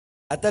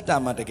အတ္တတာ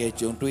မှာတကယ်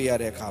ကြုံတွေ့ရ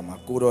တဲ့အခါမှာ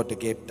ကိုတော့တ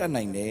ကယ်တတ်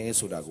နိုင်တယ်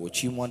ဆိုတာကို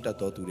ချီးမွမ်းတတ်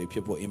တော်သူတွေဖြ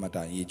စ်ဖို့အင်မတ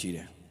န်အရေးကြီးတ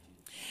ယ်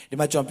ဒီ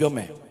မှာကျွန်တော်ပြောမ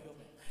ယ်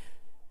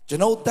ကျွ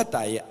န်တော်တတ်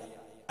တာရဲ့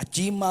အ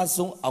ကြီးမား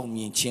ဆုံးအောင်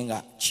မြင်ခြင်းက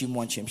ချီးမွ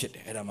မ်းခြင်းဖြစ်တ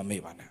ယ်အဲ့ဒါမ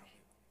မေ့ပါနဲ့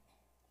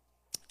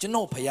ကျွန်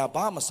တော်ဖယား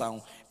ဘာမဆောင်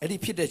အဲ့ဒီ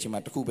ဖြစ်တဲ့ချိန်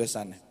မှာတခုပဲစ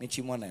မ်းတယ်မင်း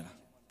ချီးမွမ်းနိုင်လား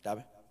ဒါ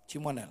ပဲ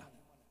ချီးမွမ်းနိုင်လား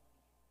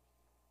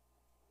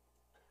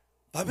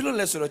ဘာဖြစ်လို့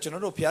လဲဆိုတော့ကျွန်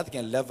တော်တို့ဖယားတက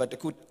ယ် level တ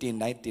ခုတင်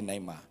တို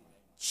င်းမှာ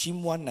ချီး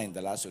မွမ်းနိုင်သ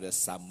လားဆိုတဲ့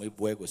စာမေး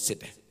ပွဲကိုစစ်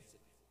တယ်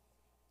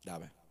ဒါ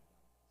ပဲ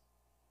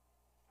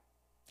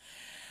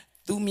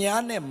သူ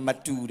များနဲ့မ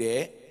တူ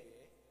တဲ့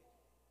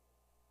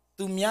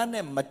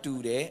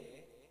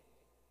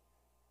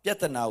ပြ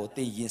ဿနာကို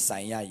သိရင်ဆို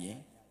င်ရရင်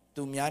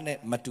သူများနဲ့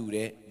မတူ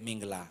တဲ့မ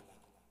င်္ဂလာ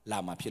လာ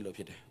မှာဖြစ်လို့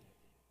ဖြစ်တယ်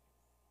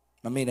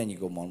မမေ့နဲ့ညီ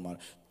ကိုမောင်မောင်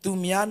သူ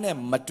များနဲ့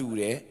မတူ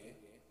တဲ့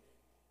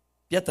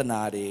ပြဿနာ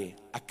တွေ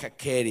အခက်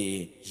ခဲတွေ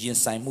ရင်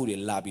ဆိုင်မှုတွေ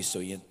လာပြီ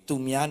ဆိုရင်သူ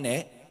များနဲ့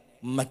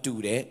မတူ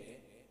တဲ့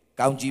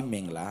ကောင်းကြီးမ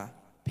င်္ဂလာ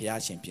ဘု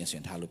ရားရှင်ပြင်ဆ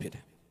င်ထားလို့ဖြစ်တ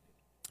ယ်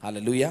ဟာ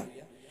လေလုယာ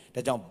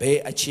ဒါကြောင့်ဘယ်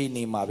အခြေအ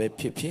နေမှာပဲ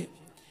ဖြစ်ဖြစ်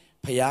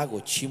ဖခင်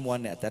ကိုချီးမွ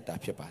မ်းတဲ့အတ္တ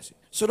ဖြစ်ပါစေ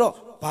ဆိုတော့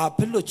ဘာ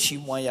ဖြစ်လို့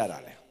ချီးမွမ်းရတာ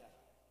လဲ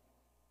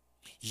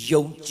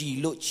ယုံကြည်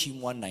လို့ချီး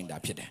မွမ်းနိုင်တာ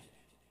ဖြစ်တယ်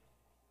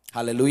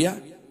ဟာလေလုယာ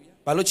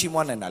ဘာလို့ချီးမွ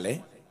မ်းနိုင်တာလဲ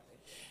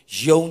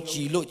ယုံကြ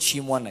ည်လို့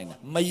ချီးမွမ်းနိုင်တာ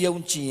မယုံ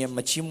ကြည်ရင်မ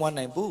ချီးမွမ်း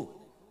နိုင်ဘူး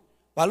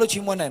ဘာလို့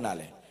ချီးမွမ်းနိုင်တာ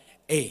လဲ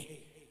အေး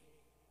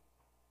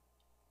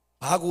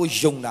ဘာကို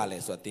ယုံတာလဲ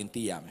ဆိုတော့သင်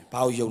သိရမယ်ဘာ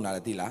ကိုယုံတာ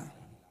လဲသိလား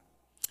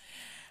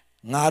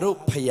ငါတို့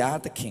ဖယား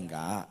သခင်က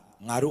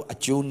ငါတို့အ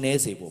ကျိုးန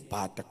ည်းစေဖို့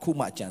ဘာတစ်ခု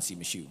မှအကြံစီ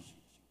မရှိဘူး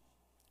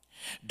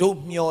တို့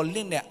မျော်လ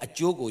င့်တဲ့အ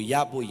ကျိုးကိုရ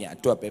ဖို့ရန်အ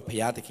တွက်ပဲဖ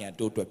ယားသခင်က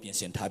တို့အတွက်ပြင်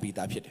ဆင်ထားပြီး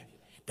သားဖြစ်တယ်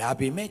ဒါ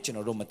ပေမဲ့ကျွန်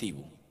တော်တို့မသိ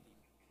ဘူး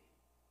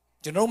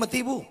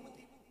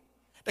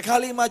တခါ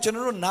လေမှကျွန်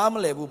တော်တို့နားမ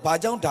လည်ဘူးဘာ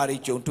ကြောင့်ဒါတွေ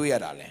ကြုံတွေ့ရ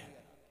တာလဲ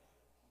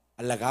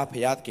အလကားဖ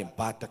ယားသခင်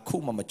ဘာတစ်ခု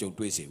မှမကြုံ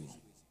တွေ့စေ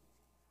ဘူး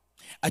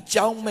အ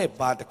ကြောင်းမဲ့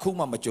ဘာတစ်ခု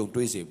မှမကြုံ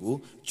တွေ့စေဘူး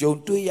ကြုံ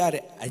တွေ့ရ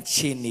တဲ့အ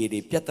ခြေအနေတွေ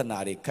ပြဿနာ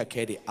တွေခက်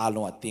ခဲတွေအား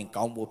လုံးကသင်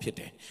ကောင်းဖို့ဖြစ်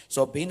တယ်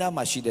ဆိုတော့ဘေးနား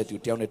မှာရှိတဲ့သူ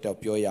တယောက်နဲ့တယောက်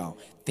ပြောရအောင်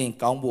သင်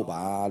ကောင်းဖို့ပါ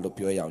လို့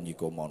ပြောရအောင်ညီ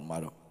ကိုမောင်မ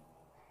တော်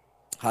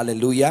ဟာလေ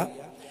လုယာ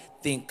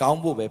သင်ကောင်း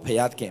ဖို့ပဲဖခ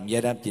င်သခင်အမြဲ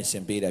တမ်းပြင်ဆ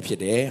င်ပေးတယ်ဖြစ်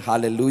တယ်ဟာ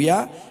လေလုယာ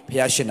ဖခ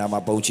င်ရှင်နာမှာ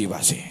ဘုန်းကြီးပါ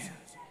စေ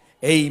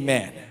အာမ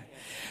င်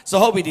ဆို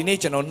ဟုတ်ပြီဒီနေ့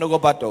ကျွန်တော်နှုတ်က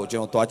ပတ်တော်ကျွ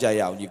န်တော်သွားကြ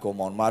ရအောင်ညီကို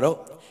မောင်မတော်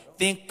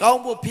သင်ကော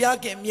င်းဖို့ဖခင်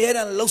ကအမြဲတ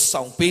မ်းလှုပ်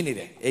ဆောင်ပေးနေ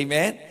တယ်အာမ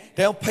င်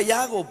ဒါကြောင့်ဖခ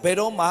င်ကိုဘယ်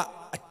တော့မှ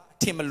အ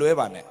ထင်မလွဲ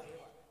ပါနဲ့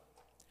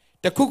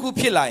တခုခု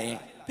ဖြစ်လာရင်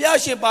ဖခင်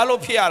ရှင်ဘာ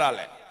လို့ဖြစ်ရတာ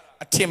လဲ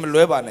အထင်မ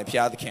လွဲပါနဲ့ဖခ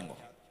င်သခင်ကို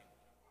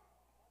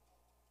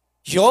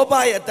ယောဘ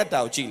ရဲ့အတ္တ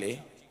ကိုကြည့်လေ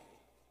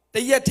တ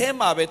ရက်ထဲ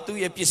မှာပဲသူ့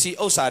ရဲ့ပစ္စည်း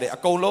ဥစ္စာတွေအ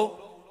ကုန်လုံး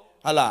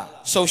ဟာလာ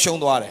ဆုံးရှုံး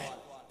သွားတယ်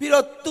ပြီး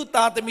တော့သူ့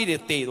သားသမီးတွေ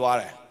တည်သွား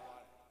တယ်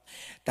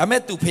ဒါ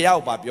မဲ့သူဖခင်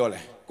ကိုပြောလဲ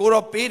ကို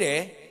တော့ပေးတယ်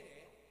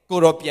ကို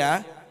တော့ပြန်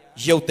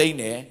ရုပ်သိမ်း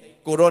တယ်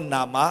ကိုတော့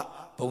နာမ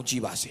ဘုန်း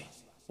ကြီးပါစေ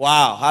ဝါ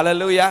ဟာလေ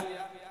လုယာ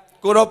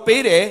ကိုတော့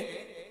ပေးတယ်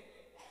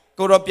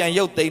ကိုတော့ပြန်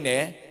ရုပ်သိမ်းတ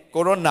ယ်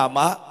ကိုတော့နာမ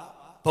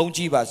ဘုန်း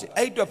ကြီးပါစေ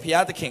အဲ့အတွက်ဘု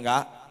ရားသခင်က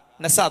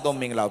နှစ်ဆသော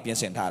မင်္ဂလာကိုပြင်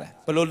ဆင်ထားတယ်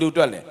ဘယ်လိုလူအ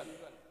တွက်လဲ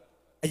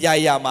အရာ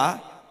ရာမှာ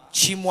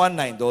ချီးမွမ်း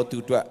နိုင်သောသူ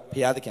အတွက်ဘု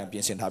ရားသခင်ပြ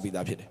င်ဆင်ထားပြီး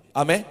သားဖြစ်တယ်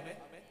အာမင်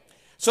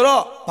ဆို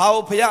တော့ဘာ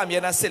လို့ဘုရားအမြဲ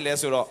တမ်းစစ်လဲ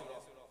ဆိုတော့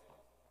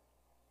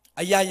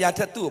အရာရာထ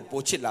က်သူ့ကို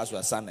ပိုချစ်လားဆို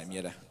တာစမ်းတယ်အ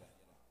မြဲတမ်း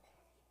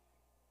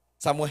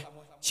ဆာမွေ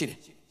ရှိတယ်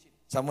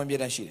ဆာမွေအမြဲ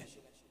တမ်းရှိတယ်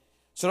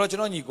ဆိုတော့ကျွ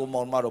န်တော်ညီကို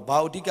မောင်မတို့ဘာ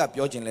အဓိက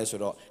ပြောခြင်းလဲဆို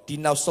တော့ဒီ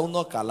နောက်ဆုံး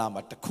သောကာလ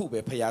မှာတခုပဲ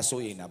ဖျား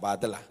စိုးရိမ်တာပါ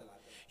သလား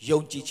ယုံ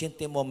ကြည်ခြင်း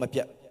တင်မောမ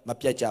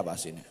ပြတ်ကြပါ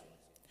စေနဲ့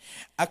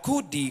အခု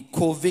ဒီ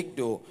ကိုဗစ်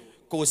တို့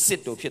ကိုစ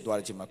စ်တို့ဖြစ်သွား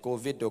တဲ့ချိန်မှာကို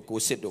ဗစ်တို့ကို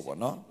စစ်တို့ပေါ့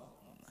နော်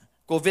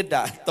ကိုဗစ်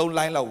တာ3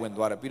လိုင်းလောက်ဝင်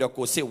သွားတယ်ပြီးတော့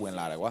ကိုစစ်ဝင်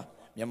လာတယ်ကွာ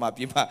မြန်မာ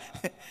ပြည်မှာ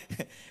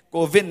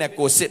ကိုဗစ်နဲ့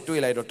ကိုစစ်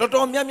တွေ့လိုက်တော့တော်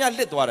တော်များများလ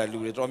စ်သွားတယ်လူ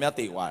တွေတော်တော်များ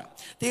တေသွား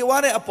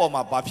တဲ့အပေါ်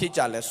မှာဘာဖြစ်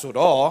ကြလဲဆို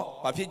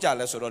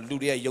တော့လူ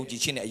တွေရဲ့ယုံကြ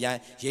ည်ခြင်းနဲ့အရန်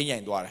ရင်းရ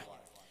င်သွားတယ်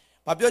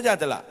ဘာပြောကြ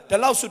သလားဒီ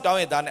လောက်ဆူတောင်း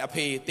ရဲ့သားနဲ့အ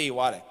ဖေတေ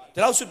သွားတယ်ဒီ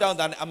လောက်ဆူတောင်း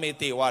သားနဲ့အမေ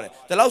တေသွားတယ်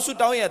ဒီလောက်ဆူ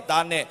တောင်းရဲ့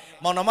သားနဲ့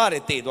မောင်နှမတွေ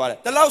တေသွားတယ်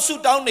ဒီလောက်ဆူ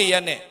တောင်းနေ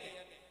ရဲ့နဲ့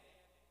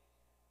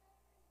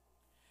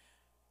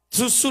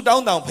ဆူတော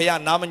င်းတောင်ဖခ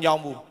င်နားမညော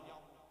င်းဘူး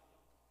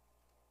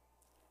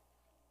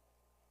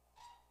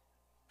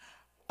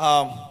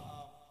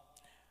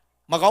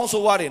မကောင်း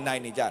ဆိုးဝါးတွေနို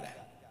င်နေကြတယ်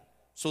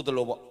ဆိုသ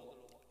လိုပေါ့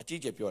အ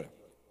ကြီးကျယ်ပြောတယ်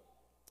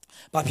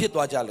ဘာဖြစ်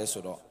သွားကြလဲ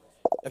ဆိုတော့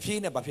အဖြေ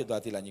နဲ့ဘာဖြစ်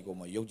သွားသေးလားညီကောင်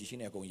မယုံကြည်ခြ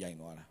င်းနဲ့အကုန်ရိုင်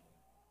သွားတာ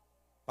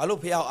ဘာလို့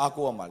ဖះအား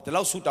ကိုးရမှာလဲဒီ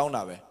လောက်ဆူတောင်း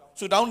တာပဲ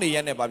ဆူတောင်းနေရ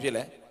က်နဲ့ဘာဖြစ်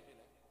လဲ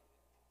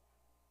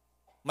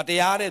မတ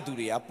ရားတဲ့သူ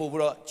တွေကပို့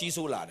ပြီးတော့ကြီး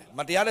စိုးလာတယ်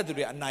မတရားတဲ့သူ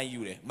တွေအနိုင်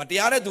ယူတယ်မတ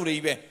ရားတဲ့သူတွေ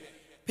ကြီးပဲ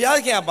ဖះ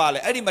ခင်ကပါလဲ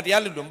အဲ့ဒီမတ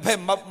ရားလူတွေ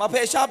မဖ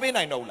ယ်ရှားပေး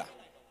နိုင်တော့ဘူးလား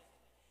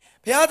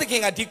ဖះသခ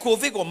င်ကဒီကို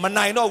ဗစ်ကိုမ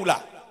နိုင်တော့ဘူး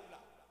လား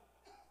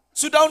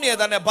ဆူတောင်းနေ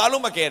တဲ့နဲ့ဘာ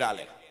လို့မကဲတာ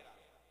လဲ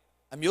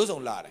အမျိုးစုံ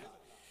လာတယ်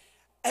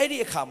အဲ့ဒီ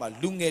အခါမှာ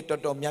လူငယ်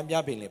တော်တော်များ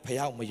များပင်လေဖះ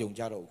ကိုမယုံ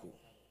ကြတော့ဘူး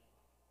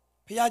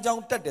ဖះเจ้า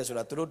တက်တယ်ဆို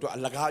တာသူတို့တို့အ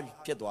လကား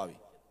ဖြစ်သွားပြီ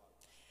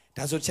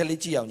ဒါဆိုချက်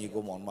လေးကြည့်အောင်ညီ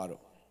ကိုမောင်မ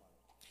တို့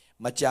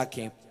မကြခ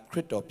င်ခရ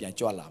စ်တော်ပြန်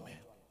ကြွလာမယ်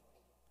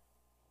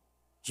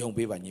ယုံ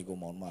ပေးပါညီကို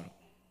မောင်မတို့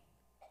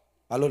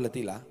ဘာလို့လဲ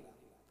သိလား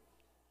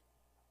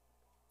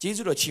ကျေး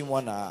ဇူးတော်ချီးမွ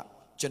မ်းတာ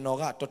ကျွန်တော်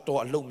ကတော်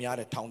တော်အလုပ်များ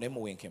တယ်ထောင်ထဲမ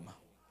ဝင်ခင်မှာ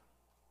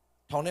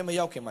ထောင်ထဲမ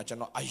ရောက်ခင်မှာကျွန်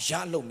တော်အရ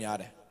အလုပ်များ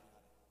တယ်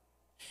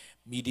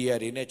မီဒီယာ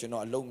တွေနဲ့ကျွန်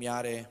တော်အလုပ်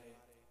များတယ်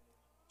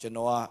ကျွန်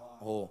တော်က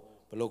ဟို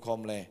ဘယ်လိုခေါ်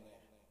မလဲ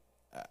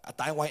အ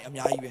တိုင်းဝိုင်းအ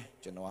များကြီးပဲ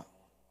ကျွန်တော်က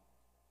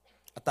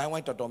အတိုင်းဝို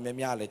င်းတော်တော်များ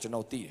များလဲကျွန်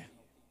တော်သိတယ်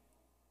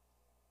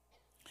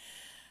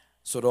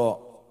ဆိုတော့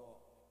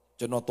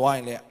ကျွန်တော်သွားရ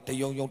င်လည်းတ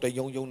ယုံ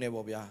ယုံနေ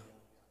ပေါ့ဗျာ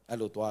အဲ့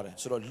လိုသွားတယ်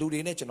ဆိုတော့လူတွေ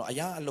နဲ့ကျွန်တော်အ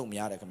ရာအလုံး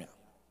များတယ်ခင်ဗျ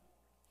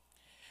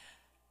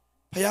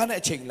ဖះနဲ့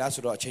အချိန်လား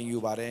ဆိုတော့အချိန်ယူ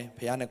ပါတယ်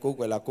ဖះနဲ့ကိုး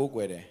ကွယ်လားကိုး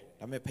ကွယ်တယ်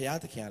ဒါပေမဲ့ဖះ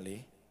သခင်ကလေ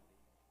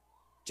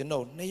ကျွန်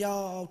တော်နှစ်ယော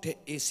က်တည်း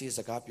အေးဆေးစ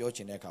ကားပြောချ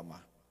င်တဲ့အခါမှာ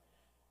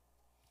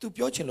သူ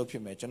ပြောချင်လို့ဖြ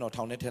စ်မယ်ကျွန်တော်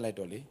ထောင်ထဲထည့်လိုက်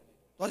တော့လေ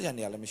သွားကြ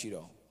နေရလည်းမရှိ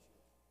တော့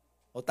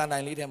ဟိုတန်တို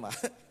င်လေးထဲမှာ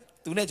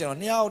သူနဲ့ကျွန်တော်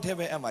နှစ်ယောက်တည်း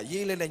ပဲအဲ့မှာ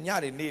ရေးလဲည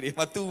တွေနေတွေ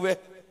မှာသူပဲ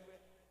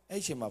အဲ့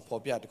အချိန်မှာ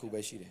ဖော်ပြတစ်ခုပဲ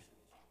ရှိတယ်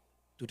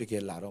သူတက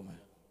ယ်လာတော့မယ်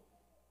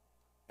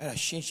အဲ့ဒါ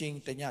ရှင်းရှင်း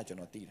တညကျွန်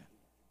တော်သိတယ်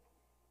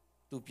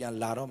သူပြန်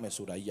လာတော့မယ်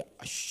ဆိုတာကြီး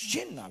အရှ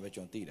င်းတာပဲ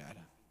ကျွန်တော်သိတယ်အဲ့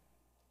ဒါ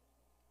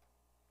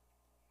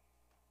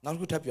နောက်တစ်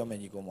ခုထပ်ပြောမယ်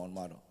ညီကောင်မောင်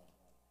တို့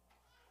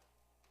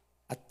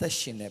အသက်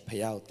ရှင်တဲ့ဖခ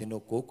င်ကိုသင်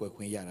တို့ကိုးကွယ်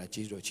ခွင့်ရတာ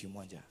ကျေးဇူးတော်ချီး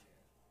မွမ်းကြ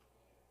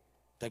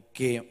တက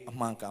ယ်အ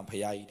မှန်ကန်ဖ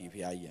ခင်ကြီးဒီဖ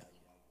ခင်ကြီး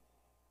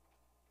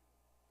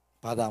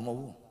ဘာသာမဟုတ်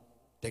ဘူး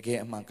တကယ်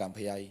အမှန်ကန်ဖ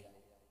ခင်ကြီး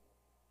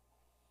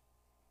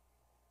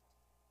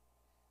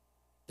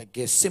တက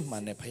ယ်စစ်မှ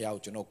န်တဲ့ဖခင်ကို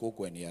ကျွန်တော်ကိုး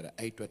ကွယ်နေရတာ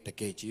အဲ့အတွက်တ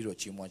ကယ်ကြီးတော့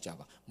ချီးမွမ်းကြ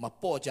ပါမ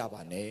ပေါ့ကြ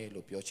ပါနဲ့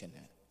လို့ပြောချင်တ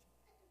ယ်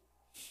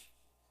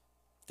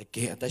တက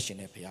ယ်အသက်ရှင်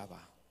တဲ့ဖခင်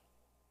ပါ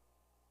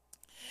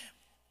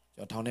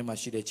ကျွန်တော်ထောင်ထဲမှာ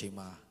ရှိတဲ့ချိန်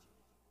မှာ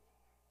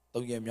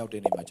3 ရက်မြောက်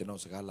တဲ့နေ့မှာကျွန်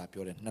တော်စကားလာ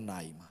ပြောတယ်2 နာ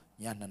ရီမှာ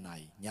ည2 နာ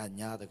ရီ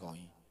ညတကောင်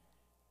ကြီး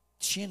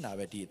ရှင်းတာ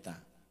ပဲဒီအတ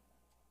န်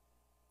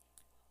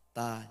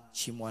ဒါ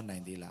ချီးမွမ်းနို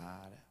င်သေး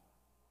လားတဲ့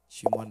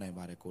ချီးမွမ်းနိုင်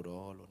ပါတယ်ကို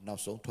တော်လို့နော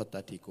က်ဆုံးထွက်တ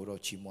တ်တီကို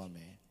တော်ချီးမွမ်းမ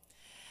ယ်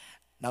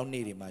နောက်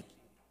နေ့တွေမှာ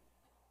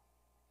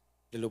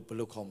ဒီလိုဘယ်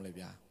လိုခေါ်မလဲ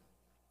ဗျာ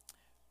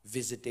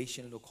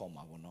visitation လို့ခေါ်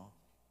မှာပေါ့နော်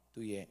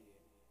သူရဲ့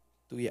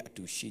အ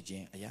တူရှိခြ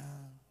င်းအရာ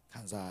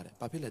ခံစားရတယ်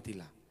ဘာဖြစ်လဲသိ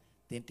လား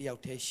တင်တယော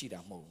က်တည်းရှိတာ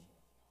မဟုတ်ဘူး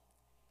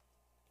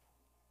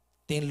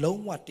တင်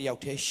လုံးဝတယော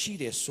က်တည်းရှိ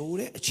တယ်ဆို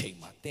တဲ့အချိန်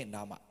မှာတင်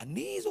နာမှာအန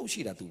ည်းဆုံး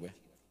ရှိတာသူပဲ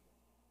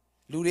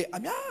လူတွေအ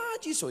များ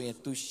ကြီးဆိုရင်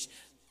သူ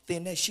တ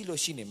င်နဲ့ရှိ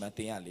လို့ရှိနေမှတ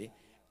င်ရလေ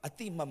အ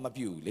တိမမ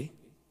ပြုတ်လေ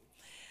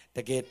တ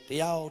ကယ်တ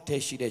ယောက်တ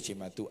ည်းရှိတဲ့အချိန်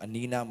မှာသူအ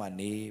နီးနားမှာ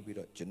နေပြီး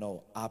တော့ကျွန်တော်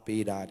အား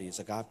ပေးတာတွေစ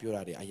ကားပြော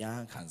တာတွေအယံ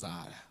ခံ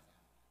စားရတာ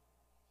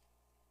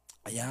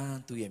အယံ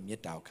သူ့ရဲ့မေ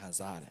တ္တာကိုခံ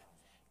စားရတယ်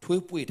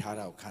ထွေးပွေထား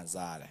တာကိုခံ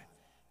စားရတယ်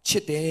ချ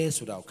စ်တယ်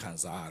ဆိုတာကိုခံ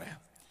စားရတယ်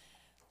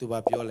သူဘာ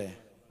ပြောလဲ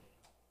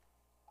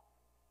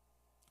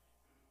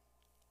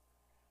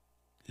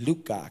လု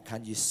ကာအခ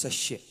န်းကြီး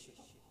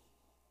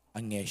18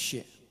အငယ်8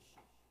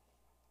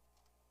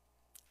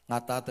ငါ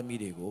သားသမီး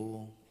တွေကို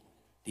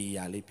ဒီ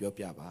ຢာလေးပြော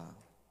ပြပါ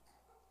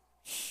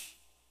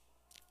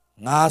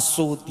ငါ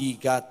ဆိုဒီ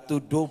ကသူ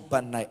တို့ဘ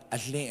က်၌အ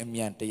လင်းအမြ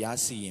န်တရား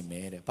စီရင်မ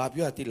ယ်တဲ့ဘာ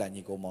ပြောရတိလာ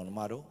ညီကောင်မောင်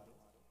တို့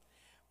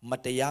မ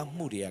တရား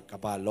မှုတွေကက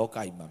မ္ဘာလောက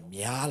ကြီးမှာ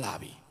များလာ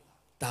ပြီ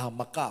ဒါ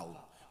မကဘူး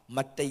မ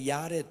တ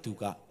ရားတဲ့သူ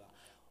က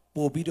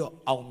ပို့ပြီးတော့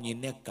အောင်မြင်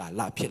တဲ့ကာ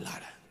လဖြစ်လာ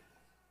တာ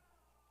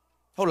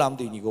ဟုတ်လားမ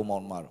သိညီကောင်မော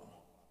င်တို့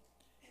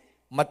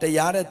မတ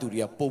ရားတဲ့သူတွေ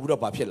ကပို့ပြီး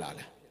တော့ဘာဖြစ်လာ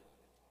လဲ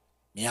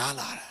များ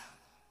လာတာ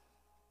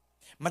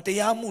မတ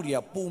ရားမှုတွေက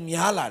ပို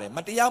များလာတယ်မ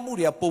တရားမှု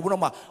တွေကပို့ပြီး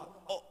တော့မှ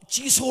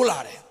ကြီးဆိုးလာ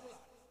တယ်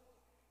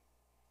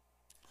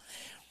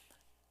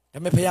ဒါပေ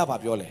မဲ့ဖခင်ဘာ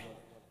ပြောလဲ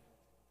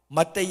မ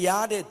တ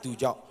ရားတဲ့သူ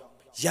ကြောင့်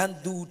ရန်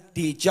သူ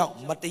တွေကြောင့်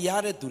မတ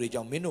ရားတဲ့သူတွေ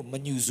ကြောင့်မင်းတို့မ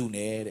ညူစု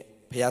နဲ့တဲ့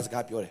ဖခင်စ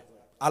ကားပြောတယ်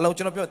အားလုံး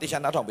ကျွန်တော်ပြောတေချာ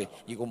နားထောင်ပေး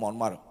ညီကောင်မောင်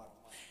တို့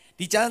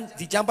ဒီကျ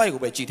မ်းပိုက်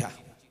ကိုပဲကြည်ထား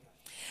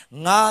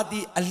ငါဒီ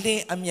အလ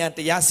င်းအမြန်တ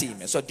ရားစီ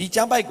မယ်ဆိုတော့ဒီကျ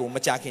မ်းပိုက်ကိုမ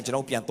ကြခင်ကျွန်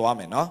တော်ပြန်သွား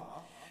မယ်နော်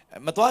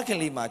မသွားခင်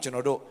လေးမှာကျွန်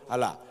တော်တို့ဟာ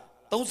လာ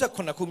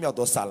38ခုမြောက်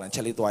သောစာလံချ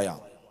က်လေးသွားရအော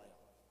င်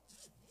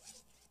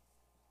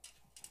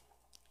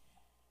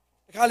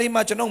ဒီခါလေး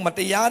မှာကျွန်တော်မတ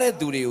ရားတဲ့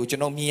သူတွေကိုကျွ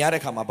န်တော်မြင်ရ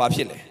တဲ့ခါမှာဘာဖြ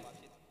စ်လဲ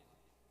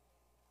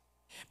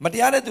မတ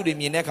ရားတဲ့သူတွေ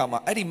မြင်တဲ့ခါမှာ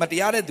အဲ့ဒီမတ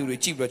ရားတဲ့သူတွေ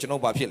ကြည့်ပြီးတော့ကျွန်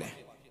တော်ဘာဖြစ်လဲ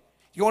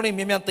ပြောနေ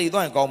မြန်မြန်တည်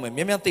သွားရင်ကောင်းမယ်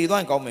မြန်မြန်တည်သွား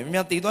ရင်ကောင်းမယ်မြန်မြ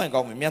န်တည်သွားရင်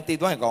ကောင်းမယ်မြန်တည်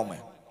သွားရင်ကောင်းမ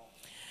ယ်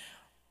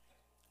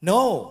no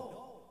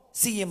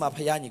စီရင်မှာဖ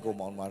ခင်ညီကို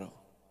မောင်တို့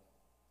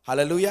ဟာ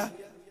လေလုယာ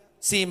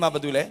စီရင်မှာဘာ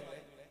တူလဲ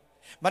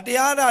မတ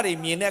ရားတာတွေ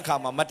မြင်တဲ့အခါ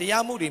မှာမတ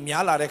ရားမှုတွေ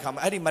များလာတဲ့အခါ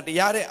မှာအဲ့ဒီမတ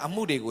ရားတဲ့အ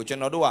မှုတွေကိုကျွ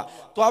န်တော်တို့က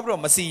သွားပြီး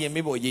တော့မစီရင်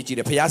မိဖို့အရေးကြီးတ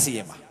ယ်ဖခင်စီရ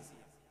င်မှာ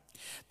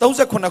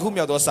38ခု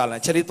မြောက်သောစာလံ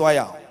ချက်လေးသွားရ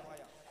အောင်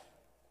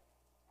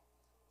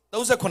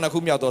38ခု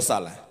မြောက်သောစာ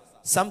လံ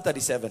Psalm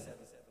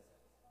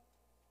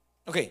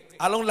 37 Okay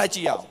အားလုံးလိုက်ကြ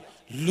ည့်အောင်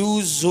လူ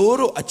ဆိုး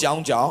တို့အကြော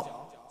င်းကြောင့်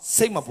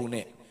စိတ်မပူ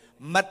နဲ့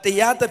မတ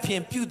ရားသဖြ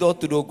င့်ပြုသော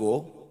သူတို့ကို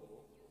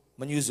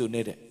မညှဉ်းဆဲ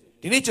နဲ့တဲ့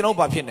ဒီနေ့ကျွန်တော်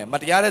ဘာဖြစ်နေမ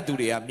တရားတဲ့သူ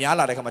တွေကများ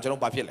လာတဲ့ခါမှာကျွန်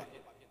တော်ဘာဖြစ်လဲဟ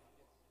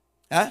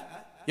မ်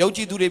ယုံကြ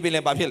ည်သူတွေပြင်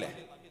လဲဘာဖြစ်လဲ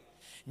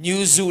ညှ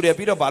ဉ်းဆဲတယ်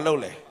ပြီးတော့ဘာလုပ်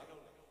လဲ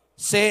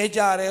ဆဲကြ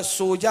တယ်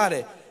ဆိုကြတ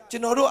ယ်ကျွ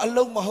န်တော်တို့အ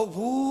လုံးမဟုတ်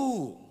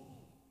ဘူး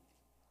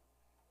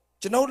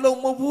ကျွန်တော်လုံး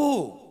မဟုတ်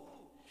ဘူး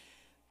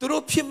သူ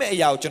တို့ဖြစ်မဲ့အ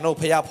ရာကိုကျွန်တော်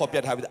ဖျားဖော်ပြ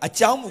ထားပြီးအ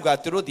ကြောင်းမူကား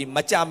သူတို့ဒီမ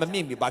ကြမမြ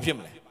င့်ပြီဘာဖြစ်မ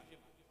လဲ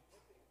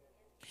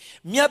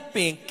မြတ်ပ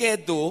င်ကဲ့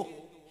သို့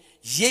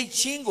ရိတ်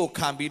ချင်းကို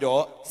ခံပြီး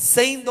တော့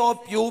စိမ့်သော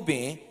ပြိုးပ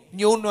င်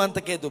ညှိုးနွမ်း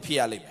တဲ့ကဲ့သို့ဖြစ်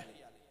ရလိမ့်မယ်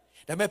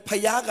ဒါပေမဲ့ဖ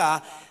ယားက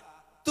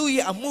သူ့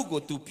ရဲ့အမှု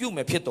ကိုသူပြုတ်မ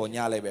ယ်ဖြစ်တော်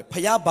ညာလဲပဲဖ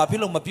ယားဘာဖြ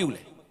စ်လို့မပြုတ်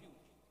လဲ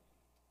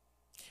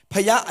ဖ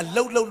ယားအ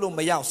လုတ်လို့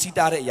မရအောင်စီး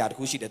တားတဲ့အရာတ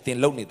ခုရှိတယ်သင်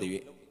လုံနေတဲ့၍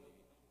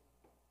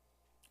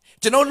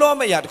ကျွန်တော်လော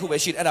မယ့်အရာတခုပဲ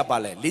ရှိတယ်အဲ့ဒါပါ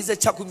လဲ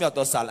46ခုမြောက်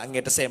သောစာလအင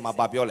ယ်30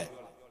မှာပြောလဲ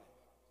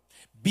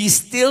Be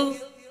still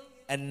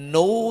and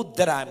know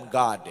that I'm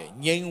God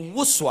ငြိမ်ဝ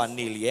တ်စွာ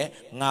နေလျက်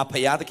ငါဖ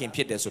ယားသခင်ဖြ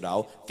စ်တယ်ဆိုတာ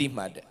ကိုသိ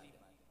မှတ်တယ်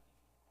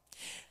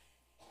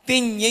သ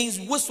င်ငြိမ်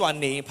ဝတ်စွာ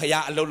နေရင်ဖ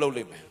ယားအလုတ်လုပ်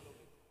လိမ့်မယ်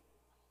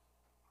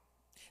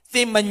သ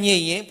င်မငြိ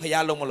မ်ရင်ဖ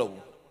ယားလုံးမလုပ်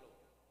ဘူး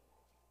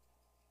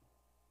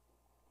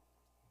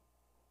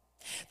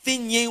သ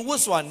င်ငြိမ်ဝ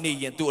တ်စွာနေ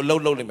ရင် तू အလု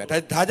တ်လုပ်လိမ့်မယ်ဒါ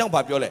ကြောင့်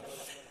ဘာပြောလဲ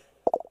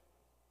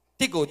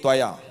တစ်ကိုတွား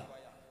ရအောင်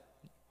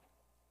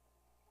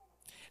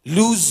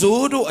လူ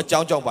ဆိုးတို့အကြော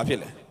င်းကြောင့်ဘာဖြစ်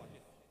လဲ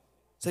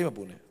စိတ်မ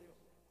ပူနဲ့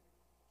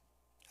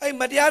အဲ့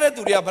မတရားတဲ့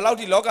သူတွေကဘယ်လောက်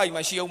ထိလောကကြီး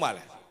မှာရှိအောင်မ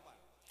လဲ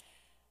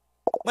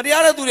မတ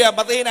ရားတဲ့သူတွေက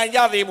မသေးနိုင်ကြ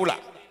သေးဘူး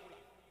လား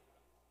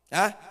ဟ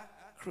မ်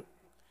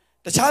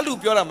တခြားလူ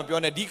ပြောတာမပြော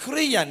နဲ့ဒီခ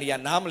ရိယန်တွေက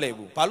နားမလဲ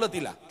ဘူးဘာလို့သိ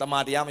လားတမာ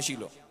တရားမရှိ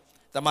လို့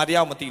တမာတ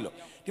ရားမသိလို့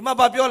ဒီမှာ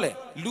ဘာပြောလဲ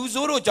လူ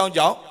ဆိုးတို့အကြောင်း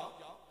ကြောင့်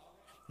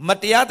မ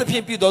တရားသဖြ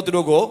င့်ပြုတော်သူ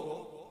တို့ကို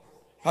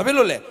ဘာဖြစ်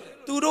လို့လဲ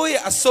သူတို့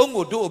ရဲ့အဆုံး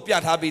ကိုတို့ပြ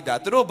ထားပြီးသား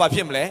သူတို့ဘာဖြ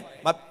စ်မလဲ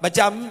မကြ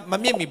မ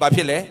မြင့်မီဘာဖြ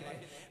စ်လဲ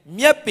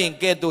မြက်ပင်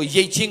ကဲ့သို့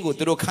ရိတ်ချင်းကို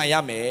သူတို့ခံရ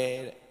မယ်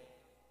တဲ့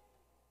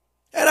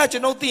အဲ့ဒါကျွ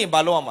န်တော်သိရင်ဘာ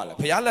လုပ်ရမှာလဲ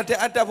ဘုရားလက်ထက်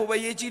အပ်တတ်ဖို့ပဲ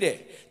ရေးကြည့်တယ်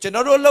ကျွန်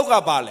တော်တို့လောက်က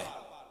ပါလဲ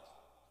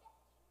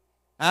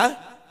ဟမ်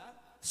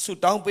ဆု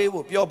တောင်းပေး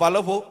ဖို့ပြောဘာ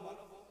လုပ်ဖို့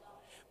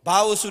ဘာ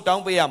ကိုဆုတော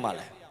င်းပေးရမှာ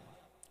လဲ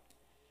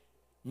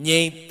ငြိ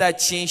မ်သက်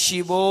ခြင်းရှိ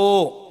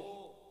ဖို့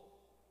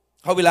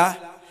ဟုတ်ပြီလား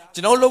ကျွ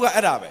န်တော်လောက်က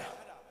အဲ့ဒါပဲ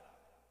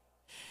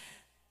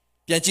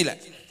ပြန်ကြည့်လို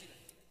က်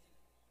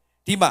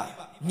ဒီမှာ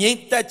ငြိမ်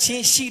သက်ခြ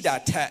င်းရှိတာ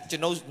ထက်ကျွ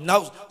န်တော်နော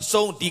က်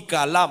ဆုံးဒီ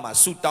ကာလမှာ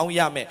ဆုတောင်းရ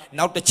မယ်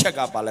နောက်တစ်ချက်က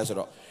ပါလဲဆို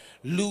တော့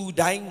လူ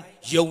တိုင်း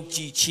ယုံကြ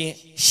ည်ခြင်း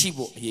ရှိ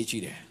ဖို့အရေး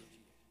ကြီးတယ်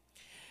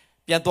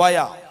ပြန်သွားရ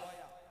အောင်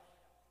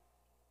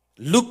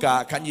လုကာ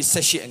အခန်းကြီး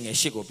18အငယ်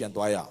8ကိုပြန်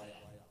သွားရအောင်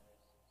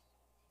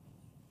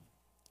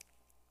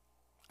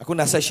အခု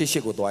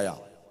28ကိုသွားရအော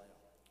င်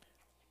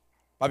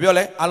ဘာပြော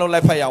လဲအားလုံးလို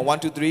က်ဖတ်ရအောင်1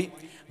 2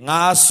 3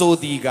ငါဆို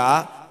သည်က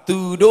သူ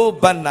တို့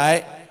ဘက်၌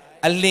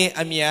အလင်း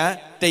အမြန်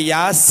တ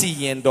ရားစီ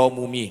ရင်တော်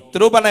မူမည်သူ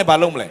တို့ဘက်၌ဘာ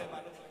လုပ်မလဲ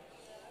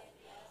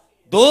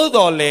သို့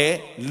တော်လေ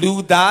လူ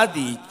သားသ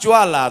ည်ကြွ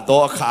လာ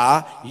သောအခါ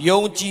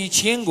ယုံကြည်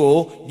ခြင်းကို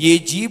မြေ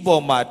ကြီး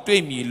ပေါ်မှာ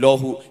တွေ့မည်လို့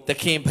ဟုသ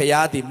ခင်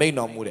ဖျားသည်မိန့်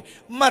တော်မူတယ်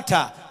မှတ်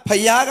ထား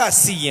ဖျားက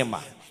စီရင်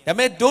မှာဒါပေ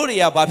မဲ့တို့တွေ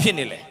ကဘာဖြစ်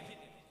နေလဲ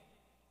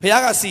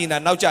ဖျားကစီရင်တာ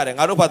နောက်ကြတယ်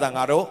ငါတို့ဘာသာ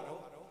ငါတို့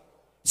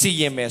စီ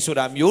ရင်မယ်ဆို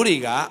တာမျိုးတွေ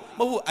ကမ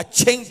ဟုတ်ဘူးအ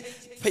ချင်း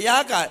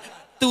ဖျားက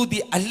သူဒီ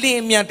အလ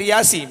င်းအမြန်တ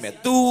ရားစီရင်မယ်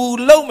သူ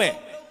လုံးမယ်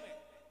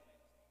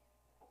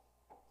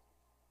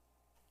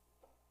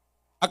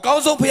အကော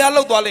င်းဆုံးဖျား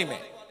လောက်သွားလိမ့်မ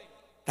ယ်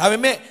ဒါပေ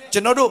မဲ့ကျွ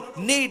န်တော်တို့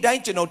နေ့တို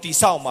င်းကျွန်တော်တိ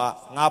ဆောက်မှာ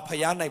ငါ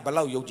ဖျားနိုင်ဘ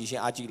လောက်ယုံကြည်ခြ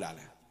င်းအားကြီးလာ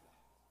လဲ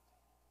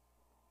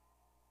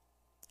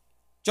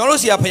ကျွန်တော်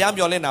တို့ဆရာဖျား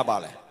မျှော်လင့်တာပါ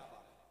လဲ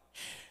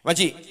မ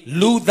ကြည့်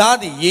လူသား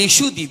သည်ယေ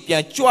ရှုသည်ပြ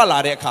န်ကြွလာ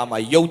တဲ့အခါမှာ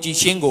ယုံကြည်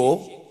ခြင်းကို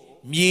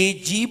မြေ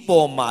ကြီး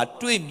ပေါ်မှာ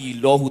တွေ့မြည်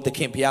လို့ဟုသခ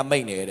င်ဖျားမိ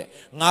န့်နေတဲ့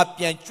ငါ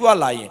ပြန်ကြွ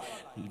လာရင်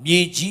မြေ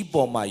ကြီး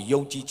ပေါ်မှာ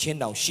ယုံကြည်ခြင်း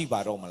တောင်ရှိပါ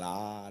တော့မ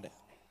လားတဲ့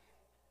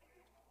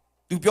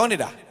သူပြောနေ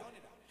တာ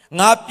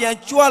ငါပြန်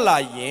ကြွလာ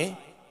ရင်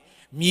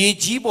မြေ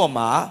ကြီးပေါ်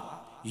မှာ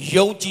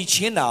ယုံကြည်ခြ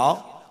င်းတောင်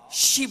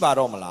ရှိပါ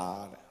တော့မ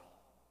လားတဲ့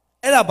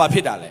အဲ့ဒါဘာဖြ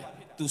စ်တာလဲ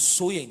သူ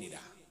စိုးရိမ်နေ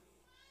တာ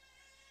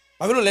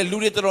ဘာဖြစ်လို့လဲလူ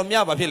တွေတော်တော်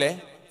များဘာဖြစ်လဲ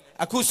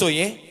အခုဆိုရ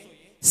င်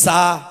စာ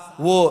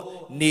ဝတ်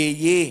နေ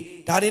ရေး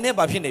ဒါတွေနဲ့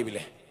ဘာဖြစ်နေပြီ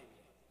လဲ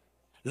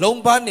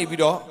လုံးပန်းနေ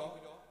ပြီးတော့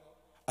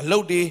အလု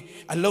တ်တွေ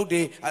အလုတ်အ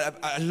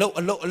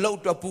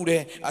တွက်ပူတ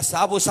ယ်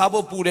စား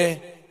ဖို့ပူတယ်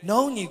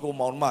နှောင်းညီကို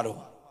မောင်မတို့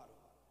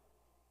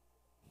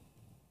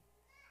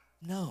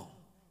no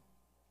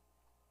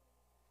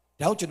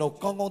တော့ကျွန်တော်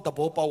ကောင်းကောင်းသ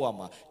ဘောပေါက်ရ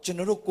မှာကျွန်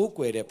တော်တို့ကိုး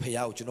ကွယ်တဲ့ဖခင်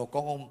ကိုကျွန်တော်ကော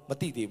င်းကောင်းမ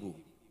သိသေးဘူး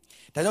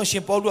ဒါကြောင့်ရှ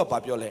င်ပေါလုက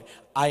ပြောလဲ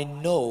I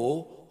know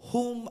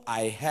whom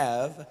I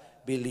have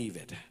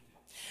believed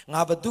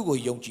ငါဘသူကို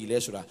ယုံကြည်လဲ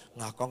ဆိုတာ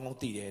ငါကောင်းကောင်း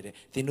သိတယ်တဲ့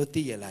သင်တို့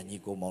သိရလားညီ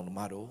ကိုမောင်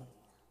မတို့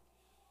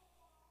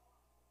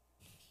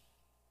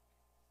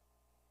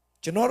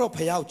ကျွန်တော်တို့ဖ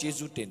ခင်ကိုကျေး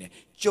ဇူးတင်တယ်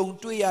ကြုံ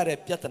တွေ့ရတဲ့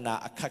ပြဿနာ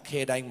အခက်ခဲ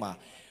တိုင်းမှာ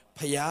ဖ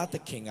ခင်သ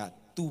ခင်က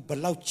तू ဘ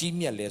လောက်ကြီး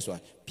မြတ်လဲဆိုတာ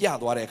ပြ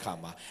သွားတဲ့အခါ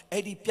မှာ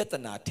အဲ့ဒီပြဿ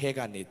နာထဲက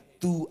နေ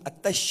तू အ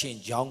သက်ရှင်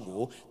ကြောင်း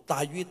ကိုတာ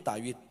၍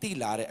သိ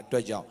လာတဲ့အတွ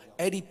က်ကြောင့်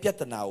အဲ့ဒီပြ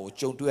ဿနာကို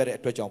ကြုံတွေ့ရတဲ့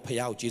အတွက်ကြောင့်ဖခင်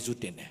ကိုကျေးဇူး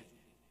တင်တယ်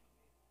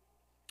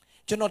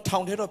ကျွန်တော်ထော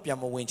င်ထဲတော့ပြန်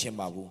မဝင်ချင်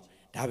ပါဘူး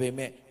ဒါပေ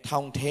မဲ့ထော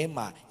င်ထဲ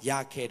မှာရ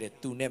ခဲ့တဲ့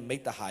तू နဲ့မိ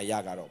တ္တဟာယ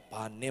ကတော့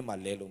ဘာနဲ့မှ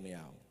လဲလို့မရ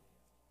ဘူး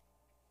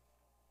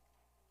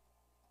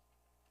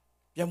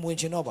ပြန်ဝင်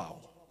ချင်တော့ပါ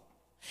ဘူး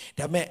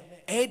ဒါပေမဲ့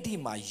အဲ့ဒီ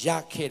မှာရ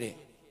ခဲ့တဲ့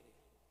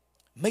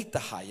မိတ္တ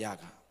ဟာယ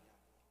က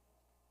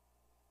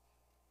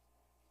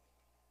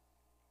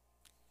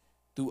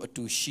သူအ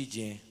တူရှိခြ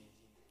င်း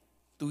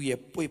သူရဲ့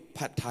ပွေဖ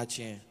တ်ထားခြ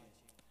င်း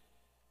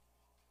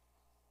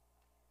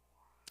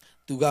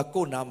သူက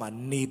ကိုယ်နာမှာ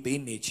နေ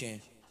ပေးနေခြင်း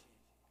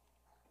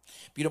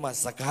ပြီးတော့မှ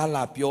စကား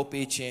လာပြော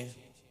ပေးခြင်း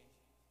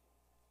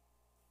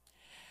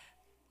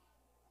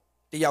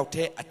တယောက်တ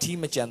ည်းအထီး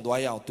မကျန်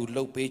သွားရအောင်သူ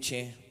လှုပ်ပေးခြ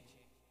င်း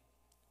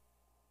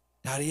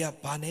ဒါတွေက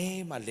ဘာနဲ့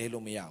မှလဲ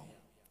လို့မရအောင်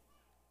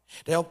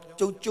ဒါ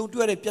ကြောင့်ကြုံ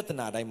တွေ့တဲ့ပြဿ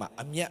နာတိုင်းမှာ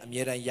အ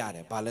မြဲတမ်းရတ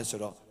ယ်ဘာလဲဆို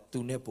တော့သူ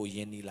နဲ့ပိုရ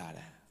င်းနှီးလာတ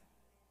ယ်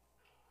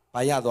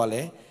ဘာရသွား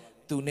လဲ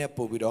သူနဲ့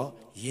ပို့ပြီးတော့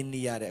ရင်း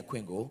နှီးရတဲ့အခွ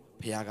င့်ကို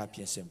ဘုရားကပြ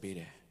င်ဆင်ပေးတ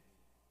ယ်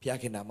ဘုရား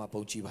ခင်နာမ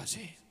ပုံကြည်ပါ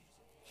စေ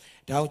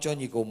ဒါအောင်ကြောင့်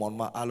ညီကိုမောင်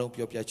မအားလုံး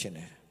ပြောပြချင်တ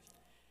ယ်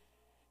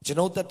ကျွန်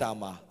တော်သက်တာ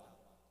မှာ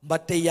မ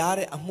တရား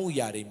တဲ့အမှု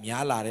ရာတွေ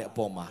များလာတဲ့အ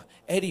ပေါ်မှာ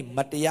အဲ့ဒီမ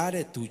တရား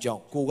တဲ့သူကြော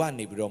င့်ကိုက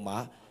နေပြီးတော့မှ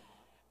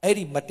အဲ့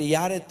ဒီမတ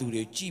ရားတဲ့သူ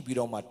တွေကြည်ပြီး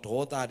တော့မှ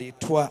ဒေါသတွေ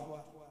ထွက်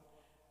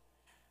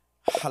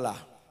ဟာလာ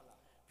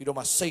ပြီးတော့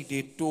မှစိတ်တွေ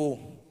တိုး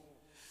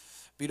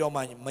ပြီးတော့မှ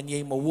မငြိ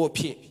မ်မဝတ်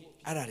ဖြစ်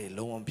အဲ့ဒါတွေ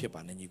လုံးဝဖြစ်ပါ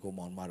နဲ့ညီကို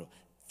မောင်မတို့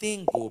သင်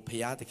ကိုဘု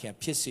ရားသခင်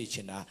ဖြစ်စေချ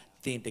င်တာ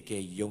သင်တက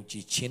ယ်ယုံကြ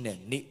ည်ခြင်းနဲ့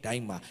နေ့တို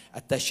င်းမှာ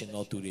အသက်ရှင်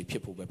တော်သူတွေဖြ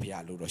စ်ဖို့ပဲဘု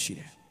ရားလိုတော်ရှိ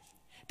တယ်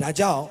ဒါ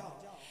ကြောင့်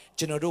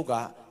ကျွန်တော်တို့က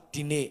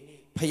ဒီနေ့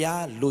ဘု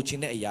ရားလိုချ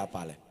င်တဲ့အရာ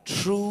ပါလဲ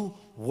true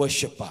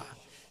worshipper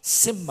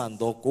စစ်မှန်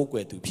သောကိုးကွ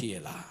ယ်သူဖြစ်ရ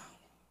လား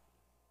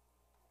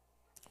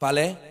ပါ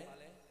လဲ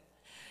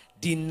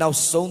ဒီနောက်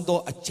ဆုံးသော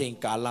အချိန်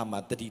ကာလမှာ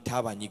တတိ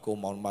ထားပါညီကို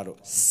မောင်မတို့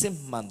စစ်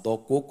မှန်သော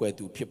ကိုးကွယ်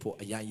သူဖြစ်ဖို့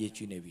အရာရည်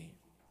ကြီးနေပြီ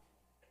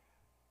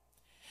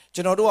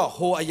ကျွန်တော်တို့က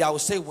ဟိုအရာ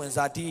ကိုစိတ်ဝင်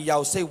စားဒီအရာ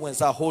ကိုစိတ်ဝင်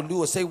စားဟိုလူ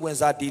ကိုစိတ်ဝင်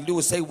စားဒီလူ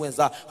ကိုစိတ်ဝင်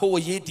စားဟို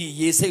အရေးဒီ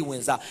ရေးစိတ်ဝ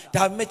င်စား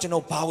ဒါပေမဲ့ကျွန်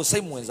တော်ဘာကိုစိ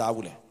တ်ဝင်စား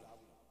ဘူးလဲ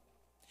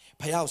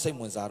ဖះကိုစိတ်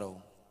ဝင်စားတော့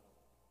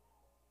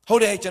ဟု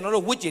တ်တယ်ကျွန်တော်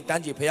တို့ဝိจิตတ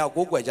န်းကြီးဖះကို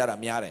ကိုးကွယ်ကြတာ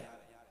များတယ်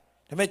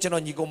ဒါပေမဲ့ကျွန်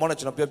တော်ညီကောင်မောင်နဲ့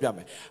ကျွန်တော်ပြောပြမ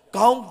ယ်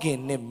ကောင်းကင်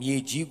နဲ့မြေ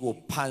ကြီးကို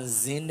ဖန်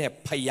ဆင်းတဲ့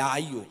ဖះ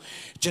ကြီးကို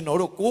ကျွန်တော်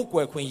တို့ကိုးကွ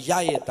ယ်ခွင့်ရ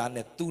ရတာ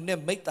နဲ့သူနဲ့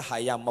မိတ္တဟာ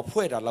ယမ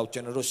ဖွဲ့တာတော့ကျွ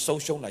န်တော်တို့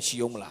ဆုံးရှုံးတာရှိ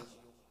အောင်မလား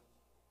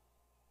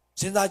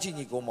စဉ်းစားကြည့်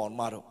ညီကောင်မောင်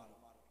မတို့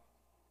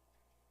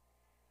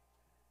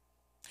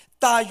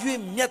တာ၍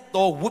မြတ်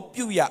သောဝတ်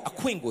ပြုရာအ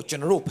ခွင့်ကိုကျွ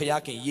န်တော်တို့ဖ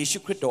ခင်ယေရှု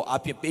ခရစ်တော်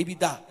အားဖြင့်ပေး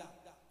ပြီးသား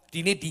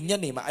ဒီနေ့ဒီည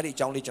နေမှာအဲ့ဒီအ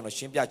ကြောင်းလေးကျွန်တော်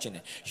ရှင်းပြခြင်းတ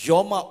ယ်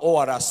ယောမဩ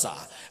ဝါဒစာ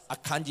အ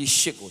ခန်းကြီး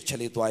၈ကိုချက်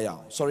လေးသွားရအော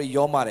င် sorry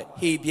ယောမတဲ့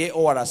ဟေဘရဲဩ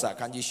ဝါဒစာအ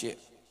ခန်းကြီး၈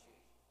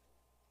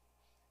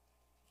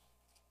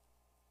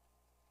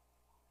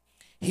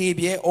ဟေဘ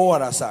ရဲဩဝါ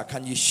ဒစာအခ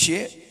န်းကြီး၈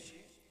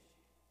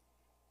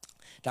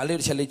ဒါလေး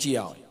တစ်ချက်လေးကြည့်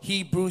အောင်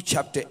Hebrew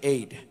chapter 8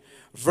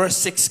 verse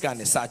 6က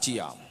နေစကြ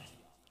ည့်အောင်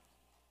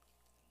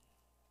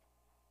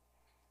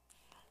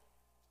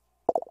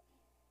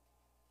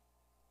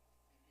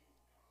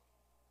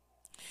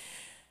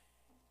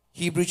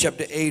Hebrew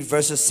chapter 8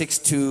 verses 6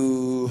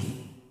 to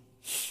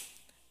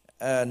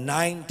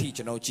 9 ที่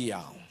ကျွန်တော်ကြည့်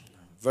အောင်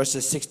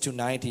verses 6 to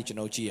 9ที่ကျွန်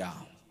တော်ကြည့်အော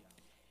င်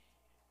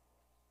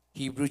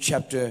Hebrew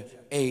chapter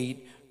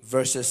 8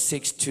 verses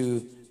 6 to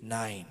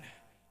 9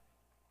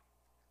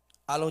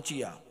အားလုံးကြ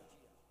ည့်အောင်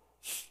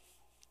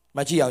မ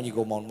ကြည့်အောင်ညီ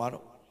ကိုမောင်မ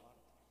တို့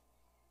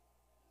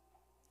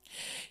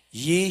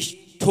ယေ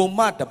ထိုမ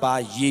တပါ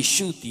ယေ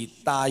ရှုသည်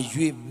တာ၍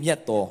မြ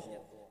တ်တော်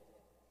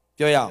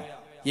ပြောရအောင်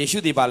ယေရှု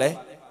သည်ပါလဲ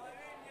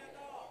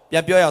ပြ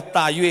န်ပြောရအောင်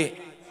တာ၍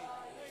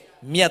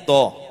မြတ်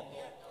သော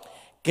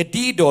ဂ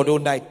တိတော်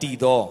တို့၌တည်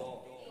သော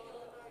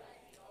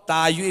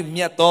တာ၍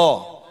မြတ်သော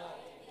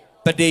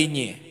ပဋိ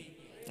ညာ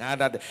ဉ်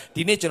ဒါ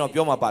ဒီနေ့ကျွန်တော်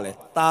ပြောမှာပါလဲ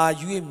တာ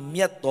၍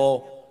မြတ်သော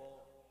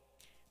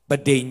ပ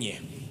ဋိညာဉ်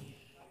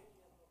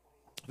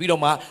ပြီး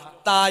တော့မှ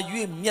တာ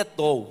၍မြတ်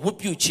သောဝတ်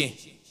ပြုခြင်း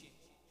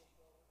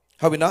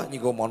ဟုတ်ပြီနော်ညီ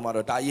ကောင်မောင်မ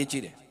တော်ဒါအရေး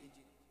ကြီးတယ်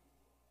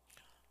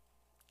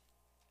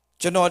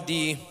ကျွန်တော်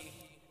ဒီ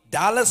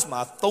Dallas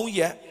မှာ3ရ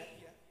က်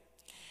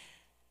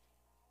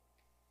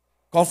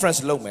conference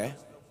လုပ်မယ်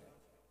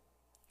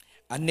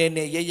အနေ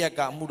နဲ့ရရက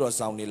အမှုတော်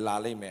ဆောင်တွေလာ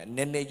လိမ့်မယ်အ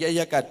နေနဲ့ရရ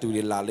ကတူ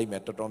တွေလာလိမ့်မ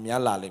ယ်တော်တော်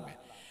များလာလိမ့်မယ်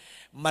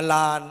မ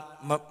လာ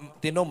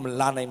တင်တော့မ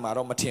လာနိုင်မှာ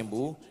တော့မထင်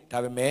ဘူးဒါ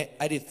ပေမဲ့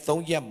အဲ့ဒီ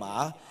3ရက်မှာ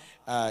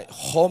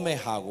ဟောမဲ့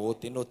ဟာကို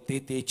တင်တို့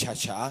တေးသေးချာ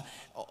ချာ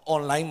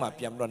online မှာ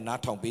ပြန်ပြီးတော့နား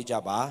ထောင်ပေးကြ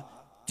ပါ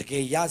တက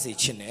ယ်ရစေ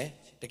ချင်တယ်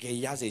တကယ်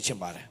ရစေချင်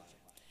ပါတယ်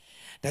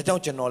ဒါကြော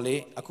င့်ကျွန်တော်လေ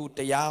အခုတ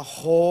ရား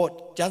ဟော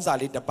ကျမ်းစာ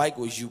လေးတစ်ပိုက်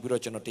ကိုယူပြီး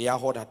တော့ကျွန်တော်တရား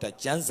ဟောတာတက်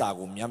ကျမ်းစာ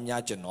ကိုများ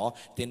များကျွန်တော်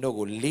တင်တို့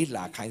ကိုလေ့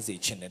လာခိုင်းစေ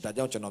ချင်တယ်ဒါ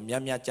ကြောင့်ကျွန်တော်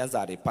များများကျမ်း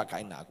စာတွေဖတ်ခို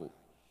င်းတာကို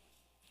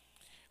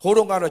ဟို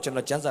တုန်းကတော့ကျွန်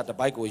တော်ကျမ်းစာတစ်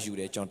ပိုက်ကိုယူ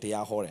တယ်ကျွန်တော်တ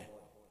ရားဟောတယ်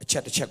အချ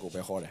က်တစ်ချက်ကို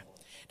ပဲဟောတယ်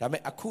ဒါပေ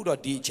မဲ့အခုတော့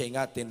ဒီအချိန်က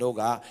တင်တို့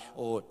က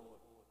ဟို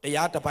တ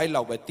ရားတစ်ပိုက်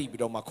လောက်ပဲသိ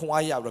ပြီးတော့မှခွန်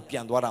အားရပြီးတော့ပြ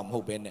န်သွားတာမဟု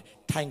တ်ပဲနဲ့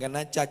ထိုင်ကန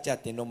န်းကြကြ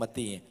တင်တို့မ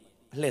သိရင်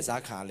အလှည့်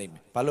စားခံရလိမ့်မ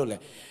ယ်ဘာလို့လဲ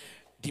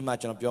ဒီမှာ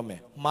ကျွန်တော်ပြောမ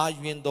ယ်မှား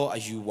ယွင်းသောအ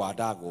ယူဝါ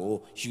ဒကို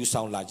ယူ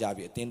ဆောင်လာကြ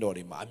ပြီအသင်းတော်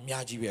တွေမှာအ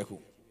များကြီးပဲအခု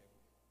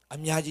အ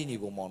များကြီးညီ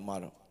ကိုမောင်မ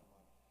တော့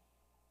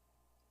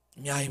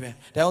အများကြီးပဲ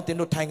ဒါကြောင့်တင်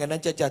တို့ထိုင်ကန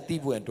န်းကြကြသိ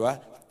ဖို့အတွက်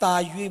တာ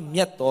၍မြ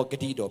တ်သောဂ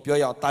တိတော်ပြော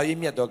ရအောင်တာ၍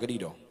မြတ်သောဂတိ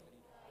တော်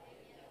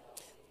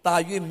တာ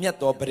၍မြတ်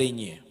သောပရိ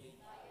ညင်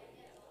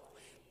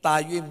တာ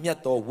၍မြတ်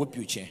သောဝတ်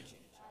ပြုခြင်း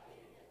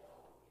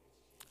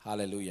ဟာ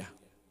လေလုယာ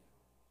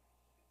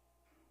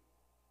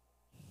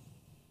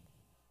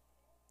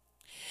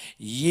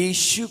ယေ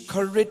ရှုခ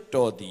ရစ်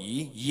တော်သည်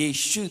ယေ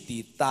ရှုသ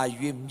ည်တာ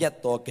၍မြတ်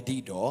သောဂတိ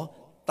တော်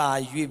တာ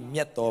၍မြ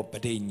တ်သောပ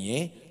ဋိညာ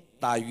ဉ်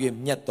တာ၍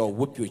မြတ်သောဝ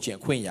တ်ပြုခြင်း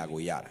အခွင့်အရာ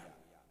ကိုရ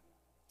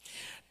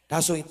တာ ဒါ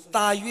ဆိုရင်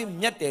တာ၍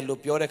မြတ်တယ်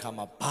လို့ပြောတဲ့အခါ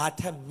မှာဘာ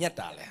ထက်မြတ်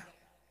တာလဲ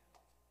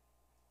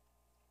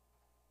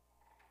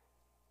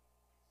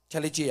ချ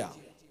က်လေးကြည့်ရအောင်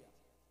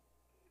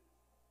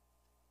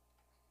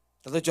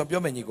ဒါဆိုကျွန်တော်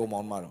ပြောမယ်ညီကောင်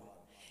မောင်မတော်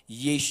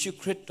ယေရှု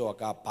ခရစ်တော်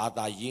ကဘာ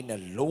သာရေး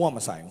နဲ့လုံးဝမ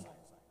ဆိုင်ဘူး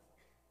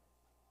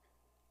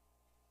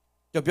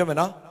ကျွန်တော်ပြောမယ်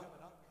နော်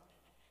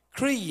ခ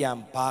ရိယန်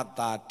ဘာ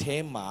သာထဲ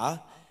မှာ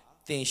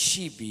သင်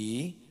ရှိ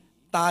ပြီး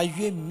တာ၍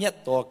မြတ်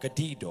သောဂ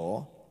တိတော်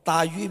တာ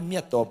၍မြ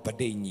တ်သောပ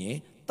ဋိညာဉ်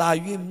တာ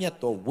၍မြတ်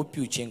သောဝတ်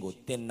ပြုခြင်းကို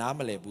သင်နားမ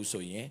လည်ဘူး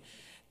ဆိုရင်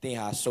သင်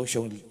ဟာဆုံး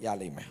ရှုံးရ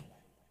လိမ့်မယ်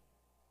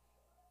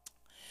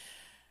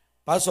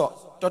ဘာလို့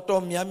တော်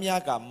တော်များ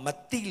များကမ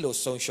တိလို့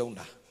ဆုံးရှုံး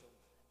တာ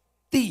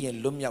သိရင်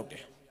လွတ်မြောက်တ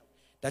ယ်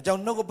ဒါကြော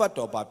င့်နှုတ်ကပတ်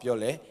တော်ဘာပြော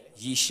လဲ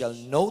Ye shall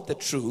know the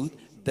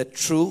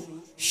truth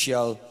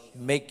shall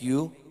make you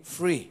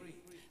free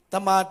တ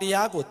မန်တ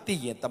ရားကိုသိ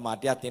ရင်တမန်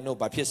တရားသင်တို့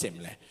ဘာဖြစ်စေမ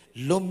လဲ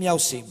လွတ်မြော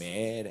က်စေမ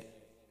ယ်တဲ့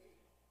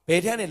ဘ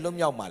ယ်ထက်နဲ့လွတ်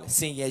မြောက်မှာလဲစ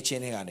င်ရဲခြ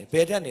င်းတွေကနေဘ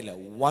ယ်ထက်နဲ့လဲ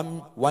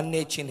one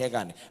နေခြင်းတွေက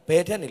နေဘ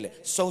ယ်ထက်နဲ့လဲ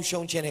ဆုံး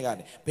ရှုံးခြင်းတွေက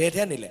နေဘယ်ထ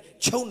က်နဲ့လဲ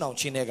ချုံနှောင်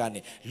ခြင်းတွေကနေ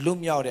လွတ်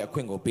မြောက်တဲ့အခွ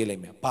င့်ကိုပေးလို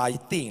က်မယ်ဘာ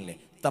သိရင်လဲ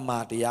တမ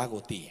န်တရား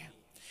ကိုသိရင်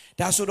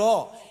ဒါဆို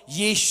တော့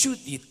ယေရှု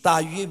သည်တာ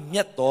၍မြ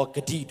တ်သောဂ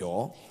တိ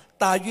တော်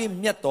တာ၍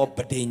မြတ်သောပ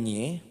ဋိညာ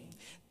ဉ်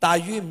တာ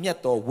၍မြတ်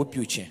သောဝတ်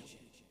ပြုခြင်း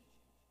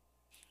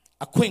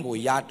အခွင့်ကို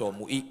ရတော်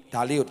မူ၏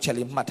ဒါလေးကိုတစ်ချက်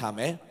လေးမှတ်ထားမ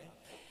ယ်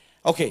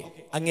โอเค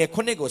အငယ်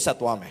9ကိုဆက်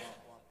သွားမယ်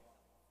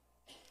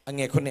အင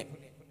ယ်9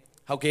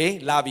ဟုတ်ကဲ့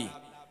လာပြီ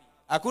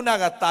အခုန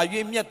ကတာ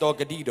၍မြတ်သော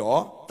ဂတိတော်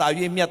တာ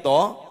၍မြတ်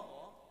သော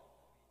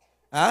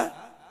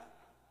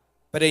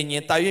ပဋိညာ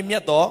ဉ်တာ၍မြ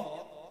တ်သော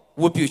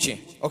ဝတ်ပြုခြင်း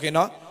โอเค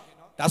နော်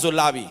ဒါဆို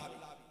လာပြီ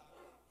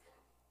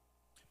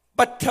ပ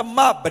ထမ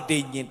ပဋိ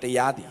ညာဉ်တ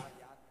ရားသည်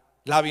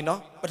လာပြီနော်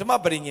ပထမ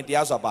ပဋိညာဉ်တ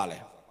ရားဆိုတာပါလဲ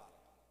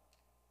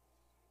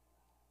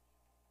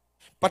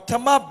ပထ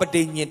မပ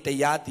ဋိညာဉ်တ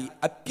ရားသည်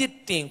အပြစ်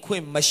တင်ခွ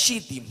င့်မရှိ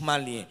သည်မှ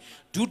န်လျင်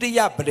ဒုတိယ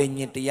ပဋိ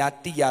ညာဉ်တရား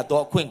တည်ရသော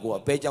အခွင့်ကို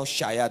အဘဲကြောင့်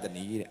ရှာရသည်န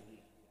ည်းတဲ့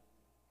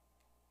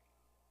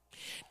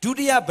ဒု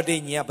တိယပဋိ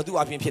ညာဉ်ကဘသူ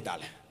အဖြစ်ဖြစ်တာ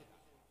လဲ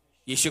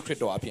ယေရှုခရစ်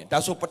တော်အဖြစ်ဒါ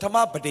ဆိုပထမ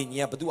ပဋိ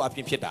ညာဉ်ကဘသူအဖြ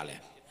စ်ဖြစ်တာလဲ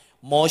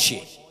မောရှေ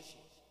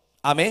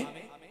အာမင်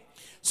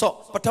ဆို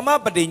ပထမ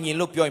ပဋိညာဉ်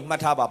လို့ပြောရင်မှ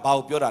တ်ထားပါဘာ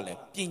ကိုပြောတာလဲ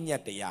ပြည့်ည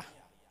တ်တရား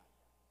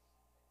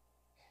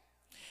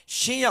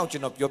ရှင်းအောင်ကျွ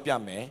န်တော်ပြောပြ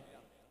မယ်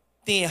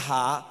သင်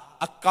ဟာ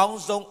အကောင်း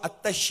ဆုံးအ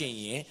သက်ရှင်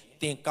ရင်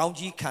သင်ကောင်း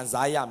ကြီးခံ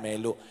စားရမယ်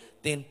လို့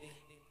သင်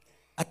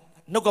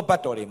နှုတ်ကပ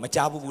တ်တော်တွေမ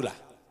ကြားဘူးလား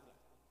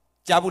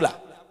ကြားဘူးလား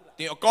သ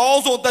င်အကော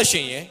င်းဆုံးအသက်ရှ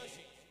င်ရင်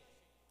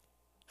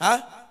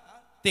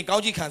သင်ကော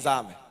င်းကြီးခံစားရ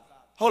မယ်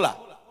ဟုတ်လား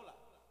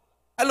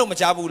အဲ့လိုမ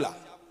ကြားဘူးလား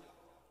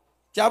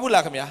ကြားဘူး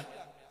လားခင်ဗျာ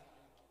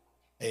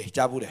အေး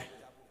ကြားဘူးတယ်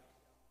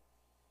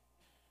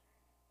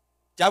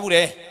ကြားဘူးတ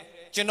ယ်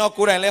ကျွန်တော်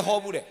ကိုယ်တိုင်လည်းဟော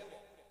ဘူးတယ်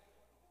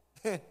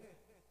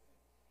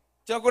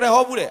ကျွန်တော်ကိုယ်တိုင်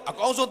ဟောဘူးတယ်အ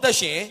ကောင်းဆုံးသက်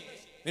ရှင်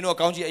မင်းတို့အ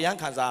ကောင်းကြီးအရန်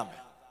ခံစားရမ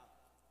ယ်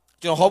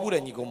ကျွန်တော်ဟောဘူးတ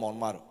ယ်ညီကောင်မောင်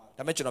မတို့ဒါ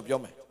ပေမဲ့ကျွန်တော်ပြော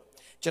မယ်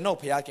ကျွန်တော်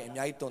ဖခင်ခင်အ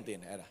များကြီးတွန့်တင်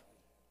တယ်အဲ့ဒါ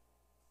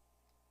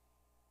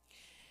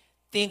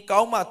သင်ကော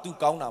င်းမှ तू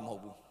ကောင်းတာမဟု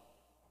တ်ဘူး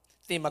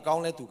သင်မကော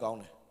င်းလဲ तू ကောင်း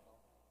တယ်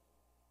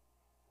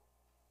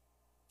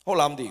ဟုတ်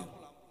လားမသိဘူး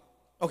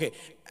โอเค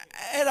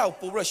အဲ့ဒါကို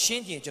ပို့ပြီးတော့ရှ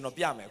င်းကျင်ကျွန်တော်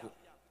ပြမယ်အခု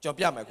ကျွန်တော်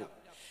ပြမယ်အခု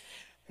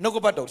နှုတ်က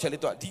ပတ်တော်ချက်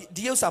လေးတော့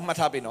ဒီဥစ္စာမှတ်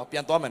ထားပေးနော်ပြ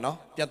န်သွားမယ်နော်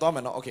ပြန်သွားမ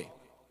ယ်နော်โอเค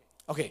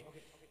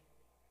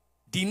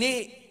ဒီနေ့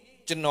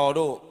ကျွန်တော်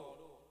တို့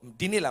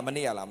ဒီနေ့လားမ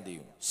နေ့ရလားမသိ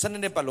ဘူး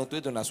12နှစ်ပတ်လုံး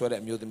သွေးသွင်းတာဆွဲတဲ့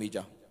အမျိုးသမီး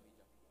ကြောင့်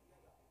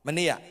မ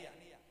နေ့ရ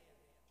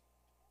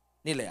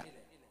နေ့လေ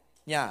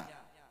ည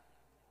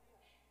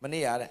မ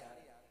နေ့ရတဲ့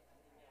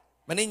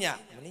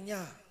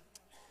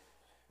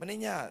မနေ့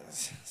ည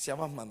ဆရာ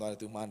မမှန်သွားတယ်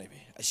သူမှားနေပြီ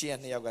အရှိက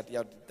2ယောက်က1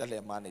ယောက်တက်လဲ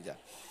မှားနေကြ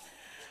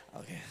โอ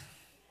เค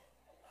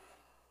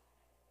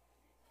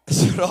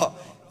ဆိုတော့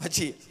မကြ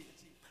ည့်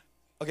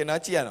โอเค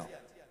နော်ကြည့်ရအောင်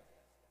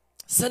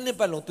12နှစ်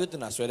ပတ်လုံးသွေးသွ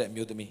င်းတာဆွဲတဲ့အ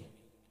မျိုးသမီး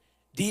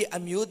ဒီအ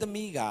မျိုးသ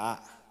မီးက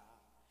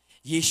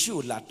ယေရှု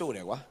လာတို့တ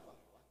ယ်ကွာ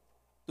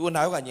သူအ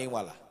နာရောကငြိမ်း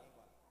သွားလား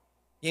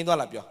ငြိမ်းသွား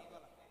လားပြော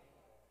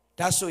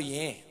ဒါဆိုရ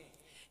င်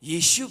ယေ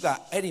ရှုက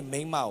အဲ့ဒီမိ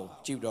န်းမကို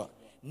ကြည့်ပြီးတော့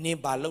နင်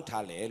ဘာလုပ်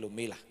ထားလဲလို့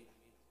မေးလား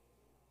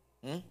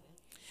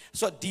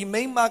ဆိုတော့ဒီ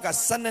မိန်းမက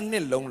12နှ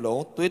စ်လုံး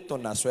သွေးသွ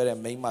င်းတာဆွဲတဲ့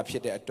မိန်းမဖြ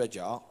စ်တဲ့အတွက်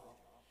ကြောင့်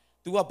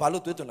तू ကဘာ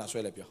လို့သွေးသွင်းတာ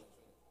ဆွဲလဲပြော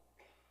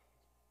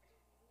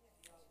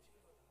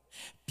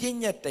ပြည့်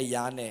ညတ်တ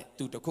ရားနဲ့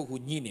तू တခုခု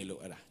ညှိနေ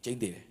လို့အဲ့ဒါကျင်း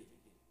သေးတယ်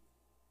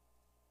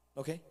โ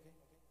อเค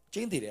ကျ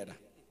င်းသေးတယ်အဲ့ဒါ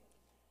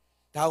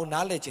ကို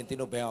နားလည်ခြင်းသင်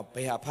တို့ဘယ်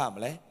ဟာဖတ်မ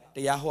လဲတ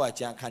ရားဟောအ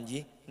ကျမ်းခန်း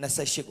ကြီး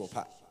28ကိုဖ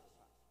တ်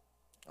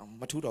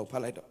မထူးတော့ဖ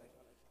တ်လိုက်တော့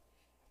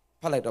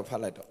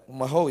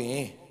မဟုတ်ရ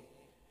င်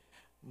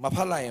မဖ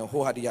တ်လိုက်ရင်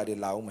ဟိုဟာတရားတွေ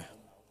လာအောင်မယ်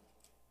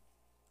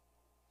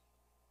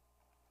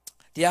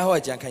တရားဟော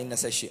အကျမ်းခန်းကြီး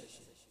28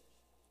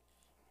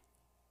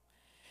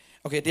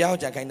โอเคတရားဟော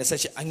အကျမ်းခန်းကြီး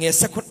28အငယ်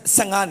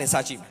15နဲ့စ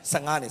ကြည့်မယ်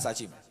15နဲ့စ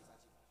ကြည့်မယ်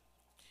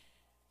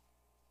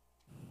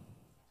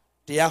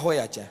တရားဟော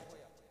အကျမ်း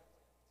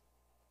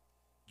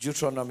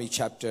Deuteronomy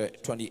chapter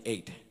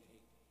 28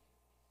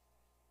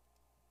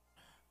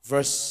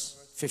 verse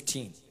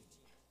 15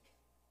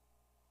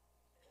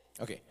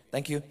 Okay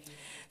thank you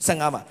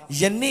 15မှာ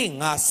ယနေ့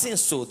ငါဆင့်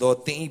ဆိုသော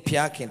သင်၏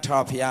ဖျားခင်ထာ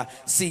ဝရဘုရား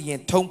စီရင်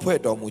ထုံးဖွဲ့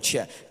တော်မူချ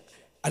က်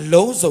အ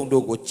လုံးစုံ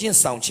တို့ကိုကျင့်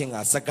ဆောင်ခြင်းက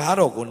စကား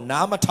တော်ကို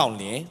နားမထောင်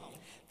လျင်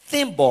သ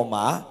င်ပေါ်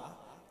မှာ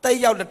တက်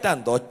ရောက်လက်တန့်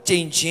သောကြိ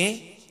မ်ချင်း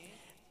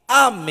အ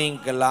မင်္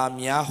ဂလာ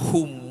များဟု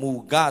မူ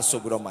ကားဆို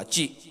ပြီးတော့မှကြ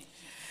ည့်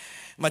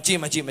မကြ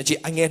ည့်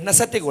အငယ်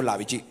21ကိုလာ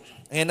ပြီးကြည့်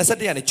အငယ်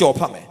21ကနေကြော်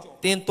ဖတ်မယ်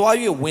တင်သွား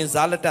၍ဝင်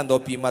စားလက်တန့်သော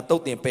ပြည်မှာတု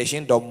တ်တင်ပယ်ရှ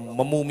င်းတော်မ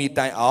မူမီ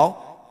တိုင်အောင်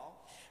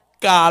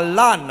ကာလ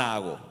နာ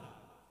ကို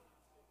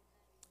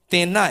တ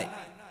င်၌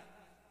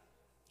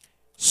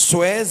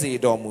ဆွဲစေ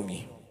တော်မူမ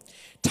ည်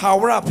ထာ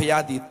ဝရဘု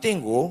ရားသည်တင့်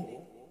ကို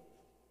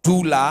ဒူ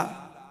လာ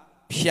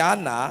ဖျား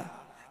နာ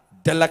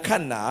ဒလခ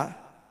တ်နာ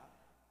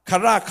ခ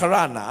ရ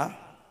နာ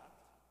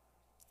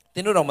တ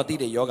င်တို့တော့မသိ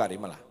တဲ့ယောဂါတွေ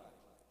မလား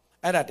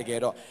အဲ့ဒါတကယ်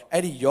တော့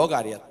အဲ့ဒီယောဂါ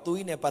တွေက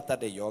သွေးနဲ့ပတ်သက်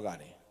တဲ့ယောဂါ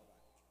တွေ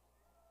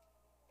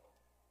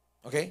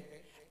โอเค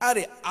အဲ့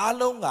ဒီအား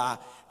လုံးက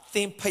သ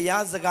င်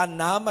ဖျားစကား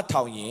နားမ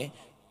ထောင်ရင်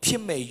ဖြ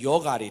စ်မဲ့ယော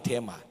ဂါတွေထဲ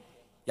မှာ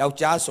ယော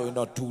က်ျားဆိုရင်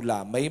တော့ဒူလာ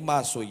မိန်းမ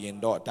ဆိုရင်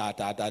တော့ဒါ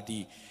ဒီ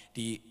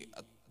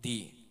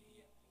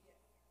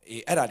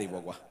အဲ့ဒါတွေ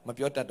ပေါ့ကွာမ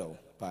ပြောတတ်တော့ဘူး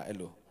ဗာအဲ့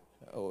လို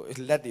ဟို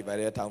လက်တွေပဲ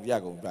ထောင်ပြ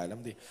ကုန်ဗာလည်း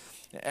မသိ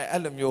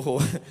အဲ့လိုမျိုးဟို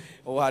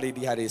ဟာဒီ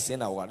ဟာတွေစင်း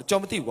တာကွာ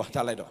ကြော်မသိဘူးကွာ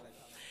ထားလိုက်တော့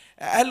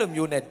အဲ့လို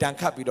မျိုးနဲ့တန်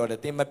ခတ်ပြီးတော့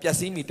တင်မပြတ်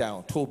စည်းမိတိုင်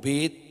အောင်ထို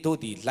ဘေးတို့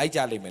ဒီလိုက်ကြ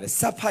လိမ့်မယ်လေ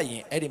စပ်ဖတ်ရ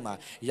င်အဲ့ဒီမှာ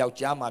ယော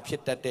က်ျားမှာဖြ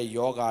စ်တတ်တဲ့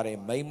ယောဂါတွေ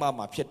မိန်းမ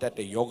မှာဖြစ်တတ်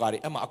တဲ့ယောဂါတွေ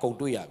အဲ့မှာအကုန်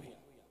တွေ့ရပြီ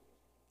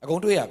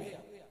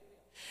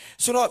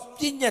ဆိုတော့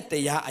ပြည့်ညတ်တ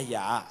ရားအ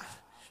ရာ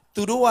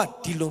သူတို့က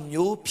ဒီလို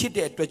မျိုးဖြစ်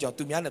တဲ့အတွက်ကြောင့်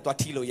သူများနဲ့သွား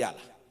ထီလို့ရလား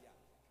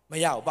မ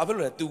ရဘူးဘာဖြစ်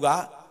လို့လဲသူက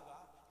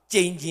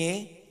ကြိမ်ချင်း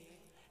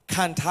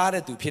ခံထား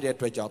တဲ့သူဖြစ်တဲ့အ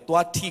တွက်ကြောင့်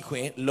သွားထီခွ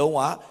င့်လုံးဝ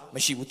မ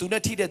ရှိဘူးသူ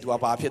နဲ့ထီတဲ့သူက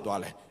ဘာဖြစ်သွား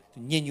လဲ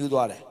ညင်ညူး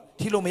သွားတယ်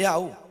ထီလို့မရ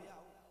ဘူး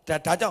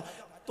ဒါကြောင့်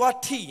သွား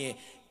ထီရင်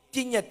ပြ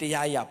ည့်ညတ်တ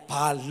ရားအရာ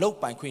ဘာလောက်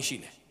ပိုင်ခွင့်ရှိ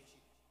လဲ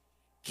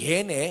ခဲ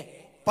နဲ့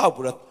ပေါက်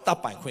ပြီးတော့တပ်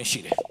ပိုင်ခွင့်ရှိ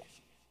တယ်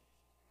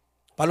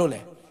ဘာလို့လဲ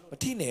မ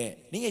ထီနဲ့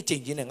နင်းရဲ့ကြိ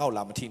မ်ချင်းနဲ့ငေါ့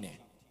လာမထီနဲ့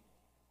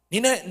န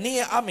င်း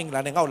ရဲ့အမင်္ဂ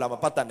လာနဲ့ငေါ့လာမ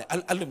ပတ်သက်နဲ့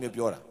အဲ့လိုမျိုး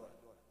ပြောတာ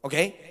โอเค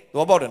သ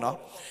ဘောပေါက်တယ်နော်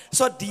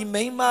ဆိုတော့ဒီ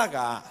မိန်းမက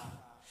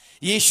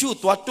ယေရှု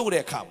သွားတို့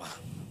တဲ့အခါမှာ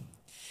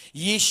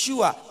ယေရှု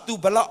ကသူ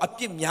ဘလောက်အ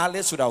ပြစ်များ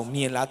လဲဆိုတာကိုမြ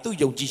င်လားသူ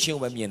ယုံကြည်ခြင်း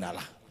ကိုပဲမြင်တာ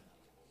လား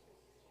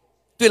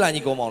တွေ့လား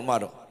ညီကောင်မောင်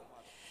တို့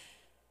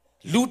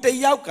လူတ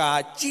ယောက်က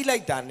ကြိလို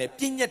က်တာနဲ့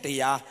ပြည့်ညက်တ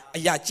ရားအ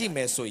ရာကြည့်မ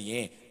ယ်ဆိုရ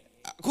င်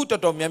အခု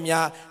တော်တော်များ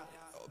များ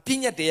ပြည့်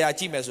ညက်တရား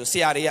ကြည့်မယ်ဆိုဆ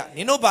ရာတွေကန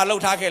င်တို့ဘာလှု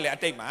ပ်ထားခဲ့လဲအ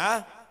တိတ်မှာ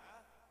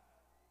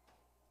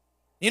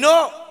နင်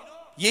တို့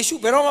ယေရှု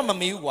ဘယ်တော့မှမ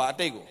မေးဘူးကွာအ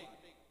တိတ်ကို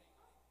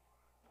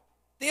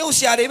တရုတ်ဆ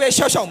ရာတွေပဲ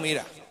ရှောက်မေး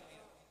တာ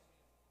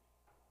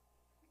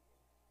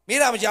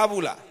မကြား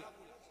ဘူးလား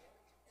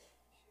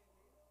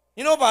န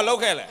င်တို့ဘာလုပ်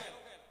ခဲ့လဲ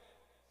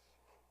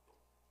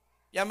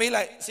ပြန်မေး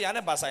လိုက်ဆရာ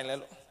နဲ့ဘာဆိုင်လဲ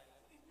လို့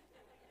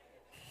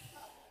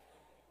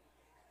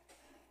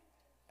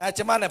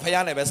ကျမနဲ့ဖ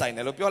ယားနဲ့ပဲဆိုင်တ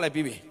ယ်လို့ပြောလိုက်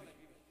ပြီးပြီ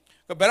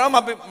ဘယ်တော့မှ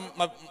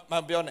မ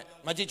ပြောနဲ့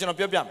မကြည့်ကျွန်တော်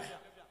ပြောပြမယ်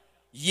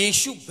ယေ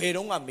ရှုဘယ်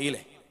တော့မှမေး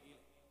လဲ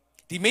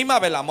ဒီမိမ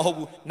ပဲလားမဟုတ်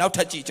ဘူးနောက်ထ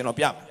ပ်ကြည့်ကျွန်တော်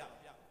ပြမယ်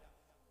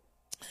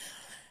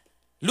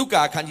လု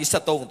ကာအခန်းကြီး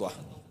73သွား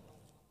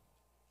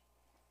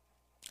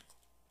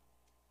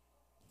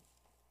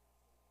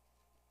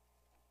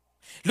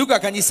လုကာ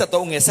ခန်းကြီး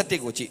73ငယ်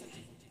17ကိုကြည့်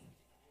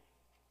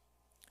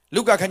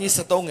လုကာခန်းကြီး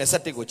73ငယ်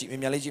17ကိုကြည့်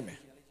မြန်လေးကြည့်မယ်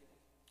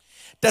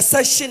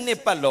18နှစ်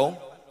ပတ်လုံး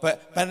ဘ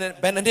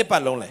ယ်နှစ်ပ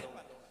တ်လုံးလဲ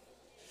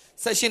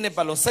18နှစ်ပ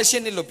တ်လုံး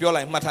18နှစ်လို့ပြော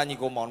လိုက်မှတ်ထားညီ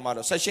ကိုမောင်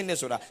တို့18နှစ်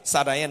ဆိုတာစာ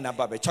တန်ရဲ့နံ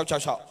ပါတ်ပဲ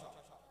663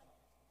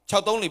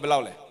ဘယ်လော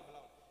က်လဲ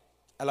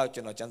အဲ့လောက်ကျွ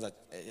န်တော်ကျန်းစာ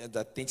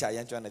တင်းချရ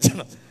မ်းကျွမ်းနေကျွန်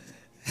တော်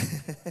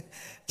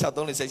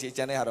638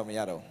ကျန်တဲ့ဟာတော့မရ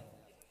တော့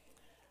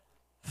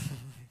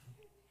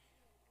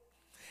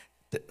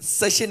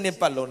18နှစ်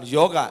ပတ်လုံး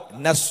ယောဂ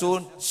နတ်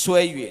ဆွဲ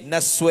၍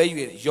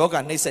ယောဂ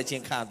နှိပ်စက်ခြ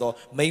င်းခံတော့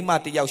မိန်းမ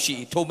တယောက်ရှိ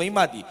ထိုမိန်းမ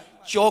သည်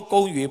ကြောကု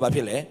န်း၍ဘာဖြ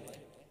စ်လဲ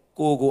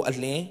ကိုအ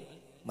လင်း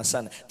မဆ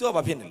န်နဲ့သူက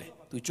ဘာဖြစ်နေလဲ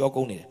သူကြော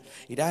ကုန်းနေတယ်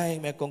ဒီတိုင်း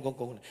ပဲကုန်းသူ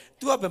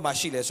ကဘယ်မှာ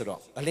ရှိလဲဆိုတော့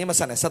အလင်းမဆ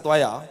န်နဲ့ဆက်သွား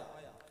ရအောင်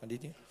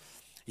continue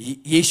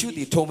ယေရှုသ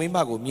ည်ထိုမိန်းမ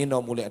ကိုမြင်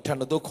တော်မူလေအထံ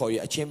တော်ခေါ်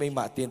၍အချင်းမိန်းမ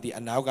အတင်းသည်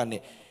အနာကနေ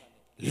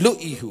လွတ်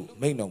ဤဟု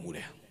မိန့်တော်မူတ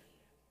ယ်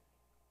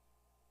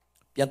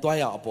ပြန်သွား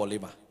ရအောင်အပေါ်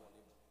လေးမှာ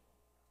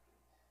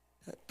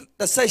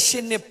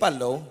18နှစ်ပတ်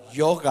လုံး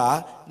ယောဂ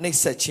နှိပ်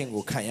စက်ခြင်း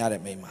ကိုခံရ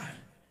တဲ့မိန်းမ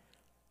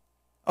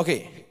โอเค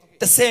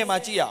30မှာ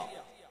ကြည့်အောင်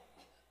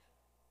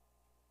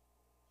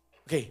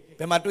โอเคဘ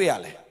ယ်မှာတွေ့ရ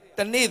လဲတ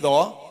နေ့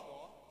တော့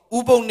ဥ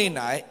ပုံနေ့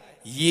၌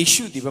ယေ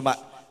ရှုဒီဘယ်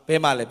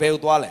မှာလဲဘယ်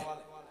ကိုသွားလဲ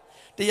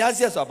တရားစ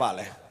ရက်ဆိုတာပါ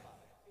လဲ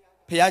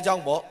ဖခင်เจ้า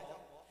ပေါ့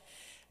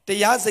တ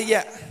ရားစရ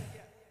က်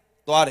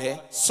သွားတယ်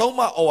ဆုံးမ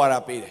ဩဝါဒ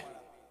ပေးတယ်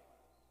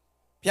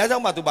ဖခင်เจ้า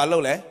မှာ तू ဘာလု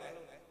ပ်လဲ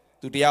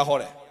तू တရားဟော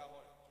တယ်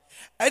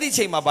အဲ့ဒီ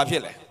ချိန်မှာဘာဖြ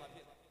စ်လဲ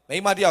မိ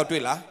န်းမတယောက်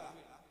တွေ့လား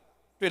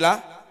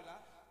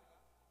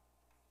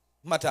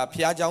မှတ်ထားဖခ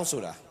င်เจ้า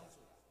ဆိုတာ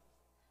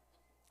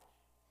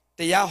တ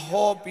ရား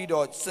ဟောပြီး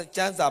တော့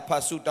စံစာဖ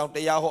တ်ဆုတောင်းတ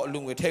ရားဟောအလူ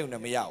ငွေထည့်ယူနေ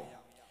မရဘူး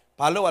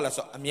ဘာလို့ရလဲ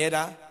ဆိုအမြဲတ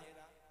မ်း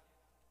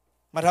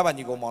မှတ်ထားပါ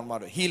ညီကောင်မောင်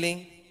တို့ healing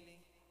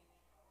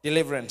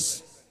deliverance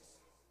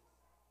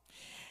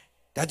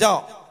ဒါကြော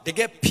င့်တက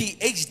ယ်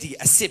PhD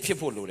အစစ်ဖြစ်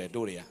ဖို့လိုတယ်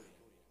တို့တွေက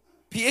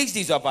PhD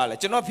ဆိုတာပါလေ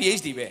ကျွန်တော်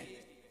PhD ပဲ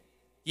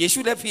ယေရှု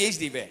လည်း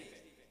PhD ပဲ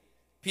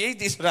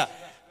PhD ဆိုတာ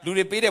လူ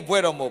တွေပေးတဲ့ဘွဲ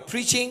တော်မို့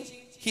preaching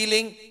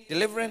healing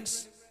deliverance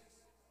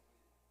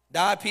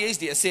ဒါ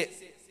PhD အစစ်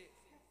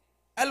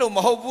အဲ့လိုမ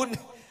ဟုတ်ဘူး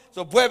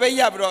ဆိုဘွဲပဲ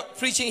ရပြီးတော့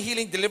preaching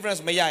healing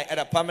deliverance မရရင်အဲ့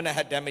ဒါ permanent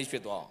head damage ဖြ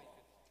စ်သွား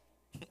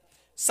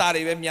စာ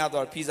တွေပဲများ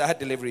သွား pizza hut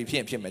delivery ဖြ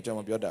စ်မယ်ကျွန်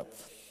တော်မပြောတတ်ဘူး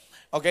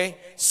okay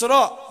ဆို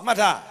တော့မှတ်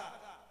ထား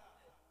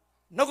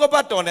နှုတ်ကပ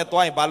တ်တော်နဲ့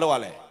တွားရင်ဘာလုပ်ရ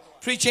လဲ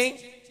preaching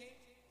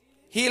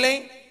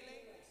healing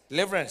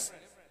deliverance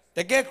တ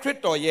ကယ်ခရစ်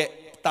တော်ရဲ့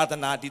သာသ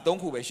နာဒီ၃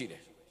ခုပဲရှိတ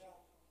ယ်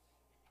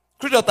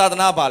ခရစ်တော်သာသ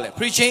နာပါလဲ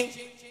preaching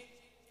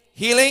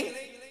healing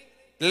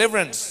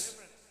deliverance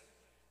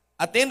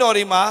အသင်းတော်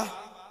တွေမှာ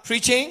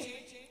preaching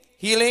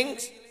healing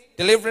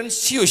deliverance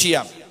ရှိရ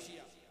မ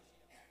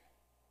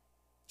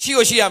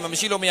ယ်မ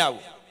ရှိလို့မရ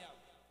ဘူး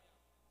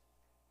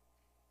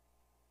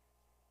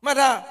မှတ်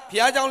ထားဘု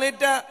ရားကျောင်းလေး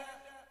တက်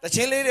တခြ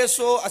င်းလေးတွေ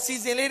ဆိုအစီ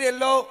အစဉ်လေးတွေ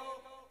လုပ်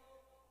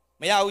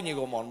မရဘူးညီ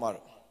ကောင်မောင်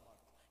တို့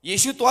ယေ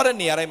ရှုသွားတဲ့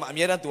နေရာတိုင်းမှာအ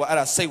မြဲတမ်းသူကအဲ့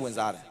ဒါစိတ်ဝင်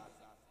စားတယ်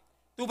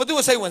သူဘာသူ့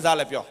ကိုစိတ်ဝင်စား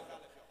လဲပြော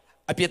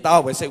အပြစ်သား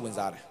ကိုပဲစိတ်ဝင်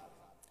စားတယ်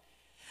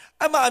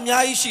အမှအ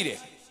များကြီးရှိတယ်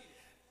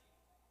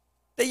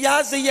တ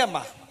ရားစရက်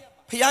မှာ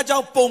ဘုရားကျော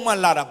င်းပုံမှန်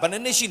လာတာဘယ်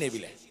နှစ်ရှိနေပြီ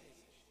လဲ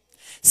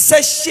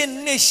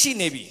18နှစ်ရှိ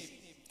နေပြီ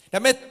ဒါပေ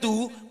မဲ့ तू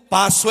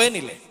ဘာဆွဲ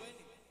နေလဲ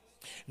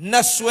န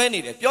တ်ဆွဲနေ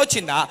တယ်ပြောချ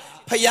င်တာ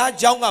ဖျား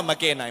เจ้าကမ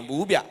ကယ်နိုင်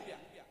ဘူးဗျ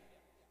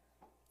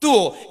သူ့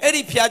ကိုအဲ့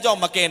ဒီဖျားเจ้า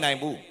မကယ်နိုင်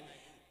ဘူး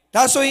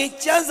ဒါဆိုရင်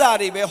ကျမ်းစာ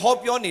တွေပဲဟော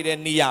ပြောနေတဲ့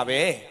နေရာပဲ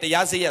တ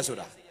ရားစရက်ဆို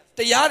တာတ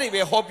ရားတွေ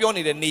ပဲဟောပြော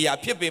နေတဲ့နေရာ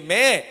ဖြစ်ပေ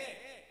မဲ့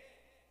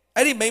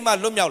အဲ့ဒီမိန်းမ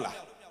လွတ်မြောက်လာ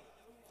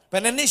ဘ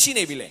ယ်နှစ်ရှိ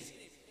နေပြီလဲ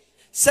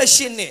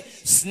18နှစ်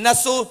နတ်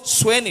ဆိုး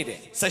ဆွဲနေတယ်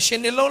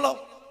18နှစ်လုံး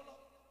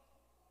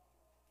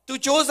သူစ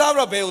조사ပြီး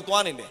တော့ဘယ်ကို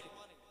သွားနေလဲ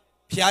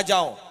ဖျားเจ้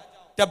า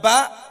တပ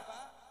တ်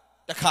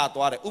တစ်ခါ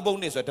သွားတယ်ဥပုံ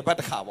နေဆိုတပတ်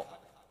တစ်ခါပေါ့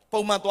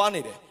ပုံမှန်သွား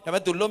နေတယ်ဒါပေ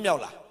မဲ့ तू လွတ်မြော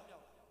က်လာ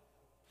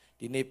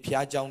ဒီနေ့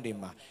ဖျားเจ้าတွေ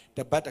မှာတ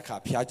ပတ်တစ်ခါ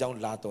ဖျားเจ้า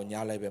လာတော့ညာ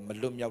လည်းပဲမ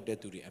လွတ်မြောက်တဲ့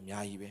သူတွေအ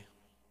များကြီးပဲ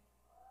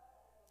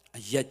အ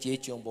ရက်ကြေး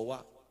ကြုံဘဝ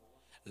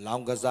လော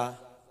င်ကစား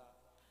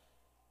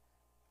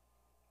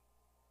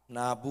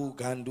နာဘူး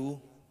ဂန္ဒူ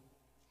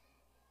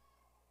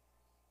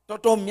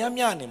တော်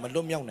များနေမ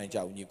လွတ်မြောက်နိုင်ကြ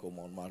ဘူးညီကောင်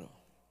မောင်မတော်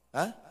ဟ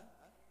မ်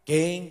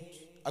game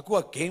အခု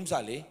က game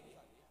စားလေ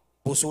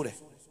ပို့ဆိုးတယ်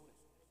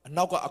အ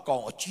နောက်ကအကော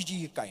င်အကြီးကြီး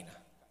ကင်တာ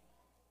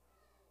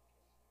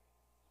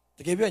တ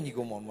ကယ်ပြညီ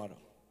ကောင်မောင်မ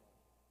တော်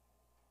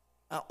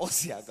အော်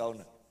စီယာကောင်း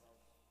တာ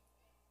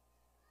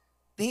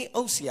တင်း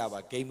အုပ်စီယာပါ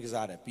game က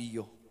စားတယ်ပြီး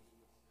ရော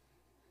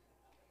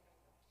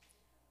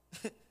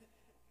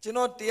ကျွန်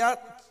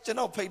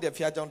တော်ဖိတ်တဲ့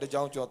ဖျားကြောင်တစ်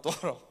ကြောင်ကျော်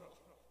သွားတော့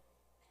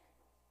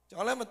ကျွ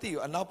န်တော်လည်းမသိ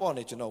ဘူးအနောက်ပေါက်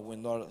နေကျွန်တော်ဝ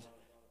င်သွားတော့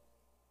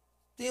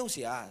တင်းအုပ်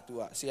စီယာ तू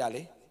ကဆရာ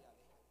လေ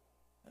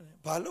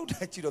ဘာလို့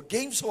တာကြည့်တော့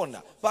game ဆော့နေ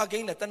တာဘာ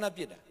game လဲတနတ်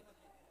ပြစ်တာ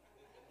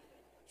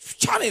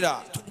ချနေတာ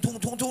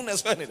ထုံနဲ့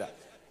ဆွဲနေတာ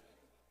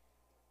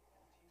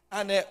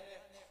အဲ့နဲ့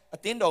အ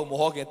တင်းတော်မ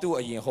ဟောခင်သူ့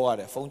အရင်ဟောရ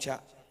တယ်ဖုန်းချ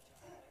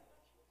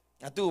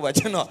သူ့ဘာ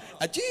ကျွန်တော်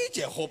အကြီးကျ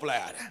ယ်ဟောပလို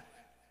က်ရတယ်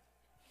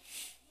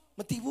မ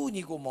တိဘူး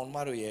ညီကိုမောင်မ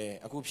တို့ရဲ့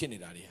အခုဖြစ်နေ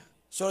တာတွေ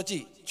ဆိုတော့ကြ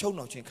ည့်ချုံ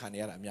နှောင်ချင်းခံနေ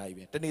ရတာအများကြီး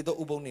ပဲတနေ့တော့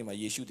ဥပုံနေမှာ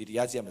ယေရှုဒီတ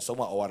ရားစီရမယ်ဆုံး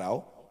မဩဝါဒကို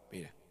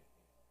ပေးတယ်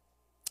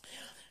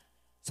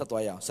ဆက်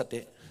သွားရအောင်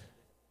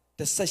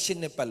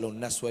17နှစ်ပတ်လုံး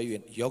နတ်ဆွဲ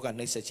၍ယောဂ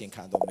နှိပ်စက်ခြင်း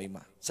ခံတော်မိမ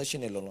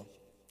18နှစ်လုံး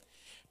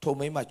ထို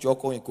မိမကြော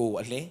ကုန်းရင်ကိုယ်ကို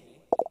အလင်း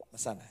မ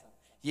ဆန်နိုင်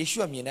ယေရှု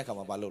ကမြင်တဲ့အခါ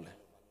မှာမလုပ်လဲ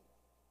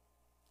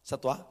ဆ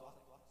က်သွား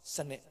စ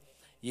နစ်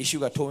ယေရှု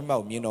ကထိုမိမ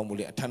ကိုမြင်တော်မူ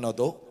လေအထံတော်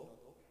သို့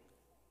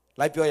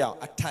လိုက်ပြောရအောင်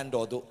အထံ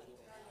တော်သို့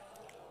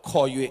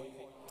ခေါ်၍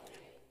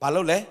ဘာ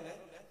လုပ်လဲ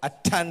အ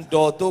ထံ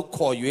တော်သို့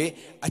ခေါ်၍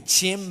အချ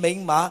င်းမိ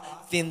န်းမ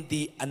သင်သ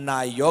ည်အနာ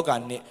ယောဂါ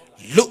နှင့်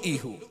လွတ်၏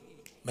ဟု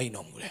မိန့်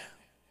တော်မူတယ်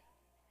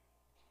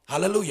ဟာ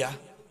လေလုယာ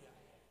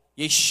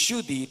ယေရှု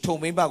သည်ထို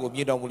မိန်းမကိုမြ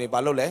င်တော်မူလေဘာ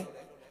လုပ်လဲ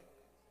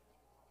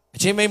အ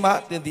ချင်းမိန်းမ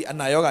သင်သည်အ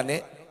နာယောဂါနှ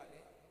င့်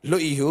လွ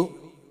တ်၏ဟု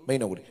မိန့်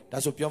တော်မူတယ်ဒါ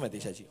ဆိုပြောမယ်တေ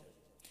ချာကြည့်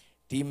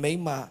ဒီမိ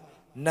န်းမ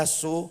နတ်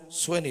ဆိုး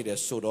ဆွဲနေတယ်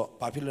ဆိုတော့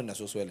ဘာဖြစ်လို့နတ်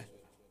ဆိုးဆွဲလဲ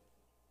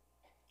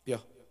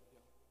ပြော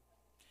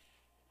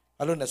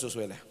ဘာလို့နတ်ဆိုး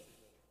ဆွဲလဲ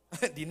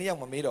ဒီနေ့ရော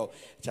က်မမေးတော့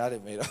ချားတ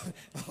ယ်မေးတော့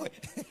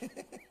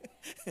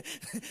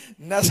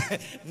နတ်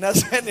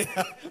ဆွဲနေ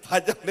တာဘာ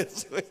ကြောင့်လဲ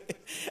ဆွဲ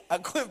အ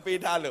ခွင့်ပေး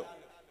ထားလို့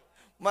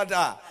မတ်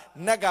တာ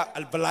နတ်က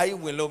ဗလိုက်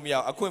ဝင်လို့မရ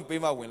အခွင့်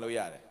ပေးမှဝင်လို့ရ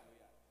တယ်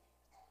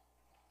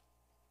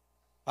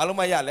ဘာလို့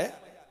မရလဲ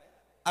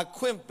အ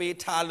ခွင့်ပေး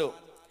ထားလို့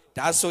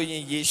ဒါဆိုရ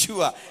င်ယေရှု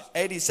က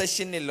အဲ့ဒီ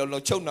16နှစ်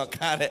လုံးချုပ်တော့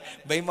ခါတဲ့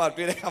မိမ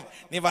တွေ့တဲ့အခါ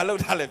နေဘာလု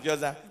ပ်ထားလဲပြော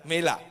စမ်း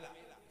မေးလား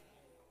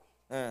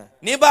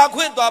နေဘာ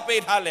ခွင့်သွား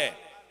ပေးထားလဲ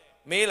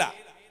မေးလား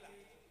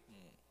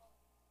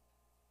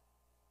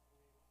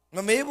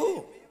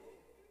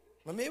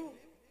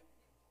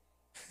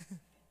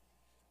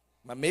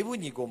မမေးဘူး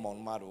ညီကိုမော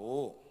င်မ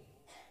တို့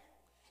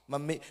မ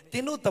မေးတ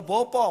င်းတို့သ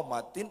ဘောပေါက်မှာ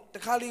တင်းတ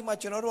ခါလေးမှ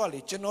ကျွန်တော်တို့ကလေ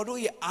ကျွန်တော်တို့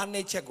ရဲ့အားန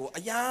ည်းချက်ကိုအ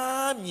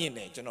ယားမြင်တ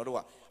ယ်ကျွန်တော်တို့က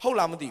ဟုတ်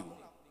လားမသိ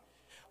ဘူး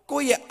ကို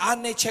ယ့်ရဲ့အား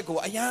နည်းချက်ကို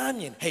အယား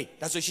မြင်ဟေး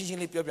ဒါဆိုရှင်းရှင်း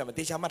လေးပြောပြမယ်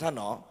တေချာမှတ်ထား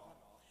နော်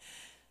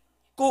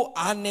Ko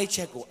ane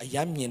cheko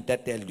ayam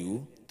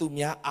yentelu,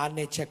 tumia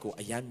ane cheko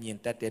ayam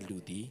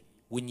yentelu di,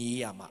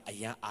 winyama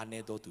ayam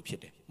ane do tu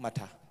pide.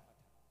 Mata.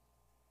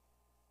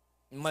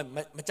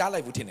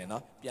 Macalai butine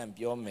no, pian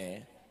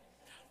biome.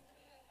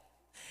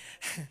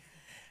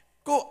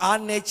 Ko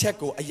ane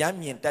cheko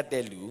ayam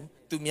yentelu,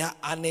 tumia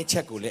ane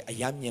cheko le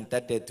ayam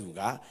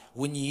yentetuga,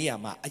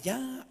 winyama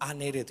ayam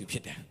ane de tu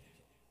pide.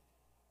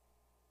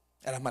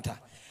 Era mata.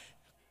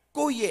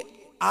 Ko ye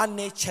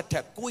ane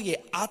cheta, ko ye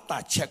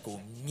ata cheko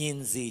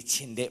minzi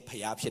chinde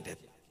payapide.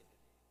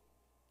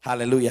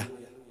 Hallelujah.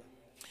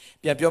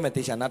 Pian biome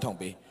tisha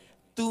natombe.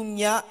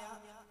 Tumia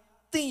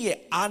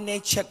Tinye ane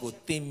cheko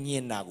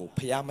timye nago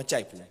payama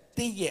jaipu.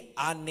 Tinye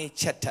ane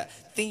cheta,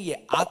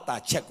 tinye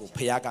ata cheko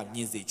payaga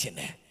minzi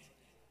chinde.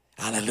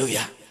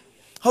 Hallelujah.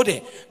 Hold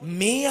it.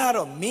 Me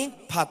aro me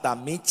pata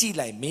me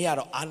chilai me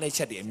aro ane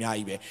chete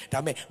amyaibe.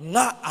 Dame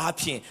nga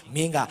apien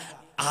minga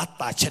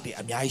ata chete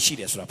amyai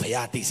shide sura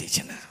payati se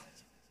china.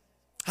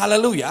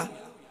 Hallelujah.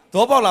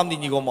 Dobo lam di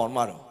nigo mon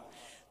maro.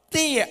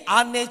 Tinye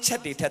ane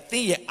chete te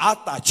tinye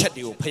ata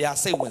chete o paya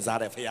se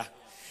wenzare paya.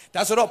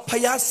 That's what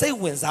paya se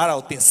wenzara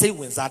o tin se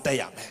wenzata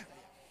yame.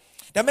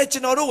 Dame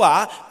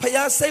chinoruwa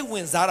paya se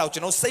wenzara o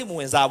chino se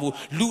wenzavu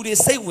lure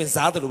se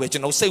wenzada lo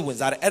chino se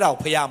wenzara era o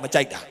paya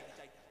majaita.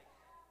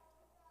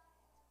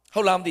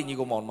 How long did you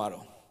go on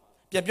Maro?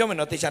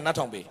 Piapiomino Tisha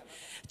Natombe.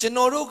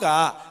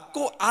 Genoruga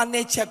go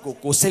ane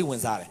cheko go say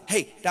wenzare.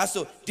 Hey, that's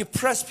so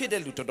depressed pide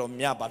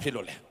lutodomia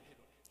bapilole.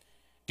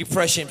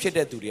 Depression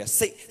pide duria.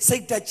 Say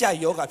that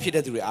yoga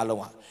pide duri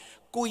aloa.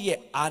 Go ye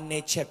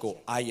ane cheko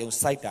ayo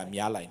saita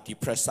miala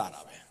depressed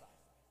arabe.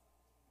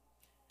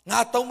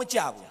 Nga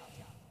tomajabu.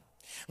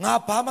 Nga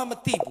bama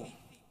matibu.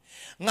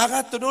 Nga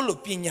gatolo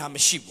pinya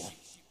mashibu.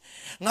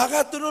 Nga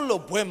gatolo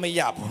bueme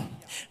yabu.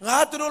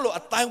 Nga turolo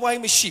atay wai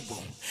mashibu.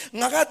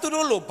 Nga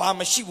turolo ba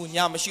mashibu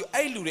nya mashibu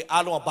ay lure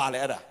alo ba le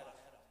ara.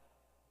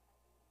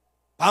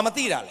 Ba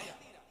mati ra le.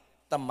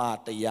 Tama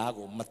taya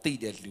ko mati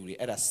de lure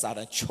ara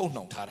saran chou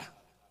nong thara.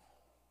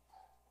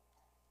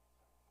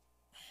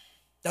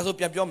 Da so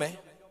pian pyo me.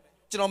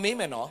ကျွန်တော်မေး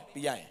မယ်နော်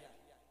ပြီးရရင်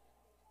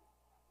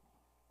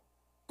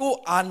ကို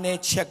အားနေ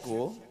ချက်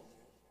ကို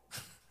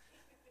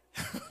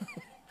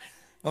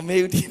မမေး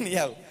ဘူးဒီနေ့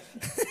ရောက်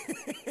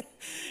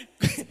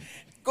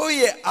ကို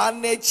ရဲ့အား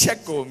နေချက်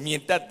ကိုမြ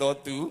င်တတ်တော်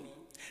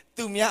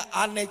သူများ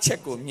အားနေချက်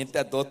ကိုမြင်တ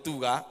တ်တော်သူ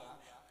က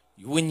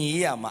ဝိညာဉ်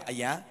ရေးမှာအ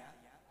ရန်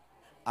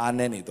အား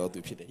နေနေတော်သူ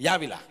ဖြစ်တယ်ရ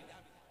ပြီ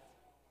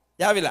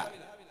လား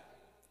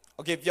โอ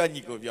เคပြော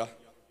ညီကိုပြော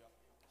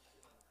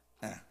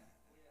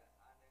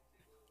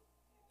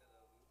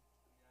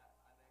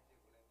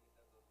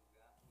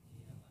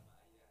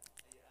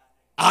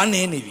အား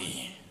နေနေပြီ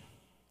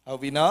ဟု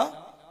တ်ပြီနော်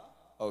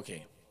โอเค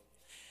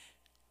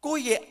ကို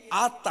ရဲ့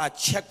အာတာ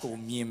ချက်ကို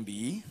မြင်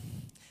ပြီး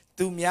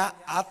သူများ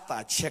အာတာ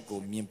ချက်ကို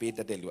မြင်ပေးတ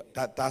တ်တဲ့လူ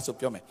ဒါဆို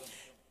ပြောမယ်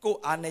ကို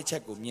အားနေချ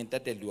က်ကိုမြင်တ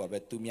တ်တဲ့လူကပဲ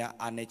သူများ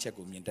အားနေချက်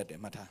ကိုမြင်တတ်တယ်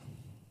မှတ်ထား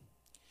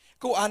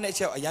ကိုအားနေ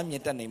ချက်အရင်မြ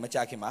င်တတ်နေမကြ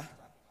ခင်မှာ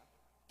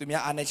သူ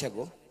များအားနေချက်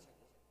ကို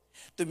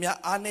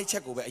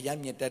ပဲအရင်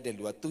မြင်တတ်တဲ့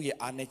လူကသူ့ရဲ့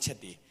အားနေချက်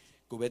တွေ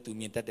ကိုပဲသူ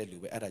မြင်တတ်တဲ့လူ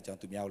ပဲအဲ့ဒါကြောင့်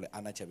သူများကိုလည်း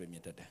အားနေချက်ပဲမြ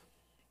င်တတ်တယ်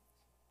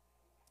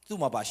သူ့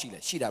မှာပါရှိ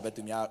တာပဲ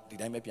သူများဒီ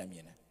တိုင်းပဲပြန်မြ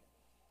င်တယ်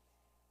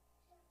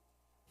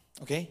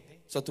โอเค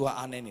ဆိုသူက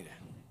အားနေနေတယ်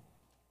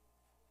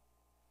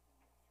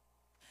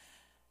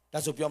ဒါ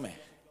ဆိုပြောမယ်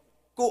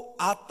ကို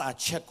အာတာ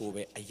ချက်ကို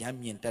ပဲအယမ်း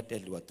မြင်တတ်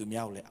တဲ့လူကသူ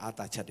များကိုလည်းအာ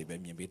တာချက်တွေပဲ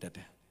မြင်ပေးတတ်တ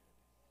ယ်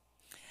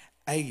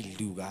အဲ့ဒီ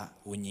လူက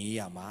ဝိညာဉ်ရေး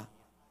ရမှာ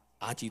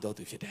အားကြီးတော်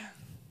သူဖြစ်တယ်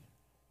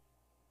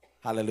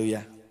ဟာလေလု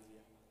ယာ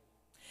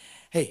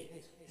ဟေး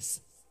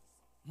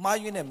မာ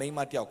ယွန်းနဲ့မိန်းမ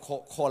တယောက်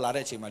ခေါ်လာ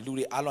တဲ့အချိန်မှာလူ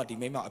တွေအားလုံးဒီ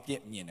မိန်းမအပြ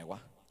စ်မြင်တယ်ကွာ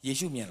ယေ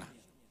ရှုမြင်လား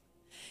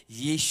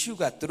ယေရှု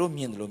ကသူတို့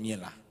မြင်တယ်လို့မြင်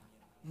လား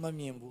မ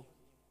မြင်ဘူး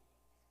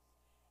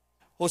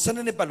ဟိုစ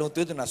နေနေ့ပတ်လုံး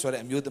သွေးသွင်းတာဆို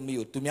တဲ့အမျိုးသမီး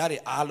ကိုသူများတွေ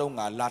အားလုံး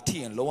ကလာထိ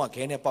ရင်လုံးဝ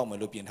ခဲနဲ့ပေါက်မယ်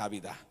လို့ပြင်ထား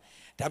ပြီးသား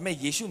ဒါပေမဲ့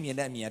ယေရှုမြင်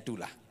တဲ့အမြင်ကတူ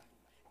လား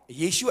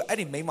ယေရှုအဲ့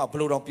ဒီမိန်းမဘ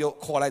လို့တော့ပြော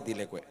ခေါ်လိုက်သေး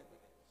လဲကွ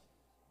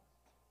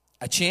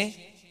အချင်း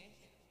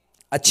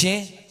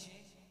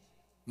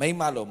မိန်း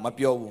မလို့မ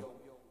ပြောဘူး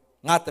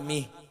ငါသ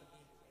မီး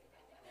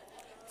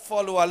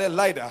follower လဲ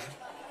လိုက်တာ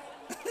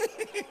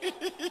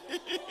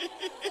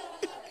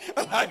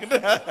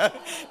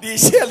ဒီ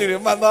ရှက်လူတွေ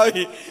မှန်သွား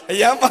ပြီအ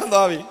ယမ်းမှန်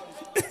သွားပြီ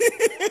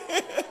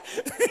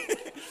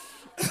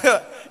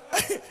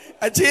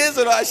အချင်း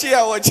ဆိုတော့အရှိရ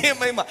ဝချင်း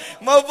မိမ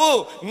မဟုတ်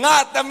ဘူးငါ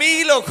သ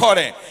မီးလို့ခေါ်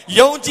တယ်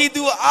ယုံကြည်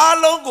သူအား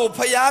လုံးကိုဖ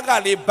ခင်က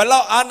လေဘ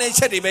လောက်အားနေ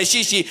ချက်တွေပဲ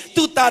ရှိ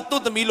သူ့သား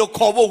သူ့သမီးလို့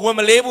ခေါ်ဖို့ဝင်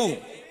မလေးဘူး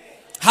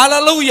ဟာလေ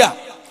လုယာ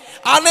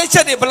အားနေချ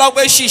က်တွေဘလောက်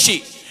ပဲရှိ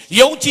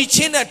ယုံကြည်ခြ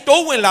င်းနဲ့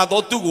တိုးဝင်လာ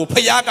တော့သူ့ကိုဖ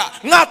ခင်က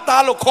ငါ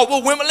သားလို့ခေါ်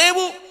ဖို့ဝင်မလေး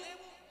ဘူး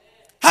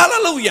ဟာလေ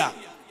လုယာ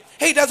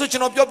ဟေးဒါဆိုကျွ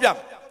န်တော်ပြောပြ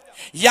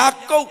ယာ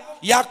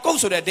ကုပ်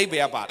ဆိုတဲ့အဓိပ္ပာ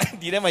ယ်ကပါတယ်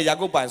ဒီထဲမှာယာ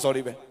ကုပ်ပါရင်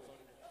sorry ပဲ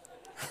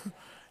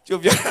ကျု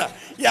ပ်ပြောတာ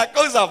ယာ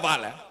ကုပ်ဆိုပါ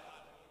လား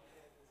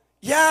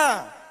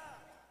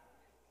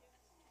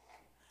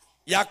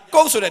ယာ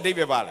ကုပ်ဆိုတဲ့အဓိပ္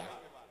ပာယ်ပါလား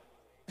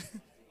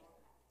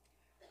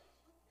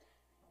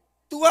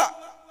तू က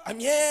အ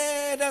မြဲ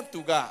တမ်း तू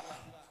က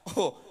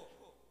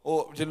ဟို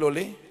ဒီလို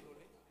လေ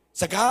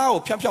စကားကို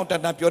ဖြောင်းဖြောင်းတ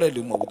န်တန်ပြောတဲ့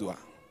လူမဟုတ်ဘူး तू က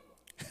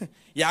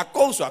Ya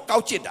kau so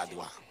kau cita tu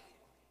ah.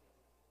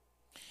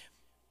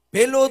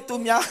 Belo tu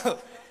mya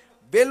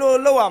belo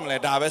lo am le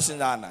dah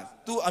bersendana.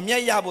 Tu amnya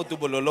ya bo tu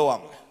belo lo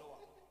am le.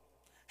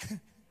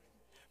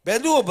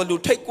 Belo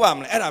take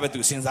am le. Era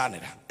betu sendana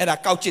dah. Era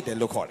kau cita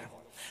lo kau le.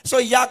 So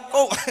ya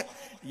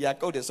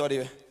kau de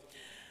sorry.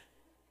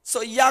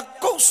 So ya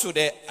kau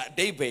sudah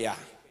day beya.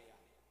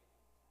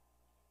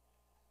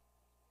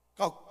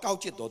 Kau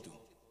cita tu.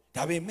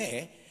 Tapi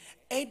me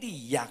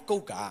edi ya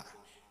kau ka.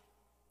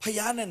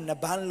 Payana na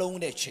ban long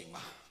de cing ma.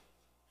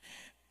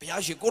 Payah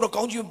ko ro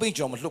kaung ji bai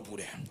jom hlup pu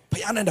de.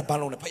 Payana na ban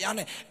long de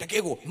payana de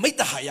ke ko mai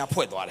ta ha ya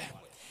phwet twa de.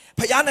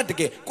 Payana de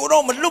ke ko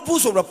ro ma hlup pu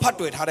so ro phat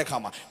twai tha de kha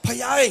ma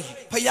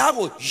payah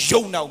ko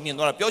yong nao myin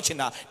twa da pyo chin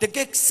da de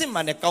ke sit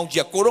man de kaung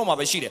ji ko ro ma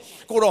ba shi de.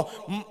 Ko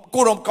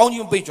ro kaung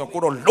ji bai jom ko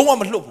ro long wa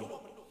ma hlup pu.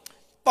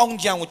 Paung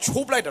jiang ko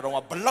chou lai da dong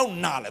wa ba lao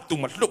na le tu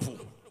ma hlup pu.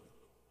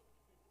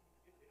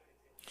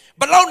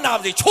 Ba lao na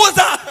ba chou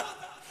sa.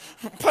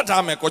 Phat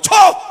tha me ko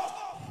chou.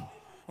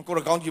 Ko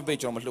ro kaung ji bai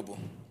jom ma hlup pu.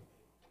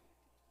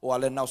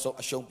 Wale now so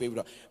a shong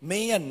people.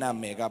 May and na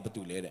mega but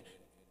to later.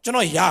 Chano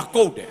ya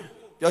go there.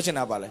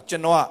 Yoshina Vale.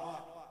 Chanoa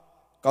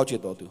Gauchi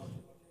Dotu.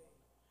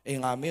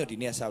 In our meal, the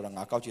near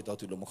Savang, a Gauchi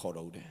Dotu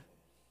Lomoco there.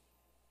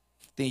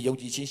 The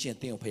Yogi Chin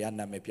thing of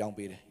Payana may be young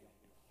baby.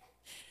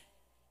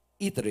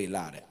 Eatery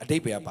lad, a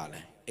debia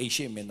bale,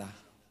 Asian Mina.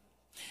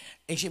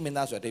 Asian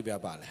Minas or debia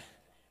bale.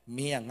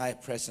 Me and I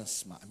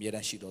presence, my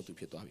Miran Shido to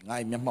Pito.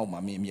 I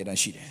mamma, me Miran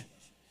Shide.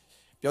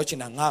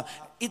 Yoshina,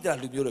 either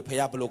Lubio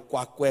Payablo,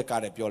 Quack,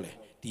 Quack, Piole.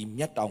 Die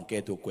miet down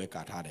ke to kwe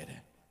ka tha de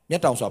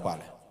miet down so ba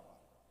le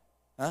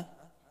han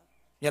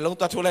miet long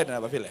twa thoi lai da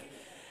ba phit le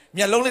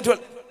miet long le thoi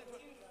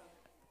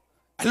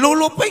a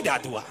lo pai da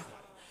tu ah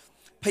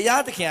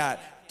phaya thakhin ah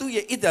tu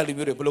ye Italy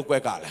မျိုးတွေဘလို့ကွဲ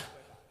ကလဲ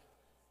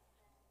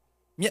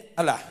မြက်ဟ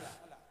လား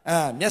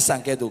မျက်စံ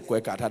ကဲသူကွဲ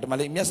ကထားဒါမှ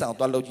လေမျက်စံကို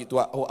သွားလုပ်ကြည့် तू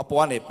ဟိုအ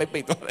ပွားနဲ့ပိ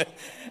တ်သွားတယ်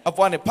အ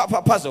ပွားနဲ့ဖ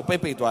တ်ဆိုပိ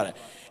တ်သွားတယ်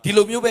ဒီ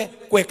လိုမျိုးပဲ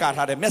ကွဲက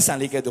ထားတယ်မျက်စံ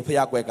လေးကဲသူ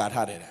ဖျားကွဲက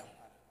ထားတယ်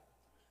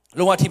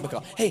လုံးဝထိမ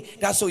ကောဟေး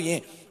ဒါဆိုရင်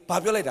ဘာ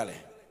ပြောလိုက်တာလဲ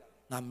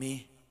ငါမ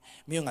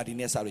င်းငါဒီ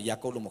နေ့စားလို့ရာ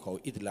ကုတ်လို့မခေါ်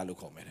ဘူးဣတလလို့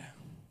ခေါ်မယ်တဲ့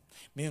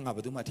မင်းငါဘ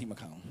ယ်သူမှထိမ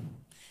ခံဘူး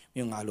မ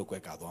င်းငါလို့ကွဲ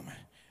ကသွားမယ်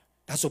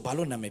ဒါဆိုဘာ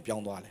လို့နာမည်ပြော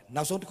င်းသွားလဲ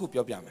နောက်ဆုံးတစ်ခု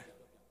ပြောပြမယ်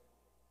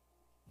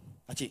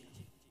အကြည့်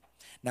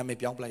နာမည်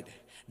ပြောင်းပလိုက်တယ်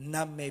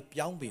နာမည်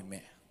ပြောင်းပေ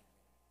မဲ့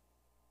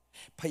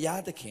ဖ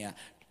ယားသခင်က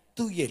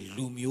သူ့ရဲ့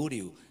လူမျိုး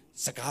တွေကို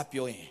စကား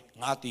ပြောရင်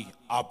ငါတီ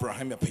အာဗြ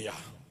ဟံရဲ့ဖ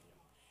ယား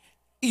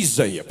ဣ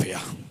ဇာရဲ့ဖ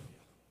ယား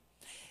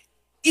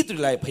ဣသရေ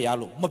လရဲ့ဖယား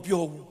လို့မ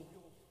ပြောဘူး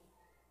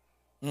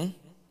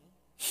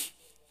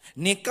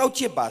နေကောက်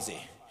ချစ်ပါစေ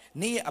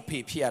နေရဲ့အဖေ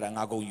ဖြစ်ရတာ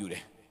ငါကုန်ယူတ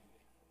ယ်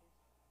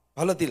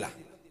ဘာလို့သိလား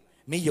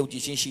မင်းယုံကြ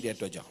ည်ခြင်းရှိတဲ့အ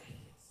တွက်ကြောင့်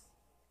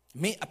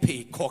မင်းအဖေ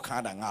ခေါ်ခါ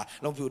တာငါ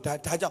လုံးပြဒါ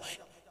ကြောင့်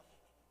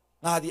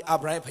ငါဒီအာ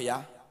ဗြဟံရဲ့ဖ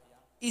ယား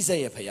ဣဇာ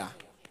ရဲ့ဖယား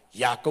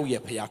ယာကုပ်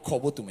ရဲ့ဖယား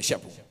ခေါ်ဖို့သူမရှက်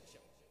ဘူး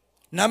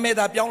နာမည်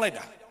သာပြောင်းလိုက်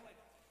တာ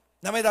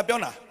နာမည်သာပြော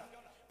င်းတာ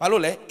ဘာ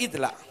လို့လဲဣသ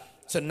လ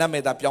ဆိုနာမ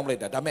ည်သာပြောင်းလို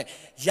က်တာဒါပေမဲ့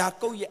ယာ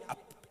ကုပ်ရဲ့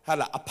ဟာ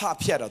လာအဖ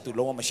ဖြစ်ရတော့သူ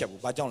လုံးဝမရှက်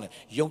ဘူးဘာကြောင့်လဲ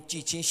ယုံကြ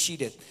ည်ခြင်းရှိ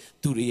တဲ့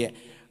သူတွေရဲ့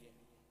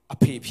အ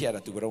ဖေဖြစ်ရ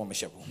တော့သူကတော့မ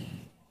ရှက်ဘူး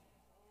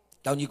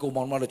တောင်ကြီးကို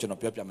မောင်မလို့ကျွန်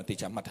တော်ပြောပြမယ်တေ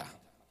ချာမှတ်ထား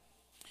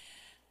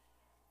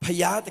ဖ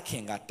ယားသခ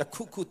င်ကတ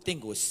ခုခုတင့်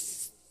ကို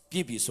ပြ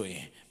ည့်ပြီဆိုရ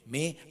င်မ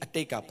င်းအ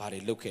တိတ်ကဘာတွေ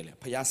လုပ်ခဲ့လဲ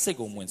ဖယားစိတ်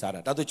ကိုဝင်စားတာ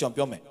ဒါဆိုကျွန်တော်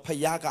ပြောမယ်ဖ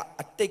ယားက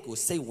အတိတ်ကို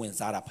စိတ်ဝင်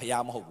စားတာဖ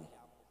ယားမဟုတ်ဘူး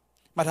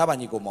မှတ်ထားပါ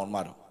ညီကိုမောင်မ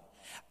တော်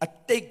အ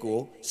တိတ်ကို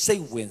စိ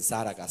တ်ဝင်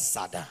စားတာက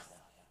စာတန်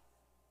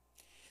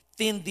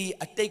တင်းဒီ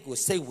အတိတ်ကို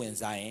စိတ်ဝင်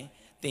စားရင်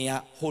တင်က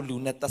ဟိုလူ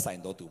နဲ့သက်ဆိုင်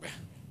တော့သူပဲ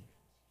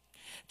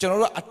ကျွန်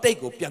တော်တို့အတိတ်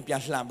ကိုပြန်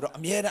လှန်ပြီးတော့အ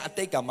မြဲတမ်းအ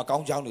တိတ်ကမကော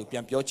င်းကြောင်းတွေကိုပြ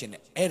န်ပြောချင်တ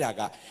ယ်အဲ့ဒါ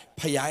က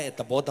ဖယားရဲ့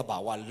သဘောတဘာ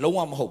ဝလုံးဝ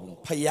မဟုတ်ဘူး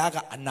ဖယားက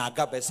အနာဂ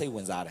တ်ပဲစိတ်ဝ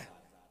င်စားတယ်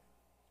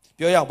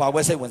ပြောရအောင်ဘာ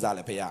ပဲစိတ်ဝင်စား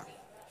လဲဖ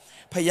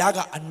ယားက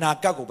အနာ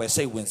ဂတ်ကိုပဲ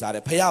စိတ်ဝင်စားတ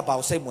ယ်ဖယားဘာ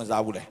ကိုစိတ်ဝင်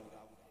စားဘူးလဲ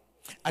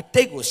အ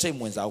တိတ်ကိုစိတ်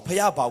ဝင်စားဘူးဖ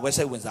ယားဘာပဲ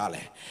စိတ်ဝင်စား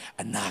လဲ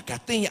အနာဂ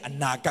တ်တင်းရဲ့အ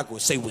နာဂတ်ကို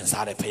စိတ်ဝင်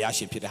စားတယ်ဖယား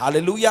ရှင်ဖြစ်တယ်ဟာ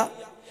လေလုယာ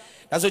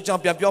ဒါဆိုကျွန်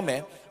တော်ပြန်ပြောမယ်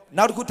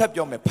နောက်တစ်ခုထပ်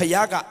ပြောမယ်ဖ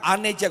ယားကအား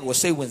နည်းချက်ကို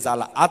စိတ်ဝင်စား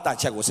လားအာတာ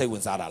ချက်ကိုစိတ်ဝ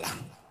င်စားတာလား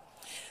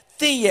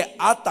တင်းရဲ့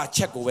အာတာချ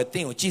က်ကိုပဲတ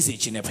င်းကိုကြည့်စီ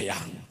ခြင်းနဲ့ဖ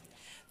ယား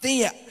တင်း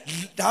ရဲ့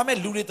ဒါမဲ့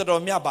လူတွေတော်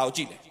တော်များပါကို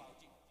ကြည့်တယ်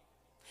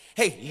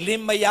ဟေးလ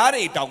င်မယား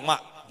တွေတောင်မှ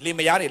လင်မ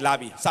ယားတွေလာ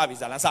ပြီစပြီ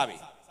ဇာလန်စပြီ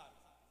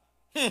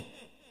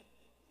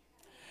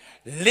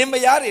လင်မ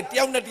ယားတွေတ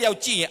ယောက်နဲ့တယောက်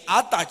ကြည့်ရင်အာ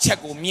တာချက်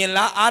ကိုမြင်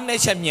လားအားန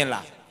ည်းချက်မြင်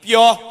လား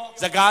ပြော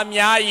စကား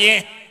များရင်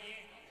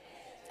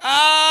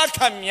ခ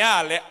မရ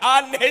လေ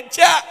အားနည်း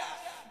ချက်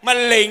မ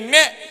လိမ်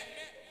နဲ့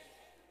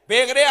ဘေ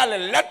ကလေးကလ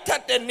ည်းလက်ထ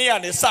ပ်တဲ့နေ့က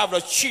နေစပြီး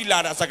တော့ချီလာ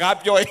တာစကား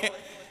ပြောရင်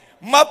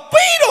မ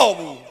ပြီးတော့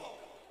ဘူး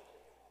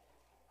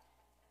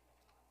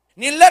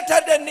နင်လက်ထ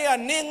ပ်တဲ့နေ့က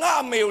နင်ငါ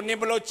အမေကိုနင်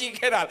ဘယ်လိုကြည့်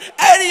ခဲ့တာလဲ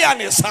အဲ့ဒီက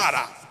နေစ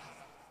တာ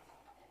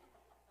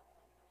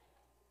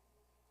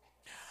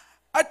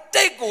အ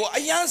တိတ်ကိုအ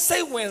ယမ်းစိ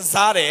တ်ဝင်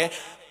စားတယ်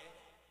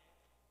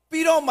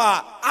ပြီးတော့မှ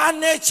အား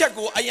နည်းချက်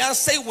ကိုအယမ်း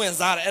စိတ်ဝင်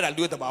စားတယ်အဲ့ဒါ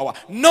လူတဘာဝ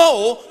no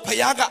ဖ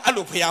ယားကအဲ့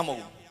လိုဖယားမဟုတ်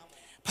ဘူး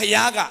ဖ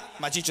ယားက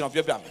မကြည့်ကျွန်တော်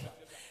ပြောပြမယ်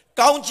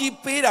ကောင်းကြီး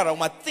ပေးတာတော့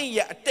မှတင့်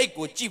ရဲ့အတိတ်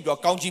ကိုကြည့်ပြီးတော့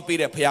ကောင်းကြီးပေး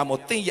တဲ့ဖယား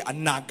မို့တင့်ရဲ့အ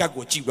နာဂတ်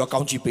ကိုကြည့်ပြီးတော့ကော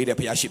င်းကြီးပေးတဲ့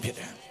ဖယားရှိဖြစ်တ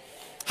ယ်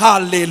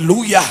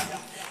Hallelujah.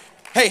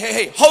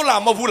 Hey, hold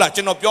on, mabula,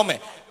 chino piome.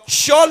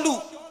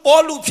 Sholu,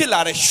 olu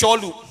pilare,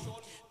 sholu.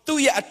 Tu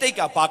ya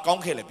ateka ba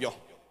kaungkele pio.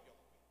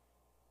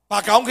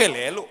 Ba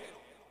kaungkele lo.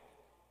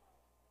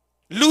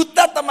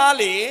 Luta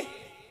tamale.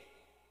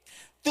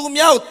 Tu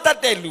miao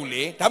tate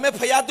lule. Dame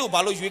payatu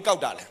balo yue kau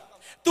dale.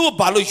 Tu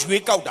balo yue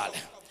kau dale.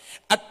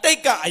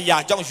 Ateka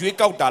aya jang yue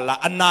kau dala.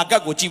 Anaga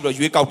go jiblo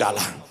yue kau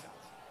dala.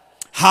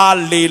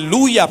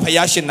 Hallelujah.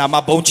 Payashin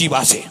nama bonji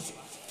base.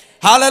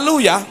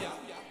 Hallelujah.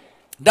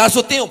 That's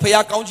what thing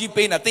paya kaunji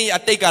pain. I think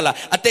ateka la.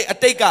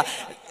 Ateka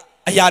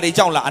aya de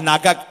jang la.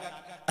 Anaga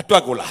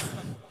atwagola.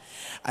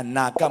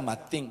 Anaga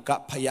matinka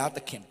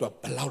payata ken to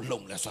belau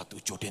long la so tu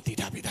joden ti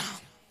dabida.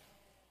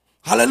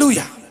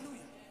 Hallelujah.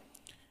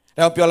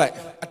 Đeoပြောလိုက်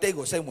အတိတ်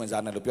ကိုစိတ်ဝင်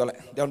စားနေလို့ပြောလိုက်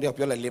တယောက်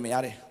ပြောလိုက်လင်မရ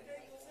တယ်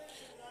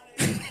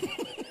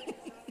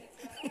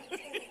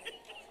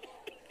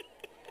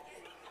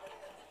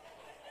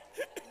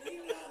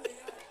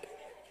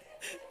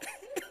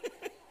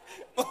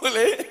ဟုတ်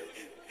လေ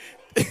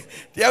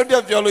တယောက်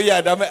ပြောလို့ရ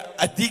ဒါပေမဲ့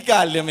အဓိက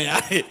လင်မရ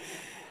တယ်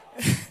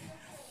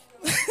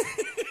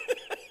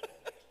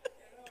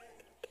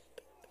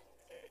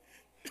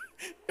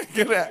ကြ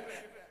ည့်ရ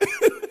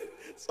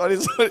sorry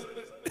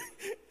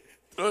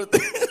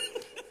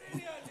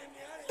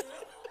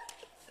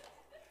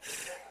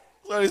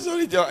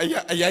sorry, Joe.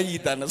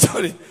 Ayayita,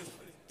 sorry.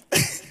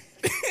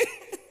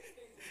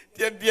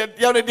 Dia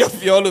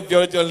fiolo,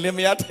 let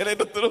me tell you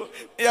the truth.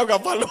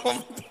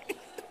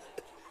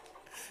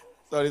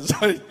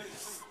 Sorry.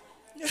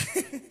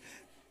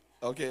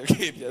 Okay,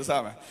 yes,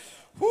 I'm.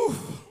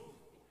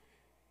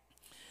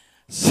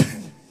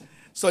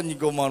 So you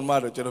go on,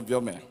 mother, to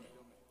the man.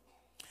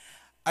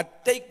 I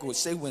take good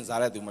say when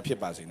Zara do my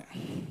papers in it.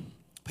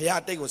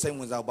 Paya take good say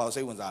when Zara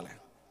say when Zara.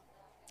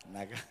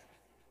 Naga.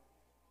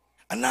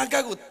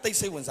 Anaga go take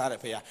say when Zara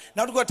paya.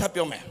 Now to go tap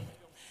your man.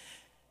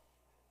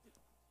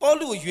 Paul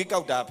will you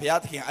out that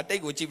payat I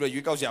take go cheap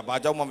you go ya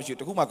baja mama shoot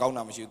to whom I go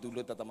now you do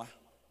let them.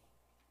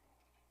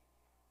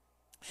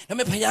 I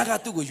mean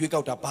payaga to go you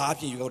out a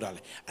party you go dale.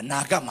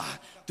 Anagama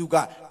to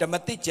ga the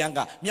mati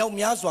janga meow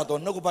meow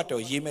don't know about the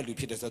yeme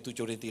repeaters to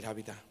Jordan did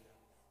habita.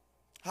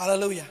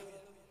 Hallelujah.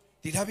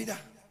 Did habita.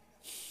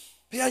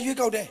 Paya you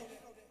go there.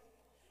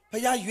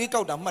 Paya you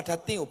go down matter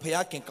thing or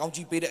paya can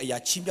count better a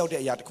chim out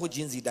there at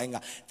Kojinzi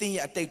danga. Thing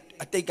I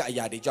take a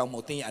yard,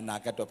 jamo thing and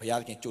naga to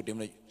paya can show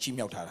them chim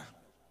out.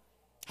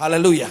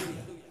 Hallelujah.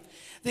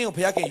 Thing of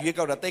paya can you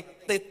go to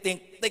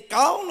take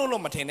count no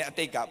matina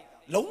take up.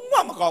 Long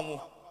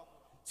mama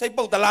say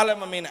both the lala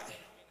mamina.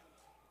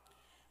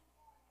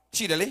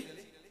 Chidali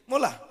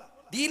Mola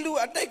Dilu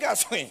a take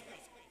us swing.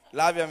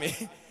 Love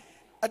me.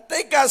 A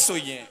take us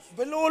swing.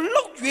 Below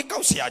look you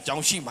go see a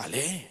John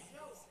Male.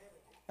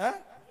 Huh?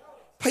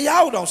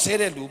 Payao don't say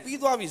that,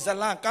 Pido is a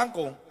land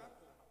canco.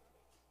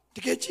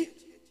 To get you?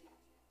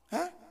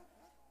 Huh?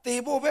 They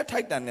both were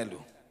tight than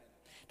Nelu.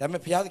 That may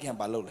Piazza can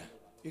balola.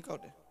 You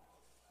got it.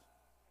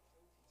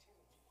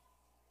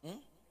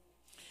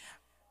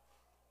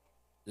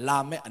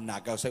 Lame and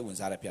Naga say when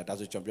Zara Pia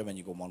does a champion when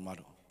you go on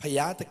model.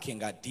 Payata King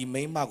got the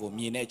main mago,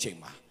 me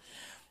chema.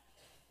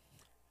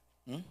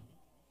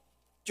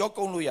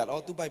 Joko Luya,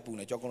 or to buy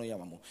Puna, Joko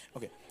Yamamu.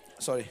 Okay,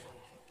 sorry.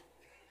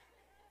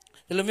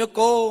 Let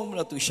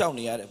go to shout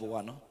near it for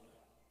one.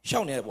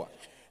 Shout near what?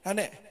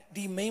 And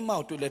the main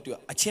mouth to let you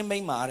a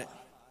chimney mar.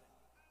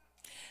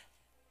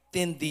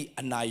 Then the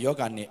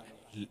Anayoga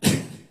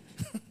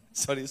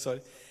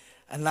sorry.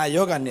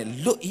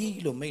 Anayoga look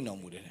elo may no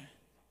mood.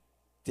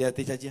 Dear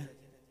teacher,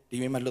 the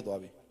women look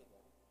of it.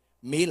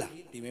 Mela,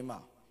 the women.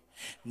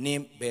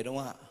 Name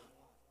Bedouin.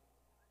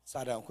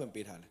 Sada couldn't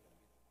beat her.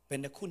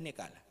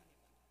 Penacunical.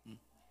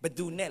 But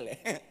do Nelly.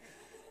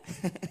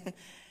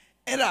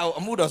 And our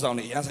mood was on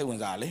the answer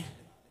was Ali.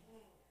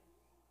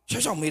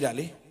 Shall me,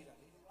 Ali.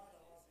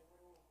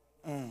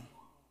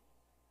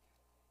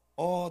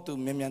 Oh, to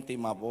Mimianti,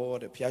 my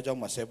board, the Piaggio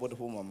must say what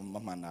whom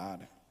Mamma.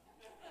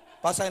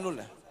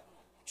 Passanula.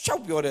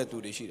 Shout your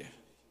to the sheet.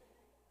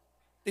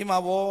 The my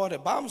board, the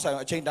bombs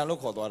I change down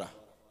local daughter.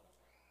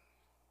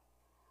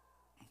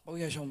 Oh,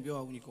 yes, I'm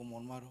your unique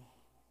on Maro.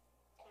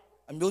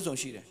 I'm yours on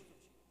sheet.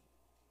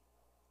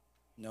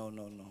 No.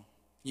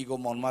 You go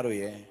on Maro,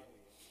 yeah.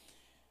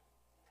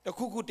 The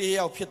cuckoo day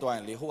of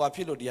Pitwine, who are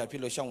pillow, dear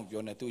pillow, some of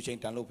your two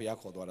change and look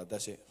at daughter,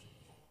 that's it.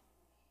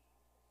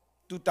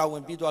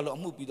 2,000 people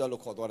move with the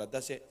local daughter,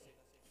 that's it.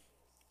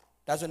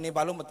 That's a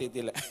Nebalomate,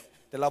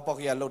 the La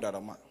Pokia loader.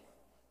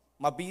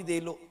 Ma be de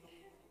look.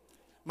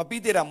 Ma be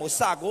de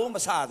Mosago,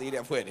 Masadi,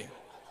 the Fuede.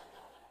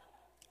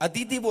 A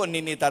ditibo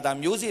ninita,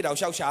 music, I'll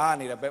shout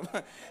Shani.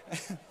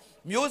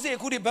 Music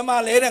could be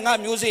Bama later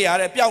and music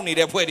are a piano,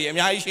 the Fuede, and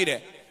I see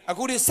it. I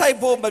could say,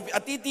 but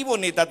a ditibo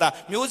nita,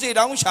 music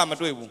down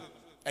Shamadru.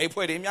 I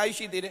put him, I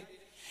see it.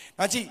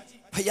 Nachi,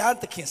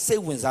 Payat can say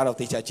wins out of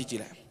the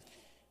Chachila.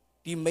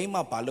 The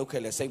Mema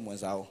Baloka, same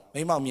ones out.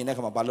 Mema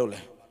Minaka Balole.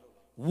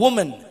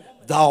 Woman,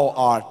 thou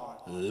art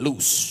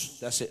loose.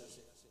 That's it.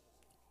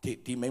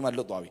 The Mema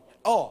look.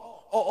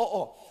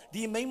 Oh.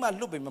 The Mema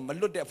look,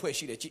 look there for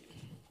she.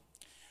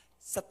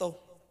 Sato.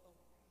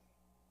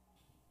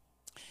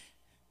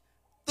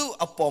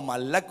 upon my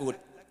leg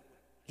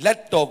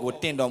let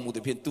dog tend on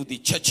with the to the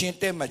church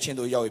them machine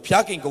to your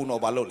piaking go no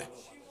balole.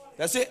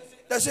 That's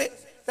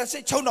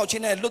it, chow no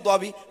chin and look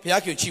dobby,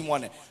 piacu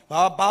chimone.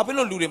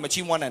 Babylon lure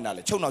machimon and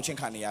alle, chow no chin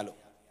canialo.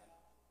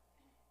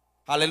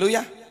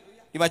 Hallelujah.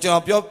 Imagine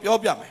of your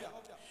yame.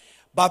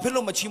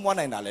 Babylon machimon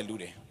and alle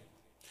lude.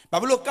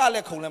 Babylon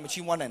cale cola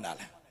machimon and alle.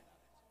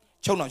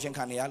 Chow no chin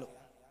canialo.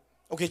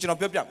 Okay, John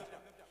of your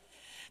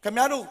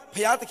Camaro,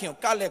 Piatikin,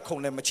 Cale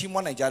cola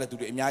machimon and jala to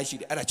the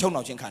Miashi at a chow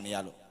no chin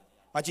canialo.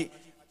 Machi.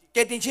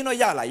 Getting chino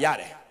yala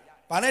yare.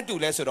 Panetu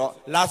lesero,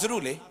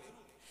 Lazarule,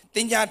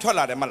 Tinja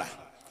Tola de Mala.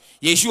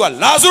 Yeshua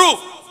Lazarus.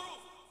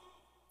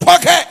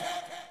 Pocket.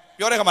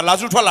 You're a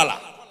Lazarus Tolala.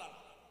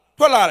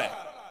 Tolare.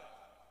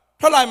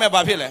 Tola me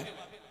Bavile.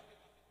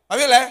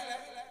 Bavile.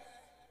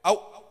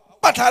 Oh,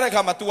 Patare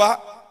Kamatua.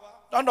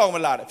 Don't know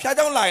Malade.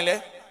 Piadon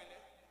line.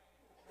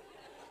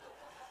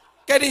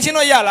 Getting chino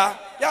yala,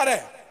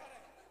 yare.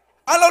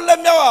 Allo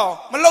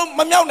Lemio, Malone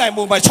Mamma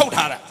move my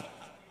chotara.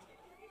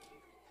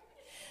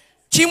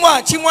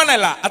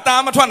 Chimwanela,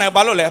 Atamatwana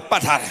Balole,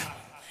 Patara.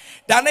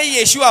 Dane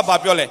Yeshua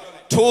Babiole,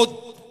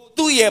 told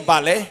 2 year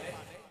ballet.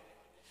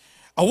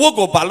 A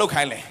wogo balo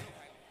kile.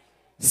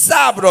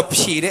 Sabro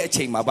Pire,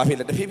 Chima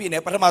Babila, the Pipi,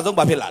 Patamazon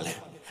Babilale.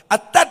 A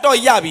tato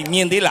yabi,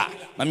 Miendila,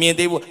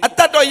 Mamiendebu, a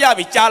tato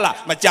yabi, Chala,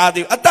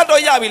 Machadi, a tato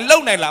yabi,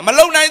 Lonela,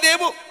 Malona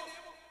debu.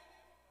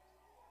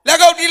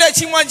 Lago Dila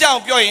Chimwan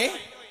Jam, Pioy.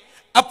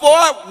 A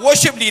poor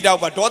worship leader,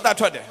 but daughter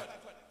Todder.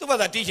 Tu was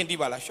a teaching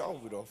Dibala, show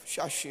with off,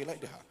 shashi like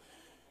that.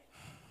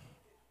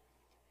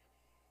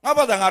 How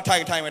about that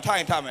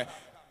time?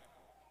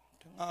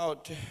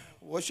 Out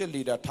worship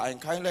leader time,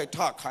 kind like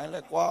talk, kind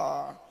like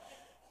wow.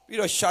 We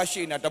don't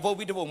shashi na double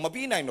bit of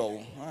Mabina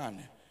no.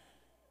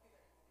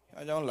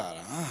 I don't lie.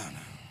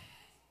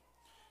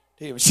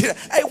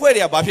 I wear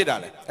the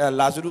Bafidale,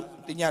 Lazarus,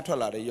 the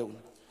Yatola, the young.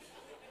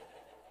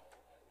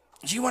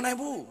 Chiwana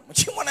boo.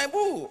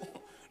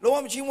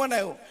 Loam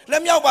Chiwana.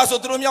 Let me out basso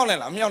through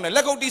Miona,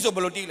 let go diesel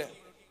bolotile.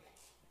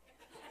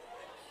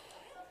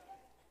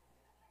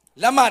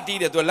 Lama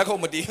did it to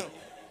Lacomodi.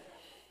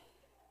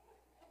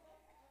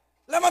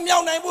 Lama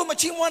meow naibu,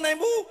 machine one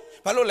naibu.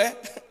 Palole.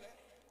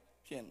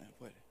 Piena.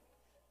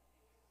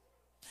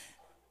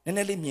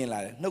 Nenelli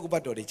Mila, no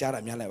bato di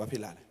Jara Miala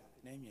Vapilla.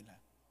 Namila.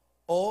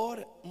 Or,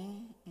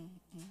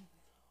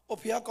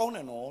 Opia Con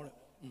and all.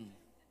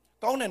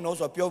 Con and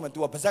nose of Pio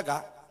to a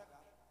Pazaga.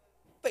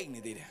 Pain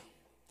did it.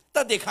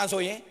 That they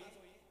cancel ye.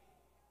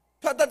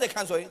 That they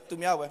cancel it to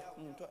me.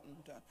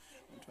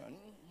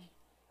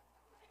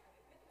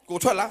 Go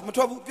to la,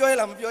 Matobu,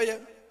 Piola,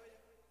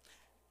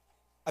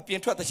 I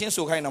been taught the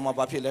Shinsu kind of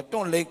Mabapilla.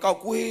 Don't lay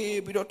out way,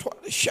 but don't try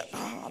the shut.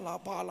 La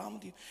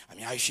Balamdi. I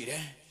mean, I see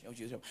there.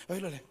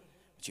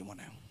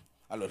 Chimona.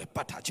 I love the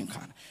pataching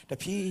can. The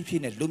P.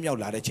 and Lumia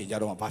Lada change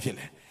out of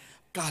Bafile.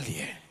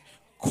 Galie,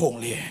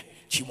 Congle,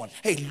 Chimon.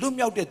 Hey,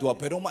 Lumia de Dua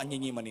Peroma and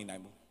Yimani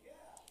Namu.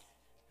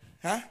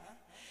 Huh?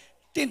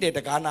 Didn't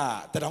the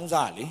Ghana, the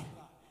Donzali?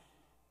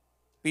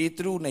 Be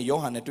through ne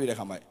Johan and Twitter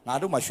Hamai. I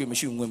do my shoe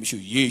machine when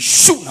you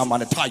shoot a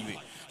man a tie.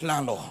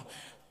 Lando.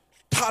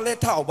 Tale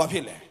Tao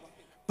Bafile.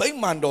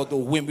 Baymando to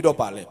Wimbido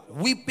Pale.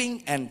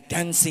 Weeping and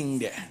dancing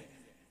there.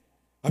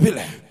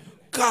 Bafile.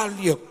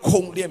 Galia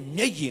Congle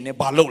Megine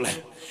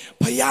Balole.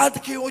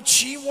 Payatki o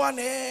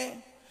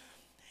Chiwane.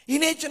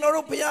 In a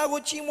general Payago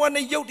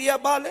Chimwane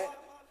Yodia Bale.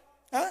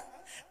 Huh?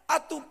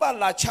 Atupa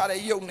la Chara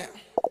Yone.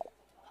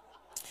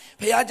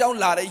 Payajon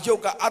Lara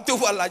Yoga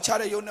Atupa la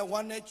Chara Yone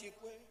one chique.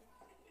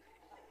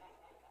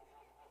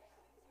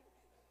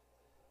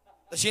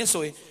 The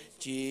Shinsoi,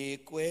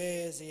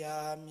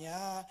 Chiquezia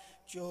mia,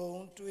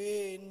 John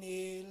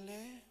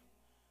Twinile,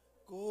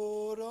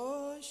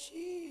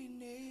 Goroshi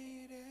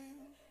nere.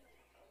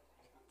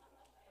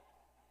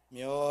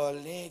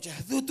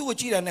 Miole, do a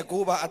cheat and a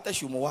go at the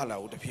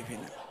Shumoala with the people.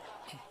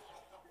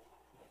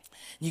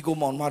 Nigo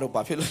Mon Maro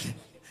Buffalo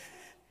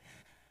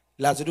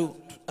Lazarus,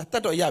 a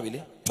tato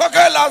yabili.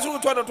 Toka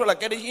Lazarus to like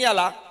getting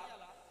yala.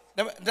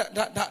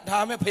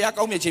 Dame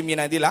Payako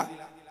Michimina Dilla.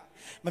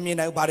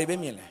 Mamina Barry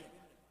Bemile.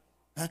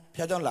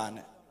 Piadon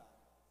Lane.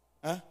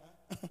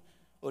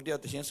 Oh, dear,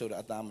 the Shinso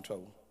at Dam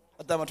trouble.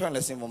 At Dam trying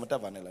to sing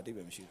Momatavanella,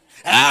 Dibam shoot.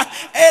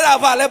 Era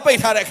Vale Pay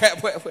had a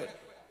cap.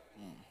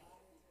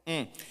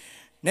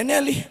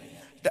 Nenelli,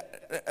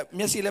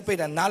 Missy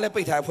Lepid and Nale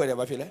Pay type where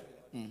Bafile.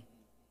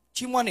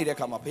 Chimwani de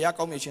come up,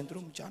 Payako Mission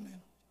through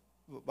Channel.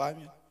 By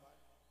me.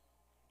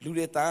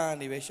 Ludeta,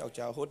 the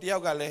Vesha, Hotel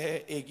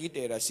Gale, a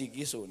guitar, a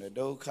sigiso, a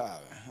dough car.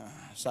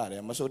 Sorry,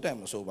 I'm so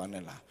damn so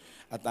vanilla.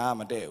 At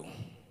Amadeo.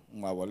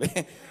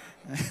 Mawale.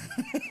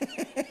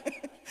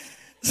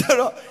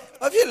 So,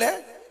 I feel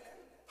it.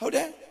 How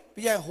then?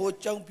 Be a whole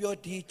jump your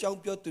D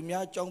jump your to me,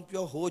 jump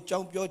your whole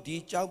jump your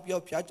D jump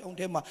your piajon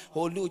tema,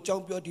 whole loo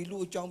jump your D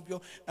loo jump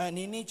your and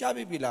in each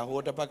other be la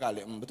hold a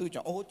bagale, but to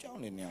jump oh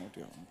down in the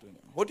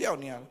hotel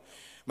near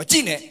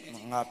Machine.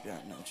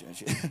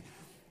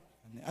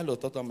 I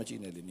looked at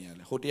Machine near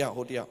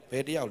hotel,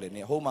 very out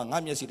in home and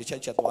I'm just the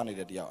church at one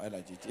at the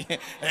LG.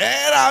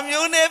 I'm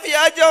you never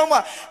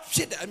Joma.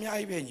 Shit, I mean, I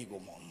you go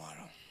on.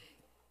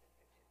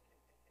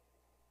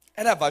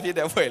 အဲ့ဒါဘာဖြစ်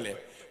တဲ့ဖွဲ့လဲ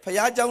ဖ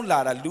ယားเจ้าလာ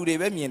တာလူတွေ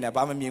ပဲမြင်တယ်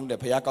ဘာမမြင်ဘူးလေ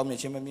ဖယားကောင်းမြတ်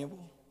ခြင်းမမြင်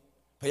ဘူး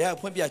ဖယား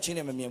ဖွင့်ပြခြင်း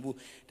နဲ့မမြင်ဘူး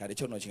ဒါတ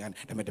ချို့တော့ချင်းကဒါ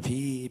ပေမဲ့တဖြ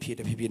ည်းဖြ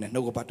ည်းနဲ့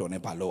နှုတ်ကပတ်တော်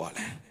နဲ့ဘာလို့ရ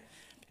လဲ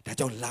ဒါ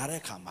ကြောင့်လာတဲ့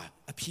အခါမှာ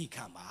အဖြီး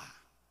ခံပါ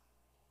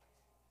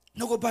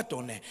နှုတ်ကပတ်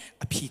တော်နဲ့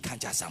အဖြီးခံ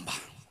ကြစမ်းပါ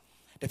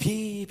တဖြ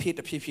ည်းဖြ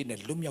ည်းနဲ့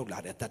လွတ်မြောက်လာ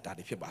တဲ့တတ်တာ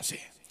တွေဖြစ်ပါစေ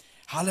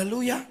ဟာလေလု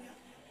ယာ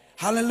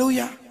ဟာလေလု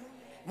ယာ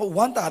မဝ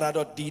မ်းတာ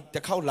တော့ဒီတ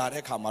စ်ခေါက်လာ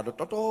တဲ့အခါမှာတော့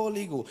တော်တော်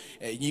လေးကို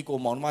ညီကို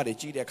မောင်နှမတွေ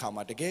ကြည့်တဲ့အခါ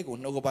မှာတကယ်ကို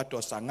နှုတ်ကပတ်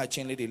တော်စာငတ်ခြ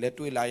င်းလေးတွေလည်း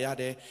တွေ့လာရ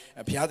တယ်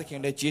ဘုရားသခင်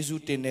လည်းယေရှု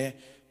တင်တယ်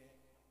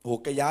ဟို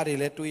ကြရားတွေ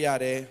လည်းတွေ့ရ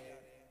တယ်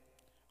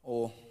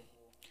ဟို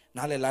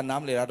နားလေလားနား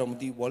မလဲတော့မ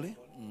သိဘူးပေါ့လေ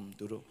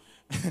သူတို့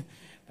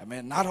ဒါပေ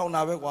မဲ့နားထောင်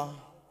တာပဲကွာ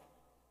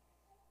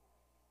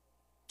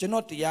ကျွန်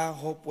တော်တရား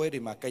ဟောပွဲတွေ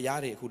မှာကြ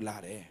ရားတွေအခုလာ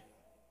တယ်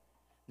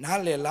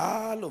နားလေ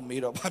လားလို့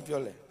မေးတော့ဘာပြော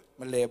လဲ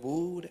မလဲ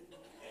ဘူးတဲ့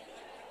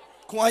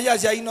ခွန်အားရ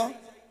စရာကြီးနော်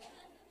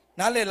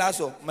နားလေလား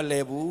ဆိုမလဲ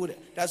ဘူးတဲ့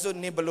ဒါဆို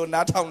နင်ဘလို့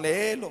နားထောင်လဲ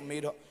လို့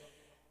မေးတော့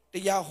တ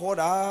ရားဟော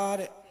တာ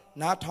တဲ့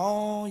နားထော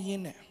င်ရ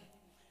င်းနဲ့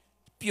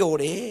ပျော်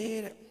တယ်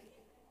တဲ့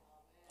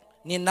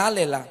နင်နား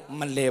လေလား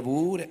မလဲ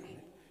ဘူးတဲ့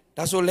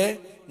ဒါဆိုလဲ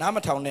နားမ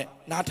ထောင်နဲ့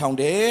နားထောင်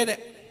တယ်တဲ့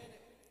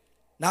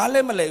နားလ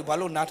ည်းမလဲဘူးဘာ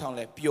လို့နားထောင်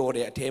လဲပျော်တ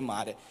ယ်အထဲမှာ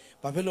တဲ့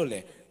ဘာဖြစ်လို့လဲ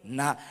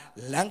နာ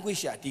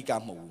language အဓိက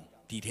မဟုတ်ဘူး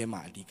ဒီထဲမှာ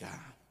အဓိက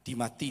ဒီ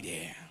မှာသိတ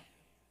ယ်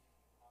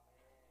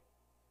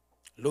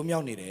လုံးမြော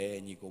က်နေတယ်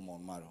ညီကိုမော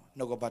င်မတော်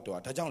နှုတ်ကပတ်တော်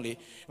ဒါကြောင့်လေဒီ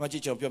မှာကြ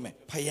ည့်ကျွန်တော်ပြောမယ်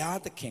ဖယား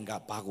သခင်က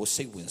ဘာကို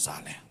စိတ်ဝင်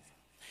စားလဲ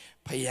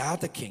ဖယား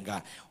သခင်က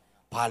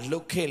ဘာလု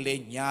တ်ခဲ့လဲ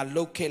ညာ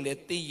လုတ်ခဲ့လဲ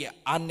တည့်ရ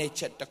အားနဲ့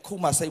ချက်တစ်ခု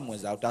မှစိတ်ဝင်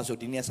စားဘူးဒါဆို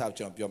ဒီနေ့ဆောက်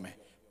ကျွန်တော်ပြောမယ်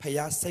ဖ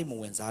ယားစိတ်မ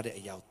ဝင်စားတဲ့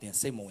အရာတင်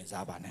စိတ်မဝင်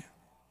စားပါနဲ့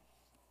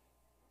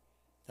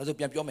ဒါဆို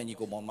ပြန်ပြောမယ်ညီ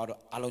ကိုမောင်မတော်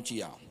အားလုံးကြ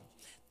ည့်အောင်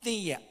တ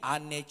င့်ရဲ့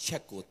အားနဲ့ချ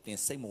က်ကိုတင်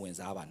စိတ်မဝင်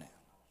စားပါနဲ့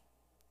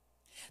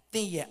တ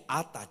င့်ရဲ့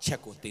အားတာချက်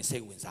ကိုတင်စိ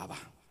တ်ဝင်စားပါ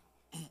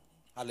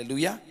ဟာလေလု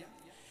ယာ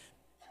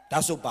ဒါ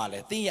ဆိုပါလေ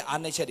တင်းရဲ့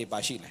အားနည်းချက်တွေပါ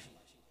ရှိလဲ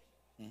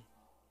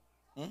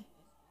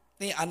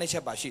တင်းရဲ့အားနည်းချ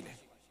က်ပါရှိလဲ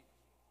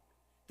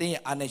တင်း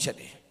ရဲ့အားနည်းချက်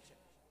တွေ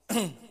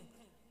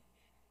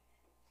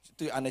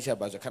သူအားနည်းချက်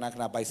ပါဆိုခဏ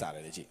ပိုက်စားတ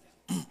ယ်ကြည့်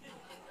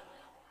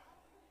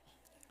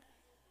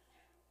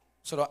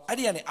ဆိုတော့အဲ့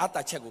ဒီကနေအား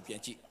တာချက်ကိုပြ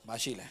န်ကြည့်မ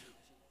ရှိလဲ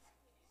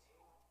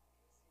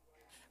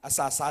အ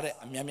စာစားတဲ့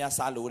အများ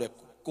စားလို့တဲ့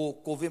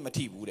ကိုဗစ်မ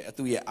ထိဘူးတဲ့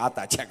သူ့ရဲ့အား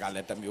တာချက်ကလ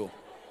ည်းတစ်မျိုး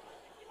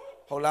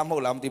ဟုတ်လားမဟု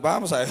တ်လားမသိပါ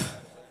မဆိုင်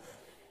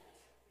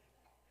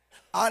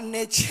အားန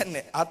ည်းချက်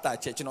နဲ့အားတာ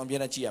ချက်ကျွန်တော်ပြ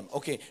န်ကြည့်ရမယ်โอ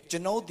เคကျွ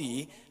န်တော်ဒီ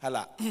ဟာ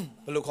လာ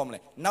ဘယ်လိုခေါ်မလဲ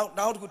နော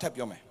က်တစ်ခုထပ်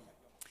ပြောမယ်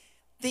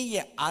သင်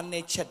ရဲ့အားန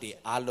ည်းချက်တွေ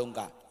အားလုံးက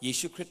ယေ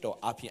ရှုခရစ်တော်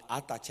အပြင်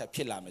အားတာချက်ဖြ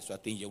စ်လာမယ်ဆိုတာ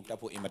သင်ယုံတတ်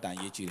ဖို့အင်မတန်အ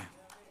ရေးကြီးတယ်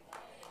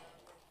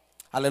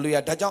ဟာလေလုယာ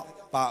ဒါကြောင့်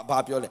ဘာ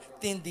ပြောလဲ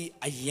သင်ဒီ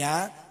အယံ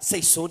စိ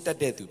တ်ဆိုးတတ်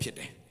တဲ့သူဖြစ်တ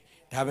ယ်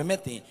ဒါပေမဲ့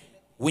သင်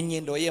ဝိညာ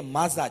ဉ်တော်ရဲ့မ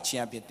ဆာခြ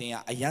င်းအပြင်သင်က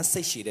အယံ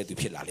စိတ်ရှည်တဲ့သူ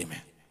ဖြစ်လာလိမ့်မ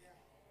ယ်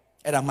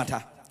အဲ့ဒါမှတ်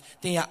ထား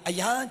သင်ကအ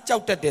ယံကြော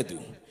က်တတ်တဲ့သူ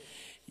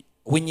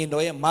ဝိညာဉ်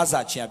တော်ရဲ့မဆာ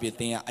ခြင်းအပြင်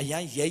သင်ကအယံ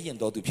ရဲရင်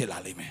တော်သူဖြစ်လာ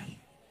လိမ့်မယ်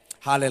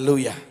ဟာလေလု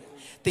ယာ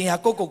သင်ဟာ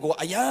ကို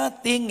အယံ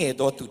တင်းငယ်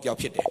တော်သူတယောက်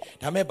ဖြစ်တယ်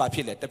ဒါမဲ့ဘာဖြ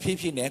စ်လဲတဖြည်း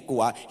ဖြည်းနဲ့ကို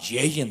က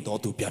ရဲရင်တော်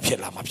သူပြန်ဖြစ်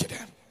လာမှာဖြစ်တ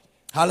ယ်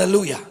ဟာလေ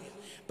လုယာ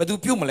ဘယ်သူ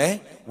ပြုတ်မလဲ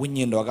ဝိ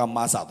ညာဉ်တော်ကမ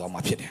ဆာတော်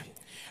မှာဖြစ်တယ်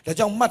ဒါ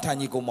ကြောင့်မှတ်ထား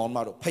ညီကိုမောင်မ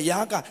တို့ဖခ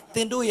င်ကသ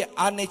င်တို့ရဲ့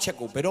အားနည်းချက်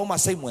ကိုဘယ်တော့မှ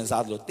စိတ်ဝင်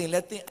စားသလိုသင်လ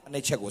ည်းသင်အားန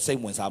ည်းချက်ကိုစိတ်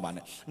ဝင်စားပါ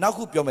နဲ့နောက်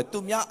ခုပြောမယ်သူ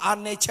များအား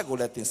နည်းချက်ကို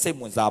လည်းသင်စိတ်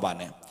ဝင်စားပါ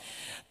နဲ့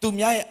သူ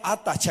များရဲ့အား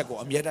တာချက်ကို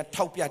အမြဲတမ်း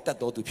ထောက်ပြတတ်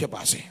တော်သူဖြစ်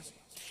ပါစေ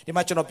ဒီ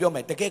မှာကျွန်တော်ပြောမ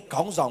ယ်တကယ်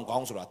ခေါင်းဆောင်ကော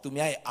င်းဆိုတာသူ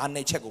များရဲ့အားန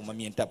ည်းချက်ကိုမ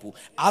မြင်တတ်ဘူး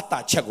အားတာ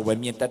ချက်ကိုပဲ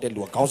မြင်တတ်တဲ့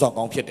လူကခေါင်းဆောင်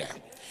ကောင်းဖြစ်တယ်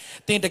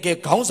သင်တကယ်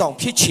ခေါင်းဆောင်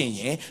ဖြစ်ချင်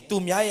ရင်သူ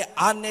များရဲ့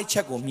အားနည်းချ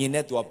က်ကိုမြင်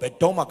တဲ့သူကဘယ်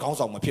တော့မှခေါင်း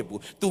ဆောင်မဖြစ်ဘူး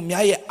သူ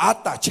များရဲ့အား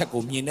တာချက်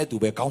ကိုမြင်တဲ့သူ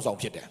ပဲခေါင်းဆောင်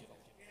ဖြစ်တယ်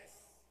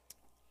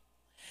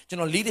ကျွ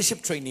န်တော် leadership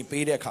training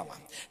ပေးတဲ့အခါမှာ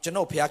ကျွန်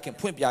တော်ဖခင်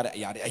ဖွင့်ပြတဲ့အ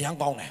ရာတွေအယံ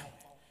ကောင်းတယ်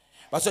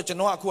။ဘာလို့ကျွန်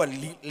တော်ကအခုက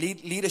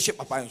leadership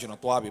အပိုင်းကိုကျွန်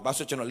တော်သွားပြီ။ဘာ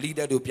လို့ကျွန်တော်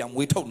leader တွေပြန်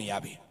မွေးထုတ်နေရ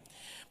ပြီ။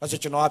ဘာ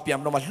လို့ကျွန်တော်ကပြန်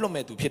တော့မှလွတ်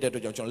မဲ့သူဖြစ်တဲ့အတွ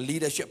က်ကြောင့်ကျွန်တော်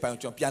leadership အပိုင်း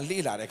ကိုကျွန်တော်ပြန်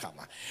လေ့လာတဲ့အခါ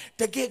မှာ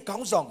တကယ်ခေါ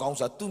င်းဆောင်ဆို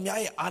တာသူများ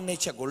ရဲ့အားနည်း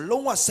ချက်ကို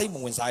လုံးဝစိတ်မ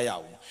ဝင်စားရ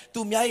ဘူး။သူ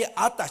များရဲ့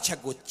အားတာချက်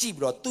ကိုကြည့်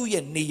ပြီးတော့သူ့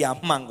ရဲ့နေရာ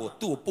မှန်ကို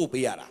သူ့ကိုပို့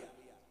ပေးရတာ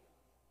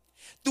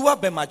။ तू က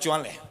ဘယ်မှာကျွ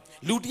မ်းလဲ။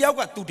လူတယောက်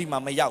ကသူဒီမှာ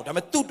မရောက်ဒါပေ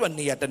မဲ့သူ့အတွက်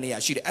နေရာတနေရာ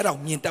ရှိတယ်အဲ့ဒါ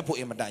ကိုမြင်တတ်ဖို့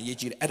အင်မတန်အရေး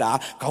ကြီးတယ်အဲ့ဒါ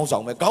ခေါင်းဆော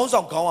င်ပဲခေါင်း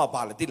ဆောင်ကောင်းက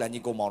ပါလေတိလာညီ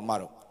ကိုမောင်မ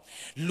တို့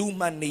လူ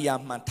မှန်နေရာ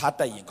မှန်ထား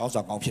တတ်ရင်ခေါင်း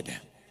ဆောင်ကောင်းဖြစ်တယ်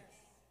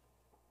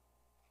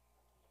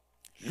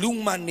လူ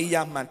မှန်နေ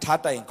ရာမှန်ထား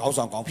တတ်ရင်ခေါင်း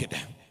ဆောင်ကောင်းဖြစ်တ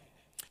ယ်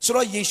ဆို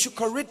တော့ယေရှုခ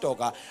ရစ်တော်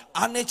က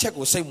အားနည်းချက်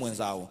ကိုစိတ်ဝင်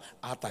စားအောင်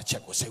အားသာချ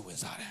က်ကိုစိတ်ဝင်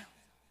စားတယ်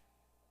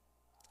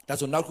ဒါ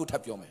ဆိုနောက်ခုထ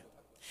ပ်ပြောမယ်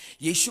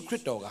ယေရှုခရ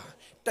စ်တော်က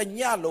တည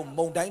လုံး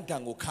မုန်တိုင်းတံ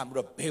ကိုခံပြီး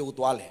တော့ဘယ်ကို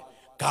သွားလဲ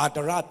ဂါဒ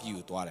ရပြည်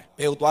ကိုသွားတယ်ဘ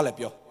ယ်ကိုသွားလဲ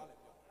ပြော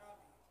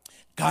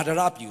ဂါဒ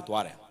ရပြည်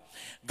သွားတယ်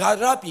ဂါ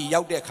ဒရပြည်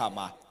ရောက်တဲ့အခါ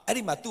မှာအဲ့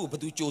ဒီမှာသူ့ကို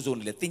ဘသူကြိုးစုံ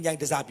နေလဲတင်ကြိုင်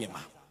တစားပြင်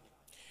မှာ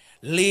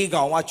၄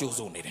ကောင်ကကြိုး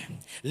စုံနေတယ်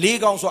၄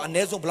ကောင်ဆိုအန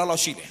ည်းဆုံးဘယ်လော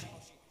က်ရှိတယ်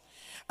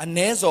အန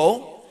ည်းဆုံး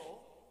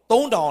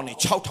3000နဲ့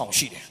6000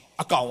ရှိတယ်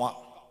အကောင်က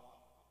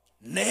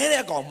နဲ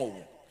တဲ့အကောင်မဟုတ်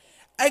ဘူး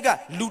အဲ့က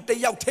လူတ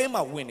ယောက်ထဲ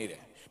မှာဝင်နေတ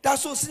ယ်ဒါ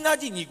ဆိုစဉ်းစား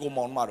ကြည့်ညီကို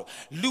မောင်တို့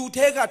လူ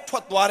ထဲကထွ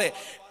က်သွားတဲ့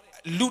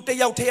လူတ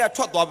ယောက်ထဲက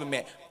ထွက်သွားပေ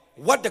မဲ့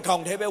ဝတ်တကော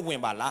င်ထဲပဲဝ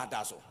င်ပါလား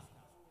ဒါဆို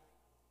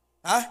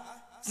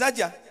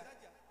Zaja.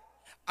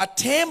 A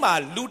tema,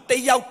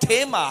 lute out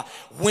tema,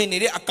 when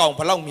it account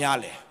along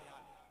miale.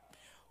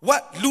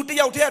 What lute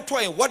out here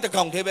trying, what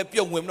account have a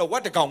pure women,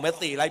 what account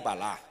method like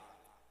Bala.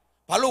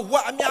 Palo,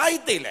 what am I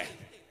dele?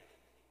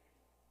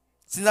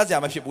 Since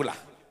I'm a shibula.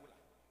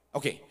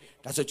 Okay,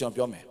 that's a jump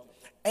your man.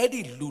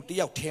 Eddie lute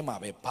out tema,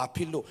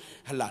 papilo,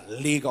 hala,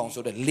 legons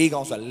or the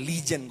legons, a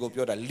legion go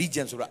pure,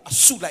 legions or a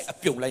suit like a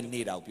pure like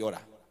need out pure.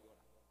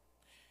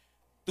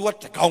 To what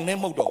the count name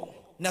modo,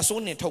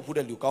 Nason and top with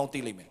a look out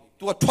limit.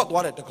 To a tot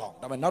water to count,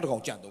 I'm not going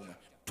to chant.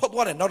 Tot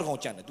water not going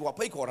to chant, to a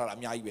pay quarter,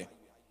 I'm yai.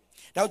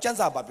 Now chance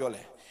up, Babiole.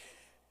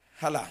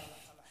 Hala.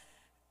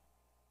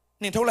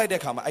 Nintola de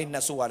Kama, I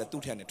not so what a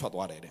 210 tot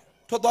water.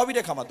 Tot water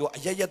de Kama, do a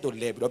yaya to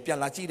labor,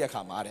 Pianlachi de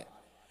Kamare.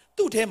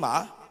 2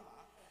 tema.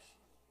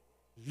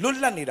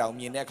 Lulla nida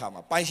mi ne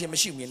kama, paishe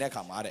mashi mi ne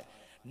kama de.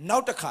 Now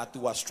the car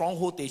to a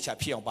stronghold they shall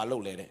appear on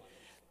Balo lede.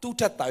 2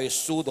 tata is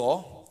so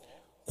do,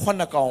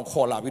 Quanaka on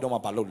Kola, we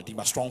don't Balo,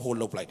 the stronghold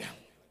look like that.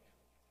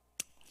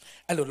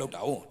 And look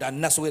down, that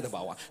Naso the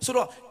Bawa. So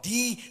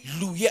the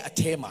Luya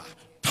Atema,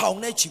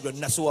 town nature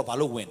Naso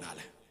Balo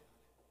winale.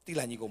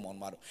 Tilanigo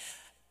Monmaro.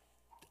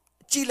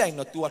 Chile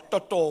not to a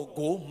Toto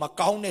go,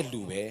 Macaune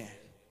Lube.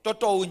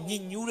 Toto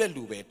Nure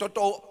Lube,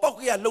 Toto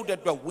Pokia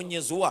loaded by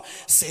Winyazua,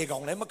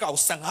 Segon Lemacao,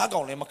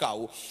 Sangagon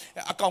Lemacao,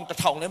 account the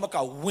town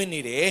Lemacao,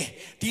 Winnie de,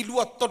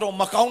 Tilua Toto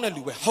Macaune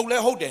Lube, Hole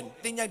Hoden,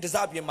 Dinya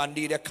Desabia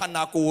Mandi, the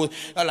Kanako,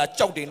 la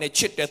Chowdin, a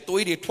chit, the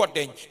Toidi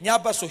Twatting,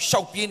 Yabaso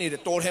Shaupini, the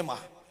Torhema.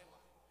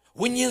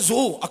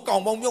 Winyazo,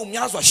 account Mom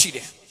Yazwa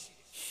Shide.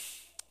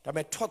 The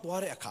met tot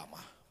water a kama.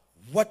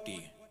 What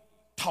the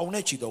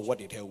Townechi, though, what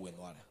did hell win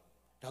one?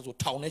 That's what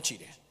Townechi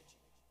de.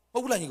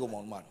 What will I go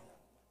on, man?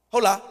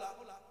 Hola.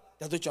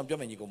 That's the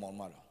champion and you go on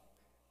malo.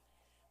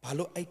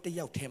 Palo ate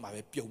the out him, I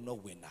will pure no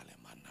win,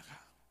 Alemanaga.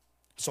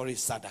 Sorry,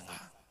 Sadanga.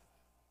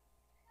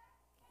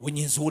 When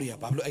you Zoria,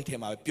 Pablo ate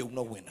him, I will pure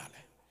no win, Ale.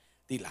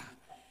 Dila.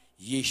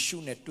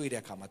 Yeshu net to the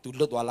kama to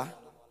Lodwala.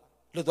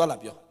 Lodwala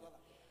bio.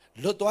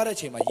 Lodwala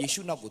chema,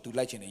 Yeshu na go to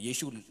light in a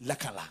Yeshu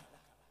Lakala.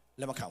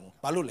 Lamacam.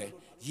 Palule,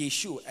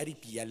 Yeshu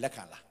Adipia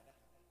Lakala.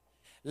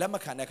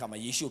 Lamacana kama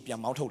Yeshu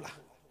Pian Mautola.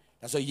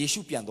 That's a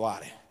Yeshu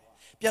Piandoare.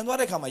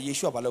 Pianware kama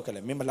Yeshua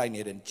balokale memela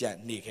neden ja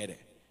nekede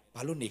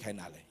balo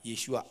nekhainale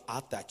Yeshua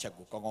ata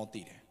chakko kongong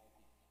ti de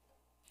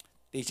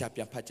techa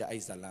pian phatcha ai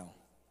zalan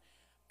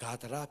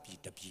gadara pi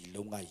tapi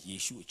long ga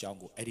Yeshu achaung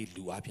ko ai di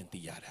lu a phin ti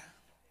yada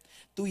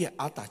tu ye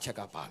ata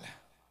chakka ba la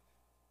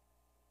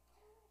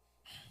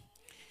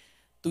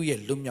tu ye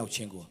lum myauk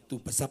chin ko tu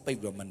pasat pai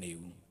ro ma ne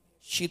u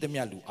shi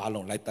tamya lu a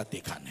long lai tat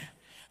te khan ne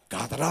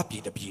gadara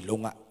pi tapi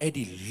long ga ai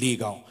di le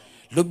kaung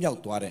lum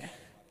myauk twa de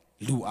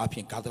Lu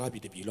apin kadra bi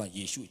de bi lo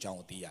Yeshu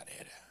chang ti ya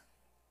de.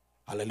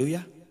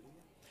 Hallelujah.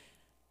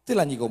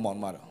 Tilani go mon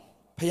ma do.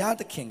 Phaya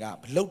the king ga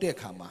lou de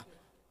kha ma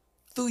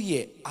tu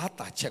ye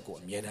ata chet ko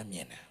amye dan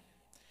myin de.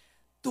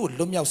 Tu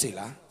lum myauk sei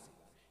la.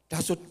 Da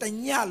so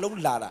tanya long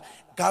la da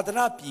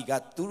kadra bi ga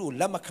tu lo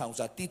lat ma khan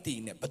sa ti ti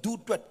ne badu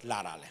twat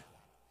la da le.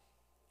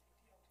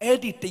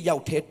 Edi te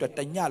yauk the twat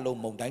tanya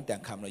long mong dai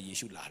tan kham lo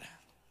Yeshu la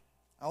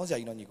da. Aung sia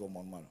yi no ni go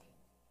mon ma do.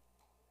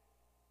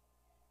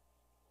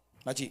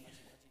 Ma chi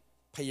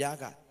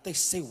Payaga, they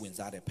say wins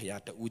out of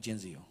Payata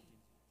Ujenzio.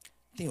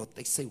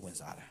 They say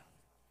wins out.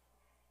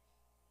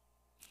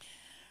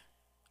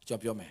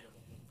 Jump your man.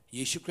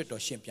 Yeshu Christ or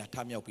Champion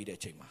Tamia be the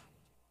chamber.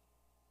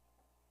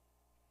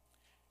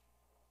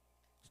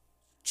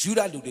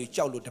 Judah do the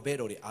Chaulo the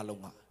bed or the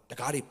Aloma, the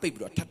Gari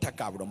paper or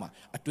Tatakabroma,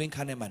 a twin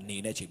canema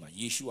Nina Chima,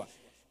 Yeshua,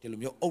 tell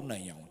him your own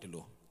young to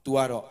lo.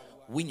 Tuaro,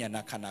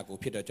 Winyana Kanago,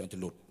 Peter John to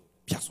lo,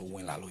 Piasso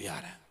Willa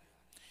Loyara.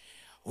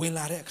 When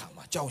la de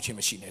kama, chow chi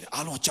machine,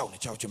 I don't chow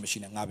chi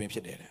machine and I've been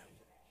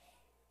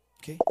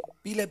okay,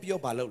 be let your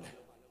balole.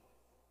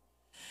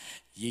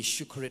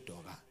 Yeshu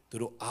corridora, to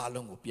do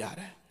along of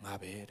Piara,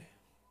 Nabe,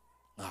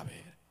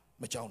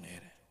 Machown,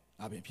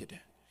 I've been pit,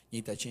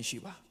 Nita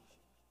Chinshiba.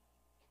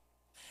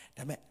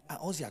 The man, I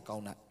also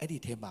account Eddie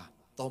Tema,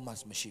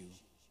 Thomas Mashu.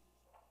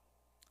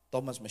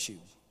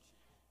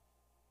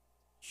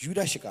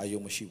 Judah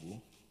Shikayo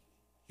Mashibu,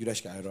 Judah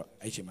Shikayo,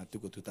 Hma to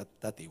go to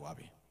that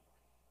wabi.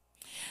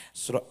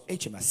 So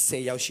Hma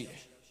say out she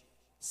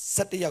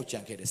set the out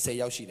junket,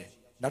 say out she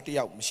not the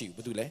out machine,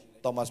 but do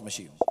Thomas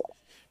Mashu.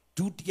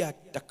 Do the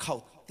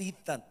cow,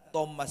 Titan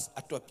Thomas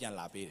Atopian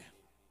Labe.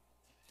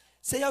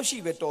 Say out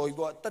she went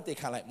to that they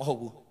can like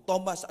Mohu,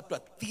 Thomas Atwa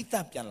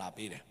Titan Pian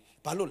Labe.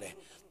 Palole,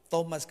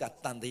 Thomas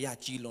got Tandaya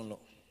Chilon.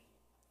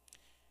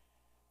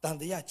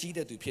 Tandaya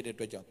cheated to Peter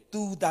Dredger.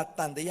 Do that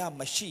Tandaya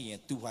machine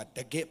to what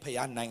the gate pay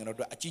 9 or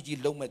a Gigi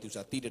Loma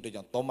to Peter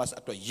Dredger, Thomas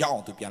Atwa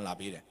young to Pian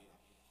Labe.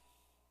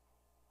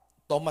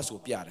 Thomas will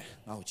be at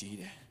now,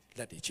 Gide,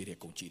 let the Chile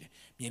go Gide.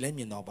 Me let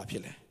me know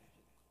Bapile.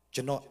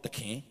 Janot the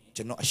king,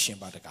 Janot ashamed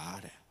by the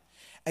guard.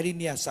 I didn't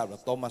near Sarah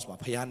Thomas, my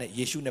piano,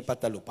 Yeshu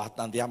Nepatalu,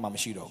 Patan, the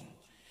Amamashiro.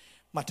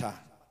 Mata,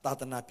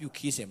 Tatana, you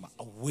kiss him,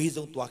 a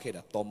weasel to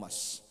Akeda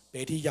Thomas,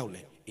 Betty Yaule,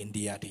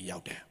 India de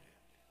Yaude.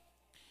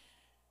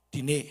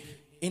 Tine,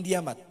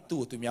 India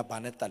Matu to Mia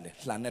Banetale,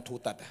 Lanet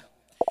Hutata.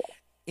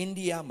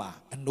 India ma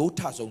a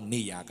nota so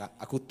niaga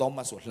aku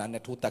Thomas or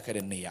Lanet who take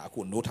a nea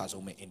aku nota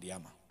so me India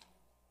ma.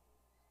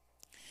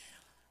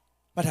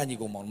 But I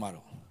go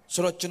Monmaro.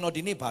 So Jono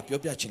dini bab your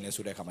piachin as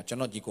Sudakama,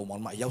 Jono Gigo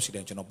Monma, Yausi,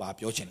 Jono Bab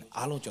Yochin,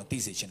 Alon John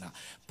Tizicina,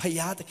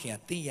 Payat can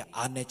tia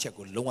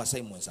Anechago, Loma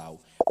Simonsau,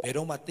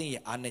 Peroma tia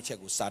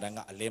Anechago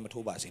Saranga, a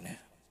lematobas in it.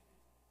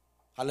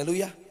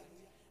 Hallelujah.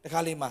 The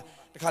Kalima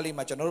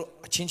Jono,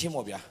 a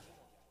chinchimobia.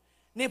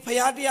 Ni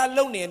Payadia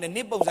lonely and the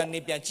nipples and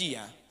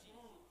Nipiachia.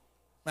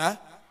 Huh?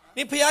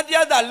 Ni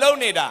Payadia da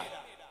lonely da.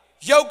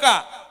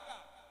 Yoga.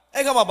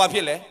 Egama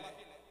Bapile.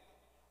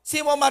 See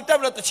what my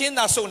devil at the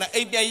China sona,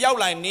 Abia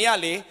Yowline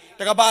nearly,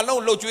 the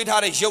Gabalon low to it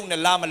had a young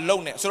and llama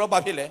lone, so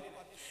Bapile.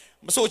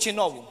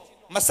 Masochino,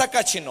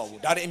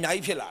 Masakachino, that in my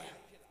pillar.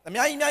 The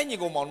Miai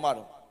go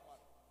Monmaro.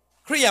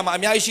 Kriam, I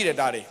may see the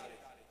daddy.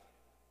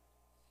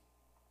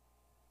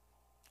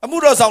 A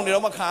Mudo sound in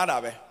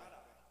Omakana.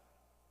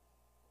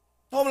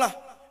 Homla,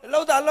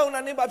 low that alone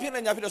and Bapil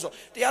and Yapiso.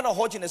 They are not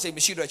holding the same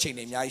machine chain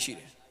in Yashi.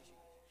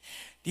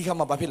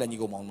 Dikama Bapil and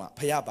Nigo Monma,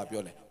 Paya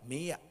Babiole,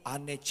 Mea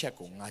Ane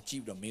Checo,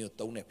 Nachi, the Meo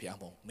Tone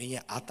Piamo,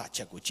 Mea Ata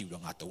Checo, Chido,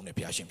 Natone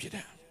Piashim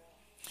Peter.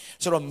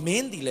 So,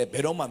 Mendile,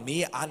 Beroma,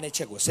 Mea Ane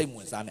Checo, same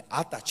ones, and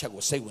Ata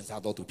Checo, same ones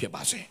out to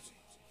Piabase.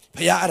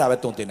 Paya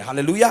Arabatonte,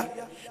 hallelujah.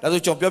 That's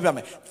what you're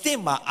Piame.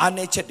 Thema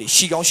Ane Cheti,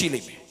 she gon' she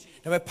leave me.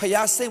 Now,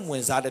 Paya same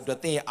ones out of the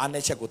thing,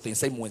 Ane Checo, thing,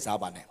 same ones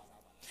abane.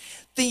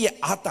 Thing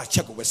Ata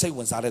Checo, same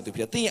ones out of the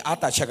Pia, thing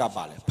Ata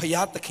Checabale,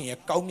 Paya the king,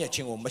 Kaumia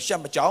Chingo,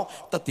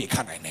 Mashamajao, that they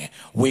can't,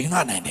 wing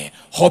on any,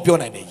 hope your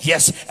name,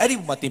 yes,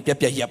 everyone in Pia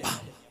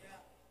Yapa.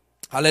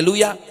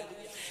 Hallelujah.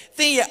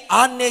 Thing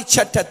Ane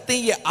Cheta,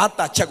 thing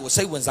Ata Checo,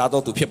 same ones out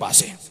to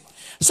Piabase.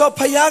 So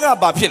Payaga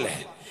Bapile,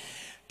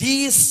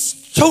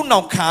 these so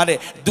now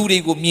can't do they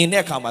go me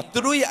nekama,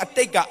 through a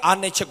take a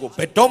Ane Checo,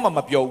 Bedoma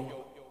Mapio.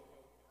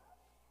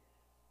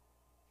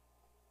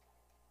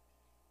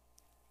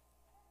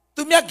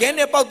 To me again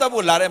about the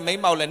Bulare, May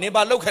Maula,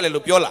 Neba local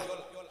Lupiola.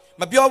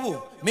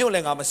 Mabiobu,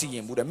 Milling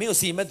Amasi, Buddha, Mil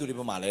see me to the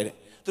Malay,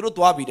 through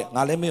Tuabi,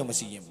 Nale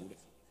Masi, Buddha.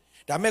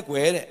 Damek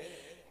where,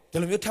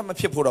 tell me time a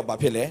people of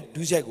Bapile, do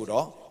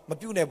Zagudo,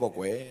 Mapune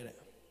Bogue.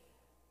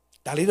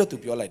 Dalito to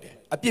Piola,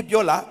 a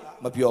Pipiola,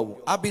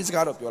 Mapio, Abis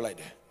got of Piola,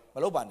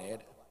 Malobaned.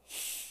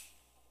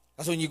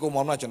 That's when you go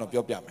Monachan of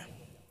Yopiame.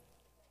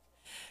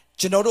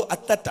 Genodo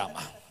at that time.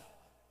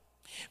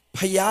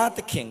 Payat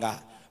Kinga.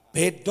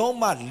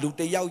 Bedoma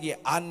lute yao ye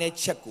ane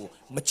cheku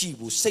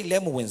machibu say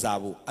lemo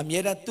wenzabu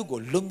amiera tugo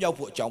lum yao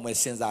pu chao me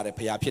senzare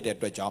paya pite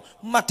dwe chao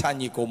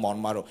matani ko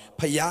monmaro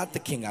paya the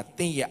king a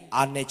thing ye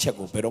ane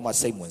cheku bedoma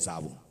say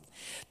wenzabu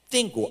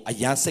tingo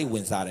ayan say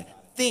wenzare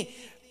think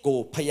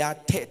go paya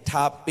te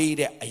ta pe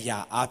de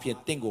aya apien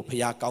tingo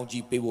paya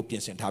kaunji pe wo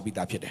pian sin ta bi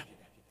ta phit de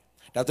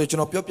da to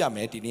chuno pyo pya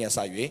me di ni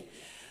sa yue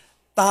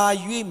ta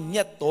yue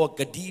myat to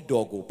gadi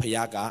do ko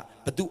phaya ka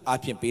batu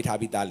apien pe tha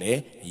bi ta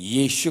le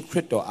Yeshu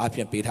Christ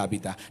apien pe tha bi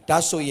ta da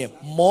so yin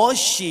mo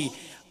shi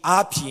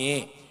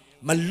apien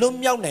ma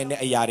lum myauk nain de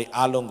aya de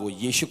a long ko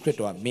Yeshu Christ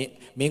ka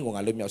min ko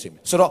nga lum myauk sai me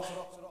so do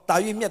ta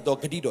yue myat to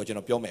gadi do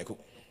chuno pyo meအခု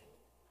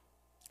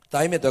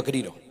ta yue myat to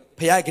gadi do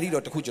phaya gadi do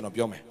takku chuno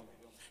pyo me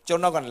chuno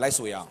naw ka lai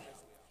so ya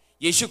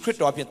Yeshu Christ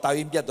apien ta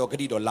yue myat to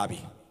gadi do la bi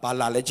ba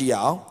la le ji ya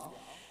aw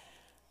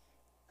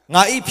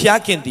nga i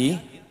phya kin ti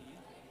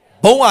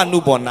Bon anu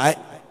bonai,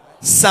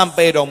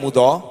 sampai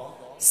domudo,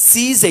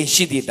 season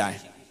shidi dai.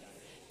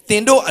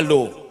 Tendo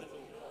alo,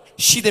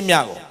 shidi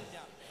miago.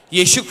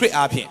 Yeshu Christ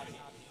apien.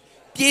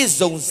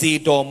 Piezon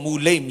zedo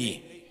mule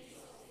mi.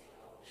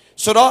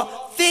 So do,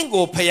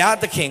 tingo paya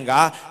the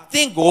kinga,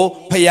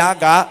 tingo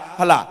payaga,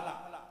 hala.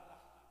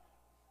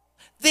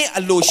 Think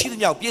alo shidi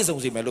miago, piezon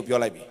ze me lo pyo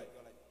lai bi.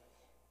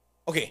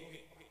 Okay.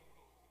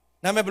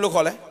 Na me blo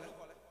call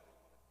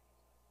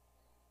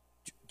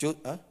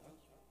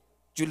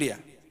Julia.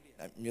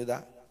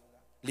 Muda,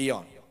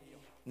 Leon,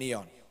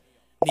 Neon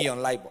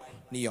light,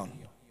 Neon.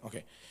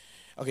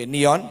 Okay,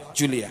 Neon,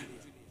 Julia.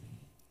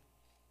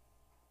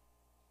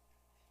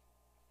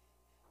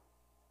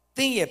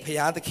 Think ye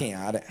paya the king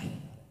at it.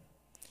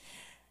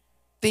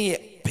 Think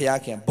ye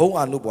paya can bow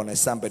a newborn and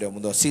somebody of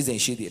the season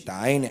she did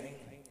dine.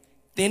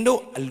 Then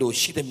no a low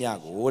sheet of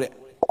yago.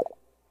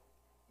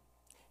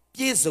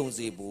 Piezon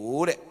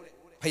zebur,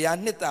 paya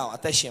knit down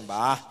at the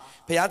shimba,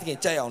 paya can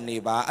chay on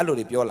neighbor, a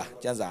lodi piola,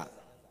 Janza.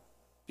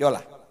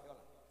 Yola.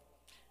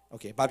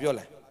 Okay,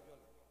 Babiola.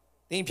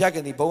 Think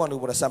Piagan the Bowan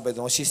over somebody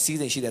on she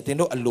sees and she that they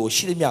know a low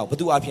she meow, but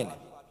do apien.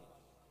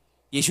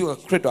 Yeshu a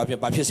crit up your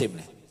baptism.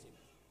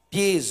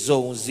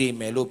 Piezo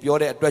zeme, loop your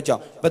dredger,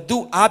 but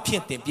do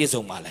apien in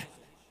piezo male.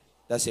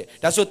 That's it.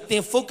 That's what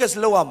think focus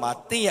lower ma,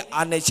 think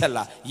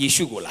anechala,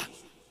 Yeshugola.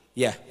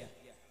 Yeah.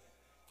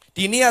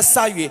 Dinia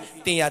Sayu,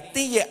 think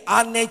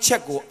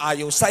anechego,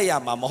 ayo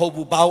sayama,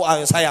 mahobu bao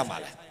ayo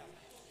sayamale.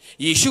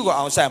 Yeshu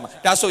outside.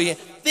 That's why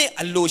they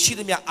a low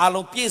sheet me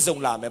along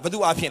piezon lame, but do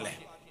apien.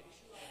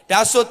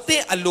 That's what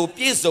they a low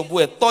piezon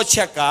with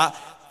Tochaka,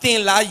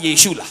 Tin la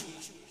Yeshula.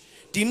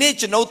 The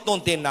nature no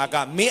don't think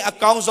naga, me a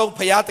council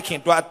payat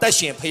can to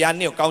attach him,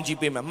 payani, county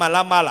payment,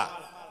 mala.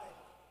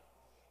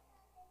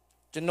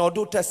 ကျွန်တော်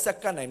တို့ထက်စက္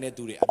ကန့်နိုင်တဲ့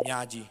သူတွေအ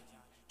များကြီး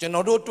ကျွန်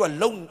တော်တို့အတွက်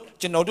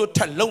ကျွန်တော်တို့ထ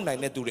က်လုံနိုင်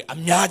တဲ့သူတွေအ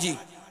များကြီး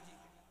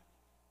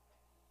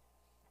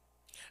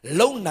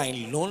လုံနိုင်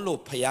လွန်းလို့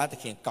ဖရာသ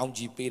ခင်ကောင်း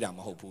ကြီးပေးတာမ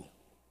ဟုတ်ဘူး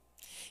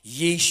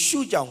ယေရှု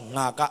ကြောင့်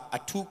ငါကအ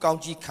ထူးကောင်း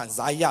ကြီးခံ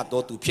စားရ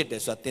တော်သူဖြစ်တ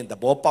ယ်ဆိုတာသင်သ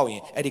ဘောပေါက်ရ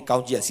င်အဲ့ဒီကော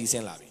င်းကြီးကစီးဆ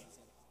င်းလာပြီ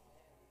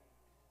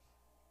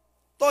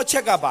တော့ချ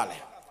က်ကပါလေ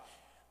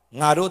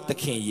ငါတို့သ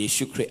ခင်ယေ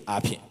ရှုခရစ်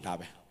အားဖြင့်ဒါ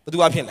ပဲဘယ်သူ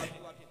အားဖြင့်လဲ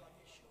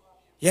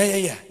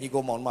ညီ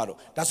ကိုမောင်မတို့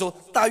ဒါဆို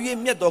တာ၍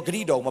မြတ်တော်ဂ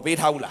ရိတော်မပေး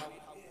ထားဘူးလား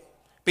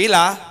ပေး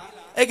လား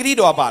အဲ့ဂရိ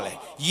တော်ကပါလေ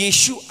ယေ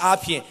ရှုအား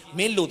ဖြင့်မ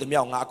င်းလို့တ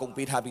မြောက်ငါအကုန်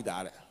ပေးထားပြီး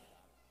သားတဲ့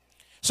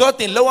ဆိုတော့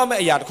တင်လောက်ရမ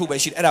ယ့်အရာတစ်ခုပဲ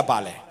ရှိတယ်အဲ့ဒါပါ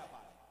လေ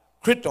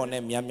ခရစ်တော်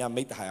နဲ့များများ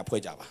မိတ္တဟာရ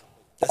ဖွဲ့ကြပါ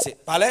that's it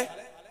ပါလေ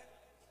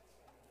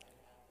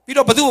ပြီး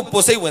တော့ဘယ်သူ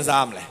ပိုစိတ်ဝင်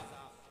စားရမလဲ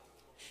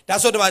ဒါ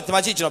ဆိုဒီ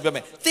မှာကြည့်ကျွန်တော်ပြောမ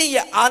ယ်သင်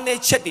ရဲ့အားန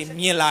ည်းချက်တွေ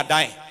မြင်လာ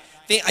တိုင်း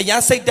သင်အရာ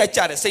စိတ်တက်ကြ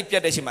တယ်စိတ်ပြ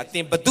တ်တဲ့အချိန်မှာသ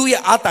င်ဘသူ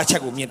ရဲ့အားတာချ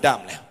က်ကိုမြင်တတ်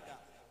မလဲ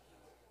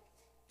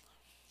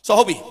ဆို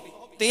ဟုတ်ပြီ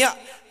သ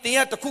င်က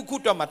တခုခု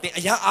တော့မှသင်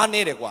အရာအားန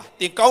ည်းတယ်ကွာ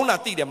သင်ကောင်းတာ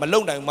သိတယ်မ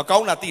လုံနိုင်ဘူးမကော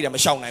င်းတာသိတယ်မ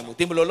ရှောင်နိုင်ဘူး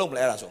သင်ဘယ်လိုလုပ်မ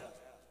လဲအဲ့ဒါဆို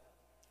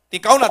သ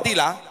င်ကောင်းတာသိ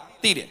လား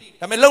သိတယ်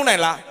ဒါပေမဲ့လုံနို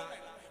င်လား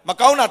မ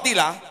ကောင်းတာသိ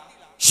လား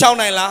ရှောင်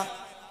နိုင်လား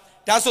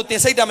ဒါဆိုသင်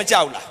စိတ်ဓာတ်မ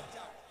ကြောက်လား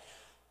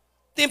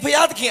သင်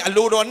ဖျားသခင်အ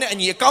လိုတော်နဲ့အ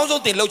ညီအကောင်း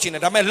ဆုံးသင်လုပ်ချင်တ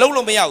ယ်ဒါပေမဲ့လုံ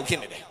လို့မရဘူးဖြစ်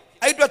နေတယ်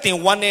အဲ့အတွက်သင်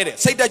ဝမ်းနေတယ်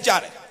စိတ်ဓာတ်ကြ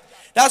တယ်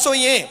ဒါဆို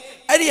ရင်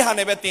အဲ့ဒီဟာ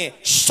နဲ့ပဲသင်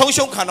ဆုံး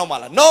ရှုံးခံတော့မှာ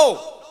လား no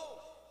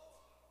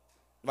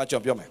မကြော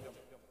က်ပြောမယ်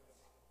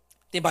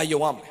သင်ဘာယုံ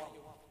ရမလဲ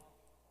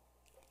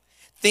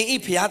သင်ဤ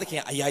ဖျားသခ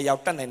င်အရာရော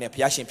က်တတ်နိုင်တဲ့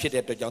ဖျားရှင်ဖြစ်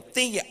တဲ့အတွက်ကြောင့်သ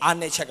င်ရဲ့အား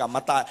နည်းချက်က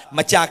မ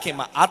ကြခင်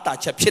မှာအာတာ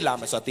ချက်ဖြစ်လာ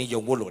မယ်ဆိုတော့သင်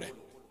ယုံဖို့လိုတယ်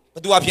ဘ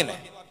ယ်သူအဖြစ်လဲ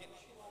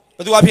ဘ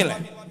ယ်သူအဖြစ်လဲ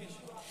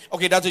โอ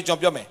เคဒါဆိုကျွန်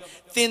တော်ပြောမယ်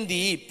သင်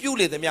ဒီပြု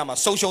လေသမျှမှာ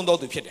ဆုံးရှုံးတော်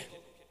သူဖြစ်တယ်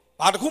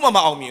ဘာတစ်ခုမှမ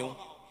အောင်မြင်ဘူး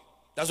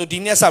ဒါဆိုဒီ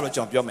နေ့စတော့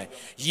ကျွန်တော်ပြောမယ်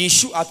ယေ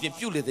ရှုအပြင်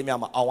ပြုလေသမျှ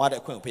မှာအောင်ရတဲ့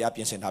အခွင့်ကိုဘုရားပြ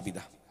င်ဆင်ထားပြီး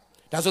သား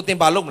ဒါဆိုသင်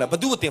ဘာလုပ်မလဲဘယ်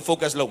သူကိုသင်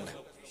focus လုပ်မလဲ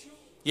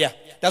yeah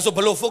ဒါဆိုဘ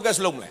ယ်လို focus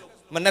လုပ်မလဲ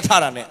မနှက်ထ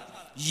တာနဲ့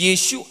ယေ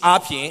ရှုအ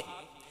ပြင်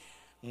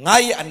ငါ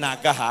ရဲ့အနာ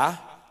ဂတ်ဟာ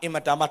အင်မ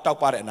တန်မှတောက်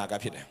ပတဲ့အနာဂ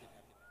တ်ဖြစ်တယ်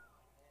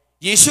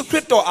ယေရှုခရ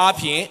စ်တော်အ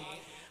ပြင်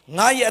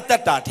ငါရဲ့အသ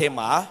က်တာထဲ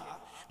မှာ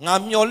ငါ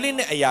မျှော်လင့်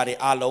တဲ့အရာတွေ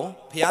အားလုံး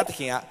ဘုရားသခ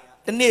င်က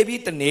တနေ့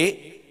ပြီးတနေ့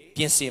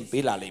ပြင်ဆင်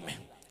ပေးလာလိမ့်မယ်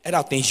အဲ့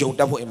တော့သင်ယုံ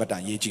တတ်ဖို့အင်မတ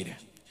န်ရေးကြည့်တယ်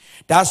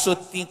ဒါဆို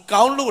သင်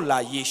ကောင်းလို့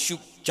လားယေရှု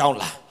ကြောင့်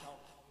လား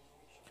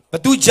ဘ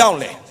သူကြောင့်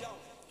လဲ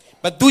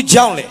ဘသူ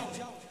ကြောင့်လဲ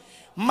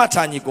မှတ်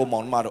ထားညီကိုမော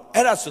င်မတို့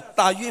အဲ့ဒါဆို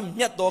တာ၍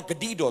မြတ်တော်ဂ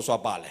တိတော်ဆို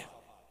တာပါလဲ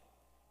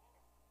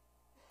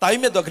တာ၍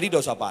မြတ်တော်ဂတိ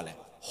တော်ဆိုတာပါလဲ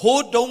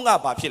ဟိုးတုံးက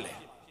ဘာဖြစ်လဲ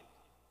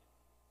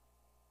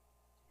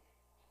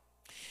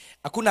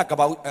အခုနက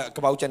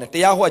ပောက်ကျန်တဲ့တ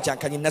ရားဟောကြံ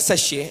ခန်းကြီး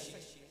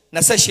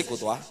28ကို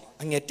သွား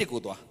အငယ်1ကို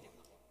သွား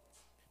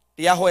တ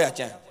ရားဟောရ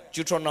ကြံ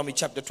Deuteronomy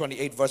chapter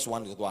 28 verse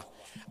 1ကိုသွား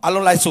အ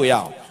လုံးလိုက်ဆိုရ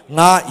အောင်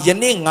ငါယ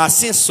နေ့ငါ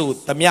ဆင့်ဆို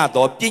သမျှ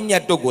သောပည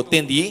တ်တို့ကိုသ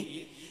င်သည်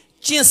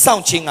ကျင့်ဆော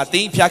င်ခြင်းကသ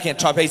င်ဖျားခင်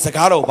ထာဝရစ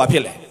ကားတော်ဘာဖြ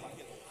စ်လဲ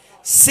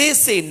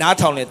စေနား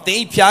ထောင်လဲသ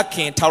င်ဖျားခ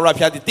င်ထာဝရ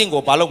ဖျားသည်တင့်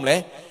ကိုဘာလုပ်မလဲ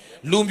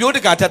လူမျိုးတ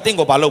ကာထက်တင့်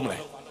ကိုဘာလုပ်မလဲ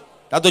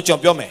ဒါတော့ကျွန်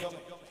တော်ပြောမယ်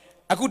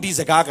အခုဒီ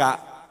စကားက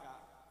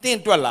တင့်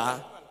တွက်လား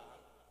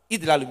ဣ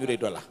သရေလလူမျိုးတွေ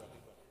တွက်လား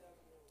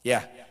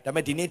yeah ဒါပေ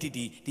မဲ့ဒီနေ့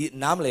ဒီ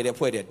နားမလဲတဲ့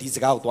ဖွဲ့တဲ့ဒီစ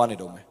ကားကိုသွားနေ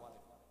တော့မယ်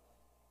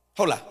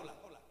ဟုတ်လား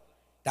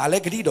ဒါလ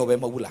ည်းဂတိတော်ပဲ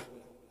မဟုတ်ဘူးလား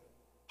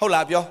ဟုတ်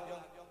လားပြော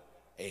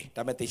အေး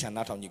ဒါပေမဲ့တေချာ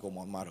နားထောင်ကြည့်ကုန်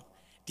မတို့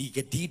ဒီဂ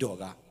တိတော်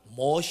က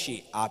မောရှေ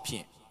အားဖြ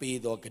င့်ပေး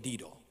သောဂတိ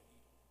တော်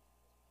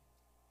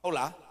ဟုတ်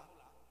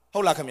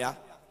လားခင်ဗျာ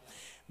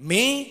မ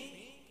င်း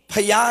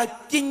ဖျား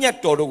ပြည့်ညတ်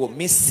တော်တို့ကို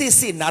မင်းစ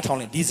စ်နားထောင်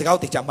ရင်ဒီစကား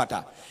ကိုတေချာမှတ်တာ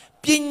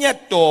ပြည့်ညတ်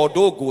တော်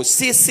တို့ကိုစ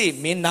စ်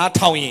မင်းနား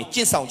ထောင်ရင်ကျ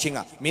င့်ဆောင်ခြင်းက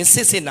မင်းစ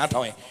စ်နားထော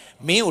င်ရင်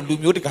မင်းကိုလူ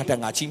မျိုးတကာတန်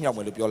ငါချီးမြှောက်မ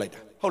ယ်လို့ပြောလိုက်တာ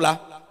ဟုတ်လား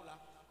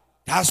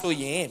ဒါဆို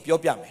ရင်ပြော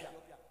ပြမယ်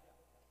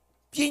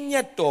ပြည့်ည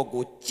တ်တော်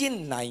ကိုကျင့်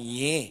နိုင်ရ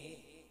င်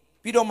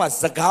ပြီးတော့မှ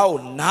စကားကို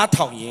နား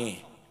ထောင်ရင်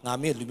ငါ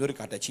မင်းလူမျိုးတ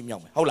ကာတက်ချီးမြှော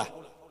က်မယ်ဟုတ်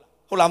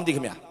လားမသိခ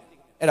င်ဗျာ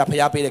အဲ့ဒါ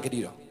ဖျားပေးတဲ့ဂတိ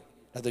တော်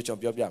ဒါဆိုကျွန်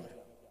တော်ပြောပြမယ်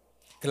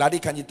ဂလာတိ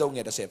ခန်းကြီး3င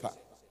ယ်30ဖတ်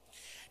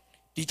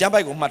ဒီကျမ်းပို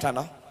က်ကိုမှတ်ထား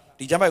နော်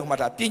ဒီကျမ်းပိုက်ကိုမှတ်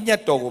ထားပြည့်ည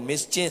တ်တော်ကိုမ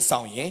င်းကျင့်ဆော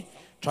င်ရင်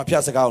ထာဝရ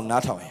စကားကို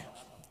နားထောင်ရင်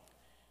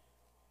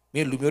မ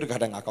င်းလူမျိုးတကာ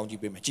တက်ငါကောင်း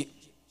ကြီးပေးမယ်ကြည့်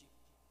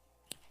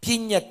ပြ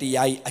ည့်ညတ်တ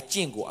ရားကြီးအကျ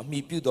င့်ကိုအမိ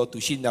ပြုတော်သူ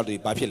ရှိတဲ့လူတွေ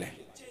ဘာဖြစ်လဲ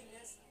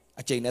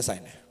အကျင့်နဲ့ဆို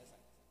င်တယ်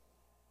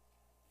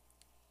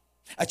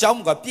အကြော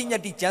င်းကပြည့်ည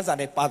တ်တိကျမ်းစာ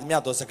နဲ့ပါသမျှ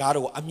သောစကား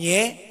တော်ကိုအမြဲ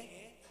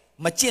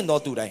မကျင့်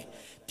တော်သူတိုင်း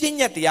ပြည့်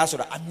ညတ်တရားဆို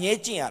တာအမြဲ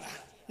ကျင့်ရတာ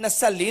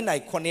24နို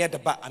င်9ရက်တ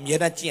ပတ်အမြဲ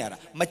တမ်းကျင့်ရတာ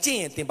မကျင့်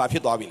ရင်သင်ဘာဖြ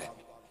စ်သွားပြီလဲ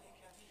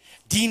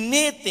ဒီ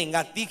နေ့သင်က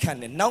တီးခံ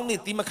တယ်နောက်နေ့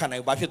တီးမခံနို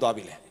င်ဘူးဘာဖြစ်သွား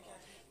ပြီလဲ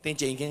သင်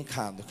ချိန်ခင်း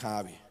ခံရ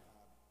ပြီ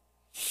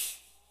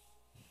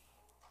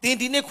သင်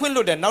ဒီနေ့ခွင့်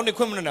လွတ်တယ်နောက်နေ့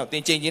ခွင့်မလွတ်တော့သ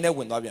င်ချိန်ချင်းနဲ့ဝ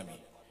င်သွားပြန်ပြီ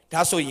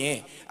ဒါဆိုရင်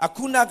အ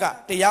ခုနက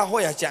တရားဟော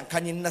ရာကျမ်းခ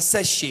န်းကြီး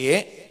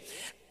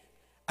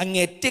28အင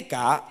ယ်1က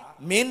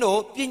မင်းတို့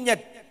ပြည့်ညတ်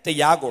တ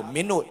ရားကိုမ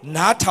င်းတို့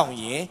နားထောင်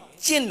ရင်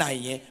ကျင့်နိုင်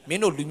ရင်မ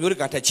င်းတို့လူမျိုးတ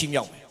ကာထက်ချီး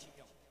မြှောက်မယ်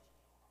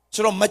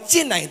ဆိုတော့မကျ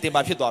င့်နိုင်ရင်သင်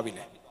ဘာဖြစ်သွားပြီ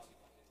လဲ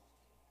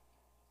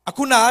အ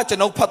ခုနကကျွန်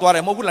တော်ဖတ်သွားတ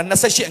ယ်မဟုတ်ဘူးလား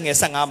28အငယ်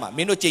15မှာမ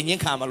င်းတို့ချိန်ချ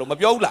င်းခံမလို့မ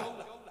ပြောဘူးလား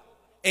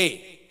အေး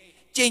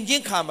ချိန်ချ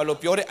င်းခံမလို့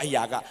ပြောတဲ့အ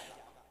ရာက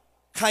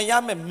ခံရ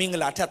မယ့်မင်္ဂ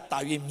လာထက်တာ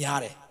၍များ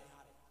တယ်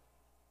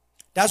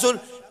That's all.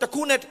 The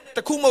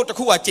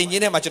kumo changing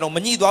them. Much no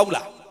many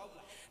doula.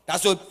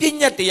 That's all.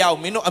 Pinya teyao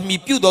meno a mi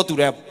piu do to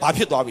them.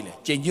 Papi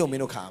doabile. Change you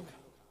meno kam.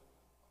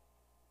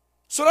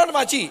 So that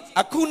machi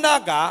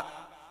akunaga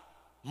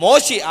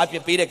Moshi apia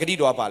pere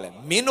grido apale.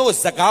 Meno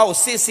zagao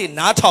sisi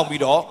natao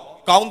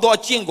mido. Kaundo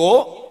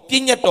chingo.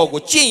 Pinya togo.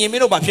 Chin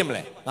meno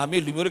bapimle. I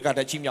mean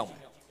lumuricata chimyam.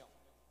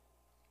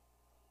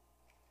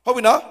 How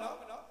we know?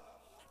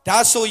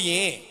 That's so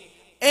ye.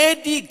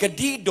 Eddie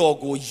Gadido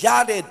go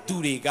yade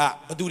duriga,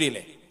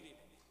 durile.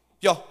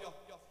 Yo,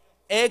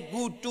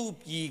 egu tu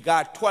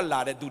yiga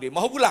twala de dure.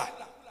 Mahula,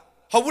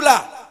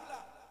 Hawula.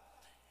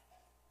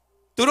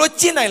 Turo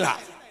chinaila.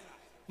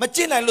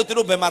 Machina lo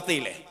turo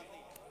bematile.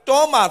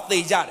 Toma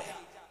te jare.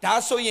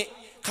 That's so ye.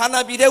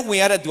 Kana be there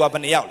we are to up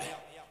an yaule.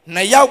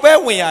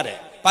 Nayabe we are.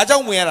 Paja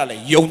we are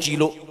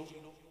yonjilo.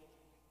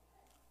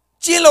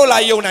 Chilo la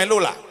yona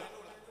lola.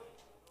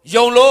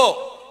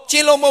 Yonlo.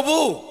 Chilo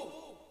mobu.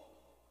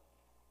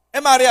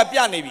 Emaria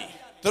pianibi.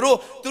 Turu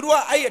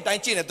ay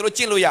danchin, through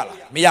chilo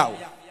yala. Miao.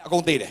 A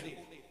contade.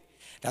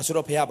 That's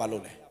what Pia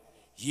Balone.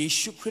 Ye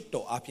should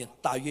crypto up in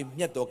Tayu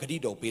Nieto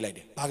Grido be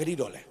like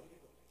Pagridole.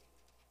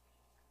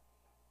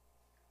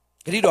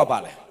 Grido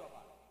Bale.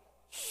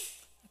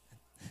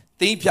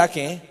 Think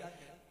Piakin.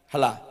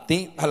 Hala.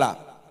 Think Hala.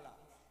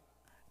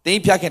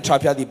 Think Piakin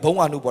Trapia the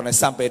Boanu on a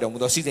Sampedo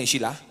with the season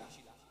Shila.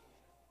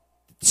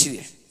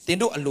 See, they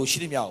do a low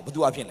shilling, but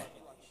do up in.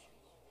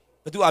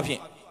 But do up in.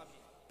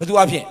 But do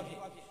up in.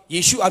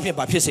 Yeshu up in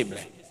by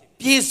Pissimble.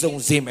 Piezon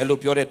zim a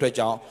loop your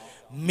treasure.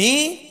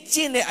 Me,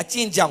 Jin a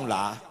Jin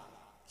Jamla.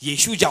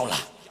 Yeshu Jamla.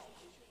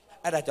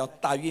 And I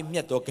don't tell you,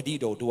 Meto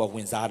Gadido to a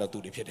Winzada to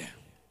the pit.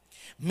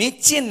 Me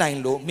Jin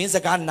nine low means a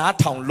gun not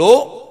town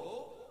low.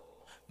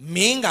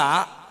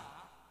 Minga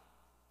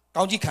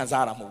County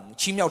Kanzara moon,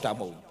 Chimiota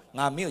moon.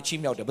 Now me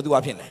Chimiota, but do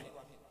up in.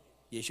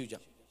 Yeshu Jam.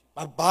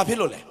 But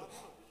Babylole.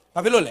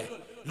 Babylole.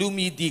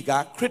 Lumi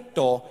diga,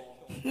 crypto,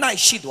 night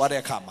sheet what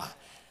a kama.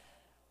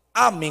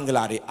 A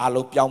minglari,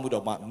 alo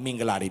piamudoma,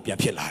 minglari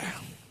piapilara.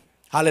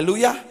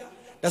 Hallelujah.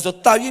 That's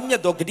what Tayim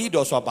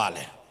Dogrido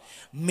Swabale.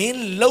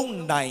 Min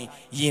long nine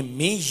ye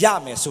me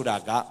yame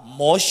sudaga,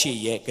 moshi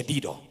ye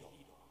gadido.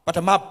 But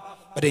a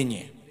map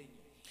brenye.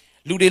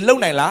 Lude long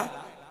nila.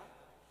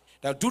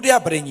 Now do their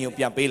brenyu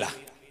piambela.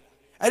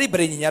 Eddie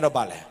brenya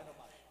bale.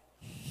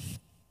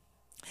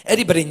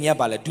 Eddie brenya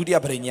bale, do their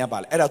brenya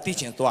bale. Era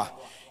teaching to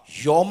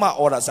Yoma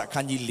ora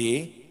sakanji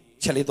le,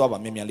 chalitoba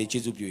mimiali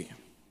chizubu.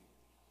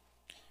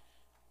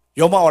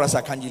 Yoma ora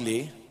sakanji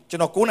le,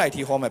 Janokuna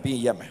iti home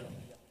being yame.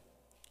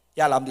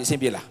 Yalam di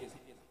Simbila.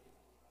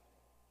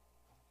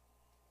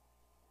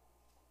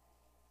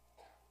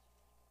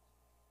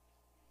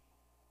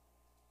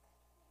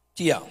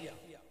 Tia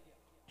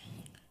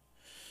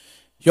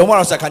Yoma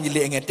ora sakanji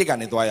le and take an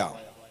etoya.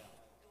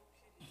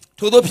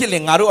 To the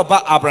feeling Aru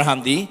about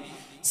Abraham di,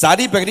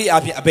 Sadi Bagri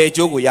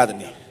Abejo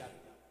Yadani.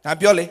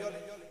 Nabiole.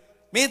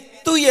 Me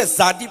 2 years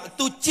Zadi,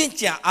 2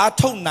 chincha,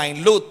 Aton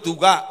 9 low to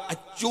ga a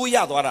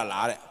Juya Dora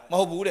Lare,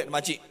 Mahobu,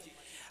 Machi.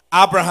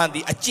 Abraham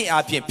the Achin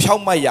Apia,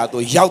 Piamaya, do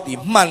Yauti,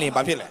 Manly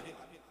Babile.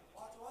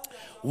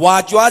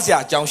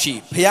 Wajuazia,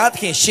 Janshi,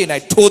 Piakin Shin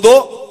at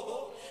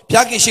Todo,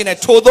 Piakin Shin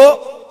at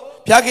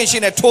Todo, Piakin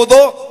Shin at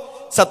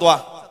Todo,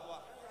 Satwa.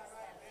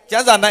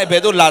 Jaza Night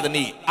Bedo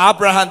Ladani,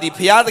 Abraham the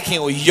Piakin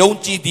or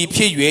Yonji the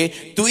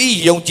Pue, to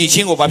eat Yonji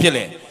Chingo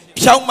Babile.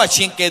 Piama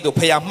Chinke to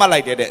pay a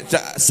malay,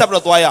 several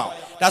toya.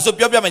 That's what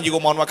Biobia and you go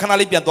on.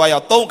 Canali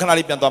Piantoya, don't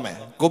Canali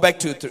Piantome. Go back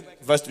to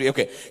verse 3.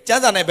 Okay.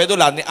 Janza and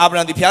Bedola,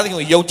 Abraham the Piating,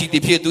 Yoji the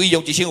Pia to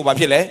Yoji Shingo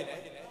Papile.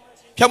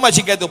 Piama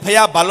Chinke to pay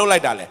a balo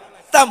like that.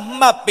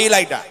 Tama be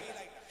like that.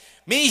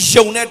 Me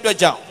Jonet to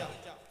jump.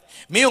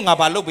 Me on a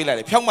balo be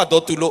like Piama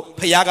do to look,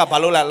 Payaga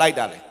balola like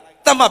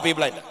that. Tama be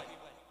like that.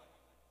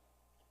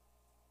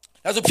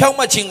 That's a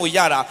Piama Chingo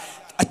Yara,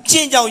 a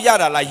change out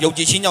Yara like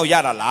Yoji Shingo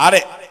Yara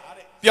Lare.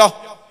 Pio.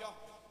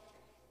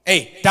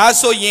 Hey,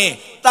 that's so yen.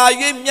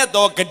 Tayu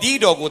Miado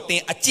Gadido would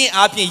think a chin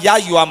apin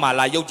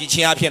Yayuamala, Yoji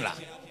Chiapina.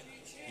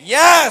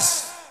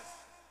 Yes.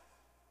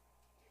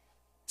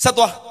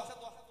 Satwa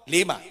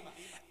Lima.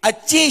 A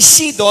chin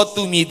she do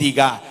to me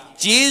diga.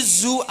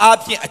 Jesu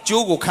apin a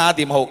jogo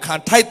cardimo can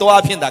title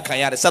apin da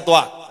Kayana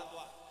Satwa.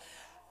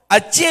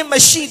 A chin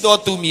machine do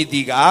to me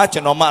diga,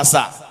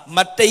 Chanomasa.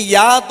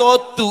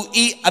 Mateyado to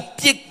eat a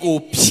pico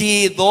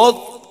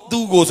piedo.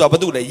 Dugo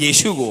Zabadula,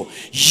 Yeshugo,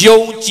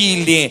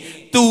 Yonji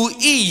Lin, Tu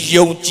E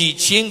Yonji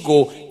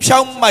Chingo,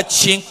 Piama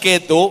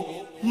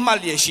Chinkedo,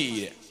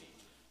 Malyashi.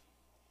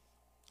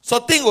 So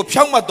think of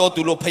Piama do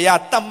to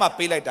Lopaya Tama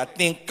Pay like that,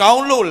 think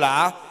Kaun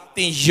Lola,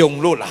 think Yong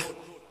Lola.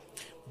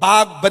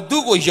 Bag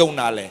Badugo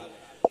Yonale.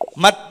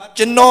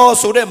 Matjano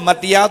so that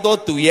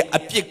Matiado to ye a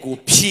pico,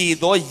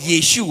 Pido,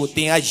 Yeshu,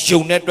 think I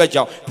Yonet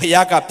Raja,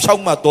 Payaka,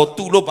 Piama do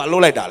to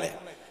Lopalola Dale.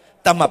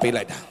 Tama Pay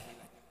like that.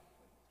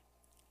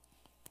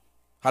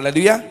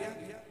 Hallelujah.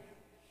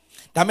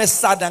 Dame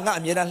sadanga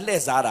amira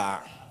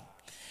lezara.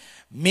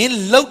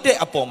 Min lote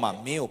apoma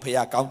meo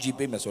paya kaunji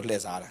be meso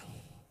lezara.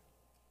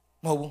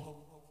 Mo.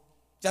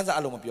 Janza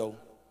aloma bio.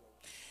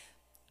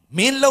 မ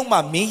င်းလုံးမ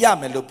မင်းရ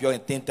မယ်လို့ပြောရ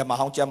င်သင်ဓမ္မ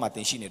ဟောင်းကျမ်းမှာသ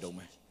င်ရှိနေတော့မ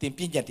ယ်သင်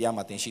ပြည့်ညတ်တရား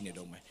မှာသင်ရှိနေ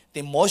တော့မယ်သ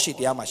င်မောရှိတ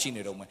ရားမှာရှိ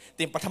နေတော့မယ်သ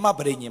င်ပထမပ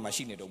ရိညင်မှာ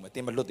ရှိနေတော့မယ်သ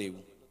င်မလွတ်သေး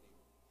ဘူး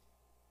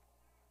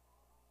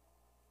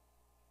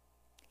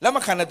လက်မ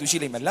ခံတဲ့သူရှိ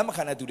လိမ့်မယ်လက်မ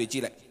ခံတဲ့သူတွေကြ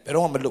ည့်လိုက်ဘယ်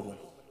တော့မှမလွတ်ဘူး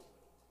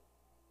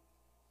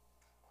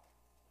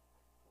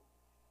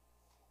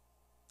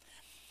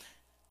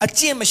အ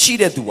ကျင့်မရှိ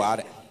တဲ့သူဟာ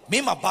တဲ့မ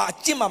င်းမှာဘာအ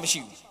ကျင့်မှမရှိ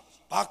ဘူး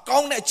ဘာကော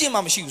င်းတဲ့အကျင့်မှ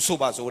မရှိဘူးဆို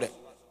ပါစို့တဲ့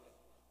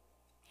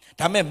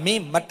ဒါမဲ့မ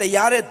င်းမတ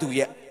ရားတဲ့သူ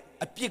ရဲ့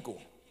အပြစ်ကို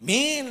မ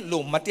င်း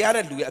လိုမတရား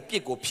တဲ့လူရဲ့အပြ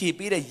စ်ကိုဖြေ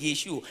ပေးတဲ့ယေ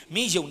ရှုကိုမ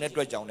င်းယုံတဲ့အ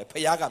တွက်ကြောင့်လေဖခ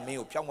င်ကမင်း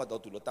ကိုဖြောင့်မတ်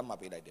တော်သူလို့တတ်မှတ်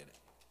ပေးလိုက်တယ်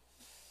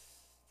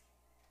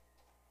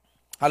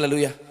ဟာလေလု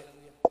ယာ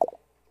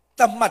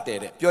တတ်မှတ်တယ်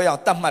တဲ့ပြောရအော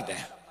င်တတ်မှတ်တ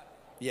ယ်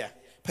yeah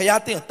ဖခ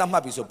င်တင်းကိုတတ်မှ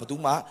တ်ပြီဆိုဘယ်သူ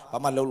မှဘာ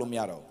မှလုပ်လို့မ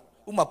ရတော့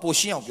ဘူးဥမာပို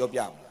ရှင်းအောင်ပြောပြ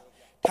အောင်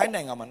ထိုင်း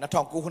နိုင်ငံမှာ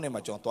2009ခုနှစ်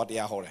မှာကျွန်တော်သွားတ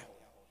ရားဟောတယ်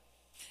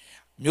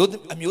အ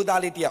မျိုး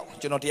သားလေးတယောက်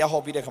ကျွန်တော်တရားဟော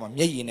ပြီးတဲ့ခါမှာ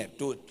မျက်ရည်နဲ့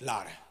တို့လာ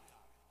တယ်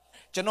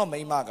ကျွန်တော်မိ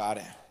န်းမကားတ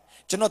ယ်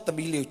ကျွန်တော်သ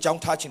မီးလေးကိုကြော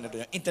င်းထားချင်တဲ့အတွ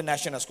က်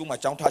international school မှာ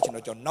ကြောင်းထားချင်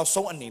တော့ကျွန်တော်နောက်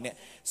ဆုံးအနေနဲ့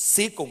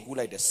ဆေးကုန်ကူး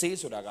လိုက်တယ်ဆေး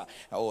ဆိုတာက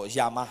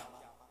ယာ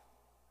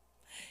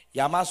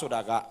မဆို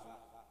တာက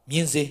မြ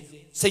င်းဆေး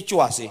စိတ်ကြွ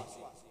ဆေး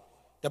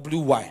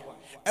WY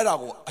အဲ့ဒါ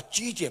ကိုအ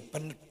ကြီးကျယ်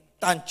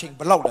တန်ချိန်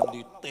ဘလောက်လဲမသိ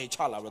ဘူးတေချ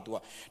လာတော့ तू က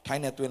ထို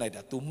င်းနဲ့တွင်းလိုက်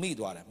တာ तू မိ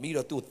သွားတယ်မိ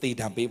တော့ तू သေ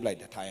တံပေးပလိုက်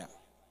တယ်ထိုင်းက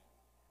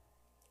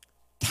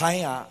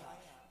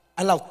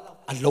အဲ့လောက်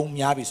အလုံး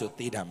များပြီဆို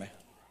သေတံပဲ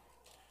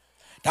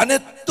ဒါနဲ့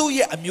သူ့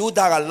ရဲ့အမျိုး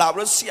သားကလာ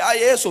ပြီးဆရာ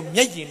ရဲ့ဆိုမျ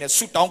က်ရည်နဲ့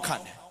ဆူတောင်းခံ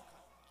တယ်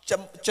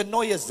ကျွန်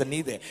တော်ရဲ့ဇ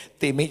နီးတဲ့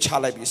တေမိတ်ချ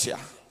လိုက်ပြီဆရာ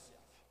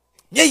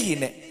မျက်ရည်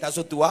နဲ့ဒါ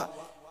ဆို तू က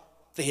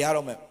သေရ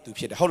တော့မယ် तू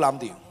ဖြစ်တယ်ဟုတ်လားမ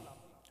သိ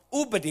ဘူး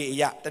ဥပဒေအ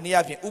ရတနည်း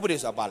အားဖြင့်ဥပဒေ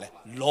ဆိုတာဘာလဲ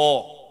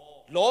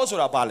law ဆို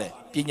တာဘာလဲ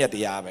ပြည့်ညတ်တ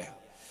ရားပဲ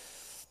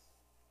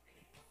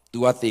तू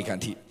ကသေခံ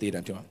ထိသေတံ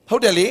ပြောဟု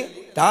တ်တယ်လေ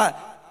ဒါ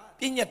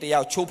ပြည့်ညတ်တ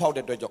ရားကိုချိုးဖောက်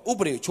တဲ့အတွက်ကြောင့်ဥ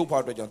ပဒေကိုချိုးဖော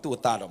က်တဲ့အတွက်ကြောင့်သူ့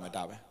ကိုတားတော့မယ်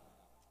ဒါပဲ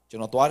ကျွ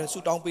န်တော်သွားတယ်ဆူ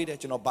တောင်းပေးတယ်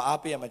ကျွန်တော်ဘာအား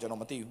ပေးရမလဲကျွန်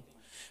တော်မသိဘူး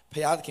ဖခ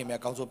င်သခင်မြတ်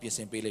အကောင်းဆုံးပြင်ဆ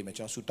င်ပေးလိမ့်မယ်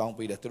ကျွန်တော်ဆူတောင်း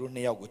ပေးတယ်သူတို့နှ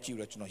စ်ယောက်ကိုကြည့်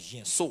ပြီးတော့ကျွန်တော်ရ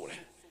င်စို့တ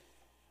ယ်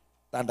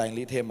တန်တိုင်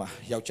လေးထဲမှာ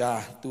ယောက်ျား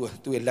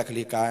သူ့ရဲ့လက်က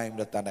လေးကိုင်း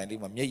ပြီးတော့တန်တိုင်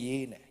လေးမှာမျက်ရ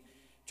ည်နဲ့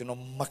ကျွန်တော်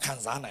မခံ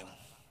စားနိုင်ဘူး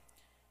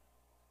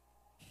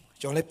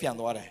ကျွန်တော်လည်းပြန်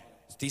သွားတယ်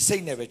ဒီစိ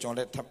တ်နဲ့ပဲကျွန်တော်လ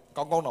ည်း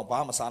ကောင်းကောင်းတော့ဘာ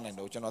မှမစားနိုင်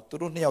တော့ကျွန်တော်သူ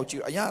တို့နှစ်ယောက်ကြ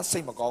ည့်အရာစိ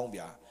တ်မကောင်းဘူး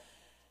ဗျာ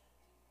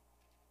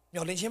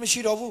မျောလင့်ခြင်းမရှိ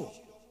တော့ဘူး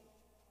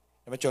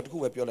ဒါပေမဲ့ကျွန်တော်တခု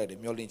ပဲပြောလိုက်တယ်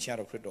မျောလင့်ခြင်းက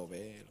တော့ခရစ်တော်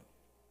ပဲလို့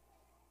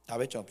ဒါ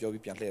ပဲကျွန်တော်ပြော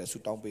ပြီးပြန်လှည့်တယ်ဆူ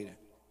တောင်းပေးတယ်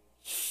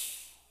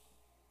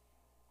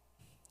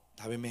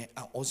ဒါပေမဲ့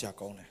အော်စရာ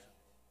ကောင်းတယ်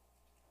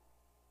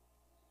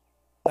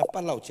နှစ်ပ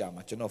တ်လောက်ကြာ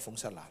မှကျွန်တော်ဖုန်း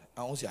ဆက်လာတယ်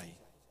အော်စရာ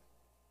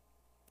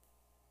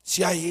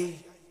ကြီး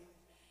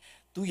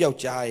သူ့ယော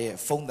က်ျားရဲ့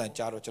ဖုန်းတန်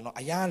ကြာတော့ကျွန်တော်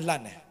အရာလှ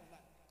တ်နေ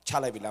ချ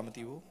လိုက်ပြီလားမ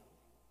သိဘူး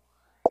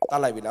တ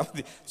တ်လိုက်ပြီလားမ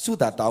သိစု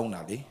တာတောင်း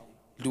တာလေ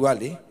လူက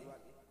လေ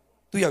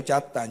သူ့ယော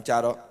က်ျားတန်ကြာ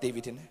တော့တေး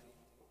ပြီတင်တယ်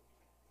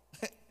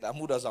ဒါ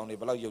မှုတော်ဆောင်နေ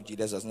ဘယ်လောက်ယုံကြည်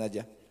လဲဆိုစမ်းကြ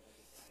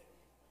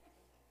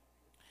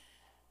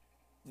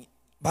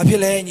ဘာဖြ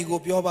စ်လဲညီကို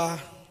ပြောပါ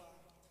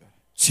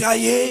ဆရာ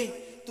ကြီး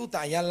သူ့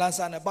တာရန်လန်း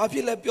စားနေဘာဖြ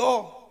စ်လဲပြော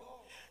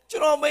ကျွ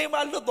န်တော်မိန်းမ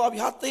လွတ်သွားပြီ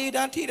ဟာသေတ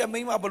န်းထိတယ်မိ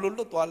န်းမဘလို့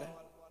လွတ်သွားလဲ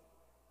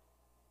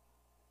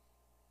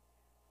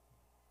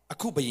အ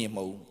ခုဘယင်မ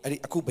ဟုတ်အဲ့ဒီ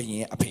အခုဘယင်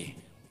ရဲ့အဖေ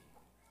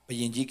ဘ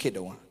ယင်ကြီးခေတ္တ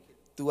တုန်းက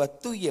तू က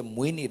သူ့ရဲ့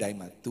မွေးနေ့တိုင်း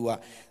မှာ तू က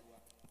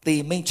သေ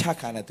မိန်ချ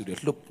ခံတဲ့သူတွေ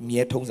လွတ်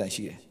မြဲထုံးစံ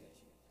ရှိတယ်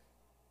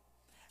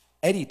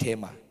အဲ့ဒီထဲ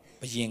မှာ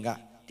ဘယင်က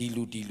ဒီ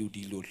လူ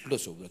လွ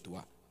တ်ဆိုပြီးတော့ तू က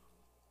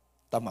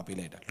တတ်မှတ်ပေး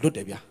လိုက်တာလွတ်တ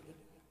ယ်ဗျာ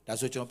ဒါ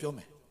ဆိုကျွန်တော်ပြောမ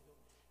ယ်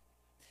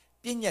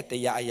ပြည့်ညက်တ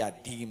ရားအရာ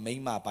ဒီမိ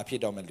န်းမဘာဖြ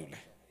စ်တော့မဲ့လူလဲ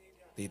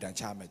ဒေတန်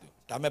ချမဲ့သူ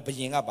ဒါမဲ့ဘ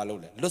ယင်ကဘာလုပ်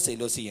လဲလွတ်စေ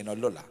လို့စီရင်တော့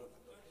လွတ်လာ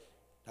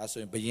ဒါဆို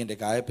ရင်ဘယင်တ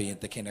ကားရဲ့ဘယင်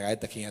သခင်တကားရဲ့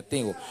သခင်အသ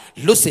င်ကို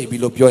လွတ်စေပြီ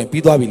လို့ပြောရင်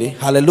ပြီးသွားပြီလေ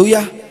ဟာလေလု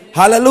ယာ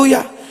ဟာလေလု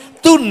ယာ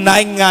သူ့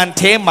နိုင်ငံ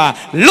ထဲမှာ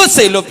လွတ်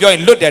စေလို့ပြောရ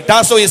င်လွတ်တယ်ဒါ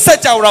ဆိုရင်စั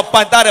จ java တော်ပ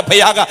န်တာတဲ့ဘု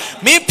ရားက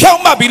မင်းဖြော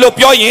င်းမှတ်ပြီလို့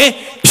ပြောရင်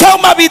ဖြော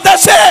င်းမှတ်ပြီသက်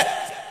ဆက်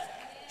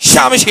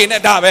ရှာမရှိ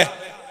နဲ့ဒါပဲ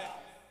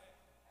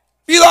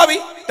ပြီးသွားပြီ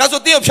ဒါ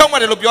ဆိုတင်းကိုဖြောင်းမှ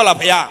တ်တယ်လို့ပြောလာ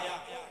ဘုရား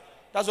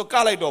ဒါဆိုက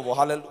လိုက်တော့ဗော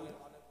ဟာလေလု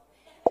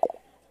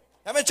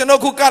ဒါပေမဲ့ကျွန်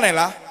တော်ခုကနိုင်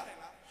လား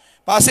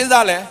ဘာစဉ်း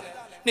စားလဲ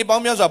နှစ်ပေါ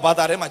င်းများစွာဘာ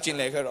သာထဲမှာကျင်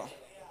လည်ခဲ့တော့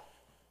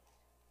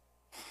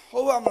ဟု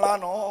တ်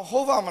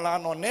ပါမလား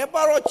နော်နေ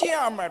ပါတော့ကျင့်ရ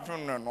မယ်ထွ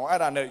န်းနော်အဲ့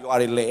ဒါနဲ့ရွာ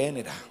တွေလဲ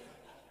နေတာ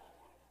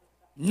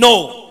no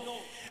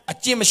အ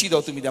ကျင့်မရှိ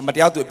တော့သူမိသားမတ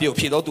ရားသူအပြစ်ကို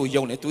ဖြေတော့သူ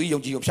ယုံတယ်သူယုံ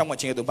ကြည်ကိုဖြောင်းမှ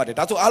ချင်းရဲ့သူမှတ်တယ်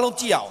ဒါဆိုအားလုံး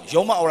ကြည့်အောင်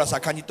ယောမဩရစာ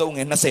ခန်းကြီး3င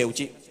ယ်20ကို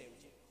ကြည့်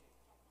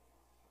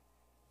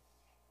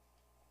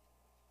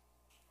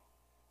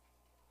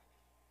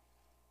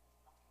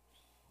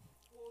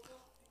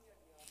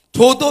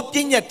ထို့သောပြ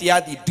ည့်ညတ်တ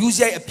ရားသည်ဒုစ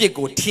ရိုက်အပြစ်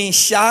ကိုထင်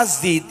ရှား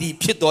စေသည်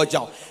ဖြစ်သော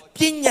ကြောင့်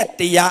ပြည့်ညတ်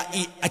တရား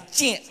ဤအ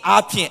ကျင့်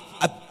အားဖြင့်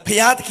ဘု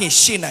ရားသခင်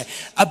ရှေ့၌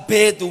အဘ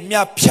ယ်သူမျှ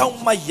ဖြောင့်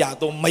မတ်ရာ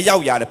သို့မရော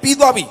က်ရတယ်ပြီး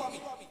သွားပြီ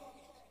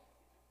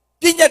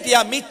ပြည့်ညတ်တ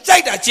ရားမင်းကြို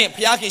က်တာကျင့်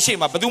ဘုရားခင်ရှေ့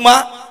မှာဘယ်သူမှမ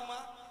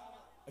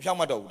ဖြောင့်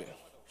မတ်တော့ဘူးတဲ့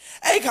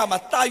အဲ့ဒီခါမှာ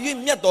တာ၍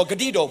မြတ်တော်ဂ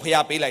တိတော်ဘု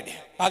ရားပေးလိုက်တယ်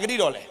ဘာဂတိ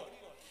တော်လဲ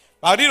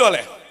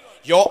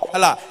ယောဟ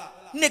လာ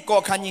နှစ်ကော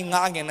ခန်းကြီး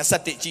9ငယ်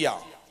21ကြည့်အော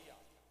င်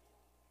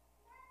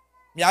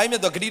အများကြီးမြ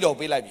တ်တော်ဂတိတော်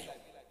ပေးလိုက်ပြီ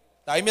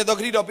ဒါကြီးမြတ်တော်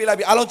ဂတိတော်ပေးလိုက်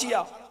ပြီအားလုံးကြည့်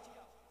အောင်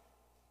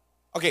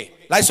Okay,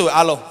 like so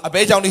alo.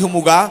 Abe jang ni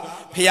humuga.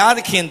 Phaya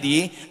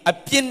kendi.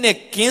 Apin ne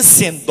kin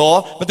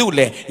sendo. Betul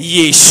le.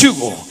 Yesu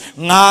go.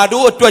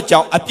 Ngado tua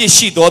jang. Apin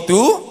si do tu.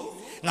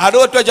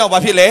 Ngado tua jang apa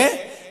le?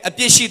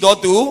 Apin si do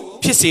tu.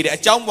 Pisi le.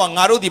 Jang buang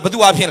ngado di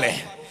betul apa le?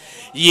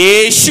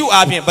 Yesu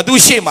apa? Betul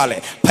si male.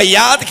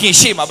 Phaya kin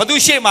si ma. Betul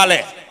si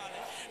male.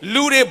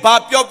 Lure ba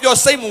pyo pyo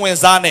say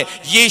muwenzane.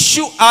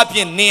 Yesu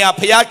apa ni a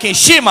phaya kin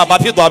si ma. Apa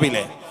tu apa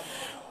le?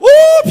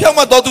 Woo, piang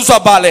do tu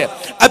sabale.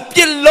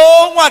 Apil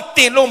long wa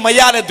tin long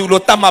maya le dulo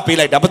tama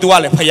pilai. Dapat dua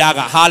le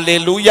phayaga.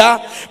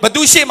 Hallelujah.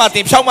 Betul sih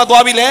mati piang do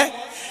abi le.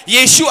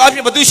 Yesu abi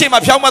betul sih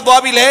mati piang do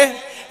abi le.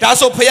 Dah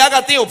so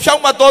phayaga tin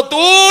piang do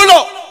tu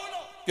lo.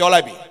 Piao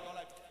lai bi.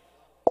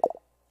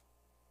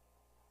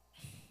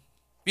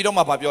 Pidong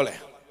ma ba piao le.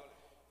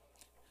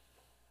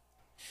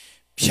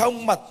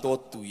 Piang do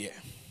tu ye.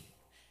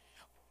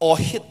 Oh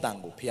hit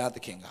tango phaya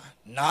kenga.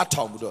 Na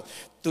thong budo.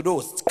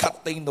 Tudo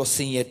cutting do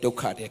sinye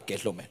dokha de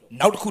kelo me.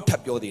 Now ku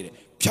thap pyo de.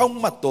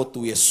 Phyaung mat do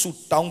tu ye su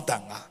taung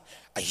tang nga.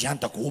 Ayan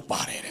ta ko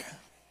pare de.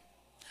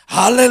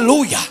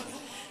 Hallelujah.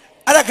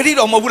 Ara gari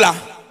do mo bu la.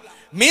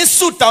 Min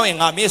su taung ye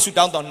nga min su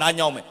taung taung na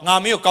nyaw me. Nga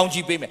min ko kaung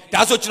ji pe me.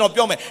 Da so chino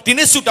pyo me. Di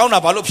ni su taung na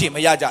ba lo phye ma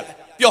ya ja le.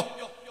 Pyo.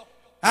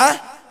 Ha?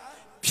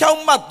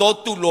 Phyaung mat do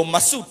tu lo ma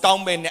su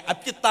taung me ne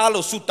apit ta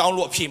lo su taung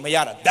lo phye ma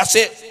ya da. That's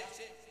it.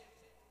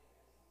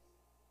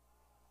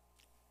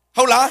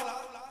 ဟုတ်လား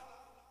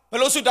ဘ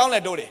လို့ဆူတောင်းလဲ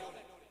တို့တယ်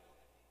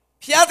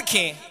ဖျားသခ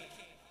င်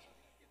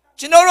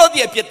ကျွန်တော်တို့ဒီ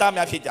အပြစ်သား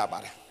များဖြစ်ကြပါ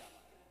တယ်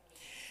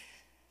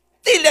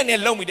တိလက်နဲ့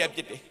လုံမိတဲ့အပြ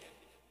စ်တွေ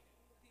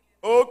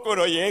အိုးကို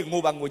ရောရဲ့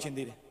ငိုပါငိုချင်း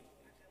သေးတယ်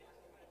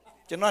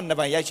ကျွန်တော်နှစ်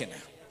ပံရိုက်ချင်တ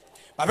ယ်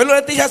ဘာဖြစ်လို့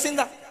လဲတေချာစဉ်း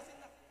စား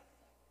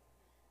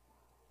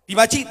ဒီ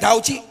မှာကြည့်ဒါ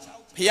ကိုကြည့်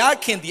ဖျား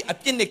ခင်ဒီအ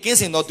ပြစ်နဲ့ကင်း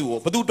စင်တော်သူကို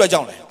ဘသူအတွက်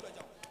ကြောင့်လဲ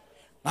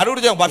ငါတို့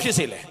တို့ကြောင့်ဘာဖြစ်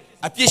စေလဲ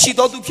အပြစ်ရှိ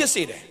တော်သူဖြစ်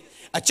စေတယ်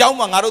အကြောင်း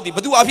မှာငါတို့ဒီဘ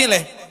သူအဖြစ်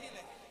လဲ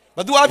ဘ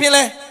သူအဖြစ်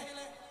လဲ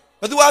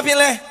ဘသူအဖြစ်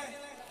လဲ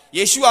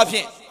ယေရှုအဖြ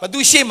စ်ဘသူ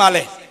ရှေ့မှာ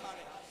လဲ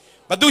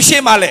ဘသူ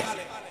ရှေ့မှာလဲ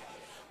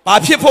ဘာ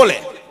ဖြစ်ဖို့လဲ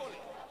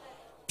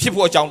ဖြစ်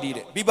ဖို့အကြောင်းတည်း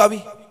တဲ့ပြီးပါပြီ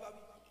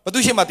ဘသူ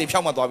ရှေ့မှာတင်ဖြော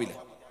င်းမှသွားပြီလဲ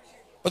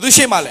ဘသူ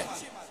ရှေ့မှာလဲ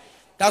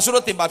ဒါဆို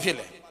တော့တင်ပါဖြစ်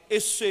လဲ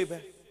အေးဆွေပဲ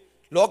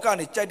လောက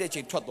နေကြိုက်တဲ့ချိ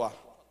န်ထွက်သွား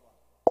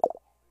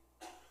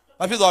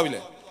ဘာဖြစ်သွားပြီ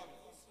လဲဟ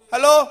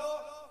ယ်လို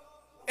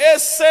အေး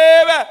ဆွေ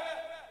ပဲ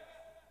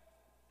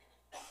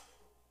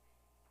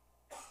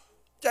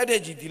ကြိုက်တဲ့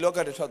ကြီးဒီလောက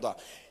ထဲထွက်သွား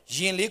ရ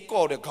င်လေး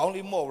ကော့တယ်ခေါင်း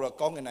လေးမော့ပြီးတော့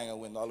ကောင်းကင်နိုင်ငံ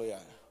ဝင်သွားလို့ရတ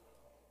ယ်ဟ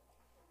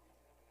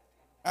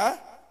မ်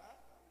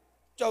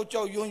ကြော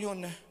က်ယွန်း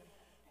နဲ့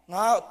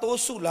ငါတိုး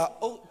စုလား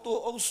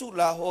တိုးအုပ်စု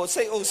လားဟို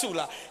စိတ်အုပ်စု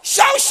လား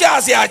ရှောက်ရှာ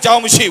စရာအကြော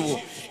င်းမရှိဘူး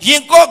ရ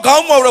င်ကော့ခေါ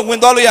င်းမော့ပြီးတော့ဝင်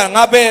သွားလို့ရတယ်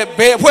ငါဘယ်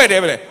အဖွဲ့တ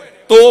ည်းပဲလေ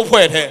တိုးအ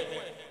ဖွဲ့တည်း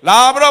လာ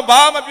ပြီးတော့ဘာ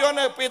မပြော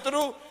နဲ့ပေတ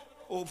ရု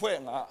ဟိုအဖွဲ့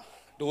ငါ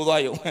ဒိုး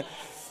သွားယုံ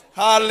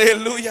ဟာလေ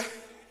လုယာ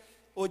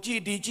ဟိုကြည်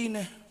ဒီကြည်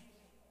နဲ့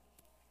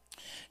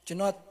ကျွန်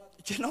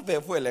တော်ဘ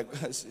ယ်ဖွဲ့လဲ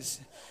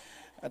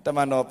တမ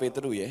န်တော်ပေတ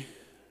ရုရေ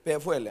ဘယ်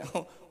ဖွဲ့လဲ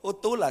ဟို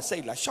တိုးလာစိ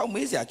တ်လာရှောက်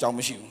မေးစရာအကြောင်းမ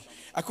ရှိဘူး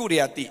အခုတ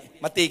ည်းကတိ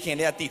မတေခင်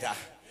တည်းကတိတာ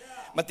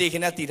မတေခ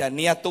င်တည်းကတိတာ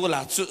နေကတိုးလာ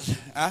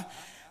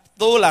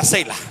တိုးလာစိ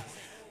တ်လာ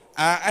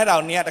အဲ့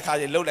တော့နေကတခါ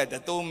စီလှုပ်လိုက်တ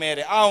ယ်တိုးမဲတ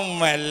ယ်အောင်း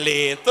မ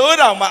လေးတိုး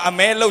တော်မှအ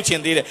မဲလှုပ်ချ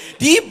င်သေးတယ်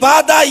ဒီဘာ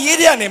သာရေး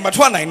တဲ့ကနေမ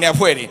ထွက်နိုင်တဲ့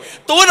ဖွဲ့တွေ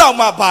တိုးတော်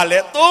မှဘာလဲ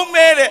တိုး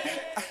မဲတဲ့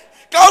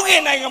ကောင်းက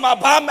င်နိုင်ငံမှာ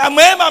ဘာအ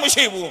မဲမှမ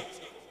ရှိဘူး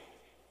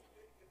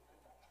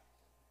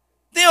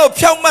တင်းကို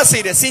ဖြောက်မှတ်စေ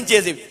တယ်စင်ကြ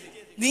ယ်စေ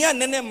你看，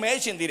奶奶买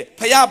钱的嘞，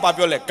他也把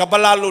表嘞，格巴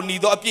拉罗尼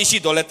多阿别西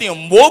多嘞，等于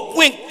莫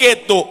管给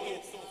多，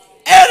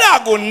哎那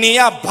个你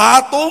呀，把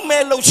都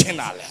买老钱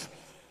拿嘞，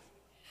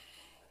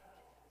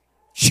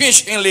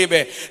新里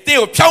呗，等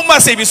于票嘛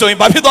谁比说，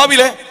把票多比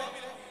嘞，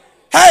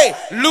嘿，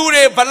路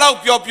嘞不老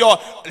标，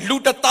路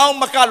得到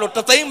么干路，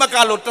得在么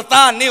干路，得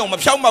打你我们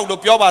票嘛都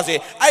标吧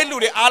噻，哎路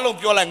嘞阿龙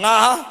标嘞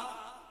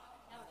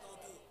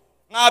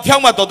我票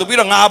嘛多比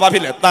了我把票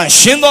嘞，但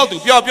新多都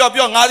标，我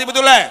的不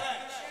对嘞。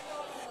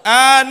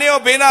你要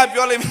别那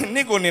表里面，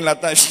你过年了，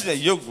但是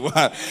有股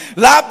啊，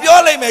那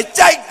表里面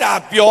再大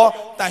表，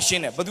但是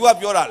呢，不都要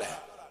表了嘞，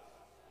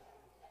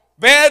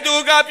别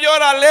都个表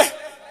了嘞，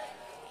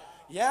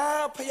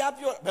呀，不要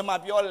表，别嘛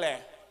表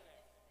嘞，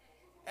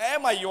哎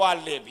嘛有啊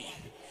嘞比，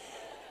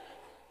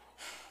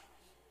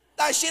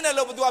但是呢，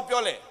老不都要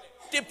表嘞，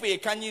这别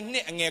看你那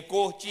眼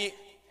高级，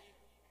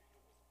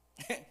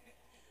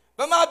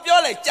别嘛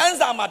表嘞，讲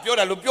啥嘛表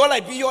嘞，老表嘞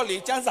比较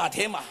嘞，讲啥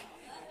天嘛，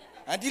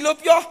你老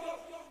表。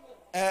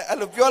အဲ့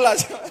လိုပြောလာ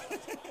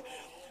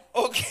โ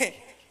อเค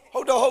ဟု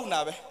တ်တော့ဟုတ်နာ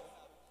ပဲ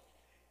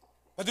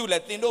ဘာတူလဲ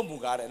တင်တို့မူ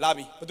ကားတယ်လာ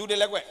ပြီဘာတူတယ်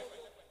လဲကွ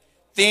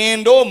တင်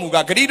တို့မူ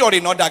ကားဂရိတော်တွေ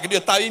နော်ဒါဂရိ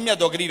တော်တာပြီးမြတ်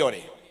တော်ဂရိတော်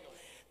တွေ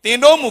တင်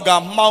တို့မူ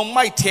ကားမှောင်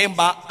မိုက်ထဲ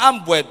မှာအံ့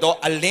ပွေတော်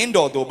အလင်း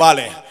တော်တို့ပါ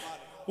လဲ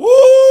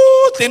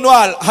ဝူးတင်တို့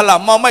ဟာလာ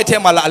မှောင်မိုက်ထဲ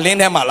မှာလားအလင်း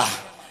ထဲမှာလား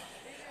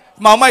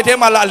မှောင်မိုက်ထဲ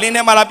မှာလားအလင်း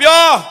ထဲမှာလား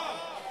ပြော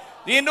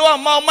တင်တို့က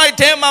မှောင်မိုက်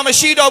ထဲမှာမ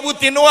ရှိတော့ဘူး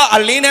တင်တို့ကအ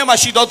လင်းထဲမှာ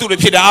ရှိတော်သူတွေ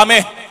ဖြစ်တယ်အာမ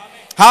င်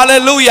ဟာလေ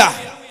လုယာ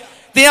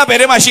တင်းကဘယ်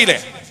ထဲမှာရှိလဲ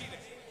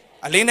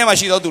အလင်းထဲမှာ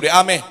ရှိတော်သူတွေ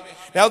အာမင်ဒါ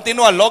ကြောင့်တင်း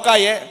တို့ကလောက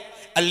ရဲ့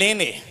အလင်း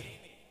နေ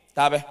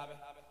ဒါပဲ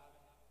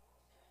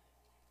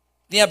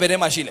တင်းကဘယ်ထဲ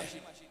မှာရှိလဲ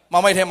မော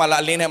င်မိုက်ထဲမှာလား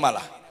အလင်းထဲမှာ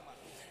လား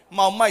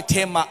မောင်မိုက်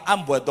ထဲမှာ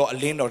အံ့ဘွယ်သောအ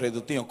လင်းတော်တွေ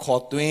ကိုတင်းကို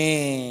ခေါ်သွ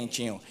င်းခြ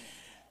င်းကို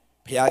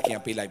ဖခင်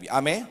ပေးလိုက်ပြီအာ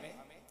မင်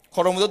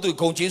ခေါ်တော်မူသောသူ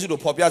ဂုဏ်ကျေးဇူး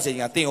တို့ဖော်ပြစေခြင်း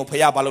ကတင်းကိုဖ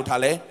ခင်ဘာလုပ်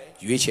ထားလဲ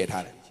ရွေးချယ်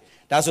ထားတယ်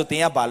ဒါဆိုတ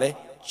င်းကဘာလဲ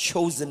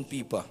chosen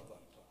people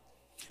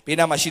ဘေး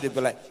နားမှာရှိတယ်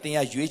ပြောလိုက်တင်းက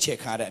ရွေးချယ်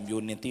ခံရတဲ့အ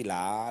မျိုးနင်သိ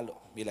လားလို့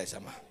မေးလိုက်စ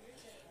မ်းပါ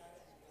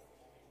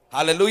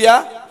hallelujah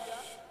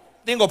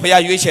တင်းကိုဖခ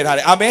င်ရွေးချယ်ထားတ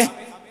ယ်အာမင်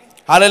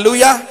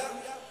hallelujah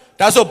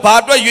ဒါဆိုဘာ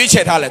အတွက်ရွေးချ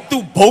ယ်ထားလဲ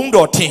သူ့ဘုန်း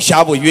တော်ထင်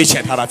ရှားဖို့ရွေးချ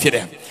ယ်ထားတာဖြစ်တ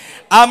ယ်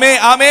အာမင်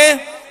အာမင်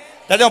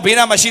ဒါကြောင့်ဘေး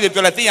နားမှာရှိတယ်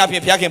ပြောလိုက်တင်းအပြ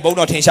င်ဖခင်ဘုန်း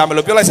တော်ထင်ရှားမယ်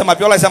လို့ပြောလိုက်စမ်းပါ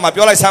ပြောလိုက်စမ်းပါ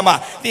ပြောလိုက်စမ်းပါ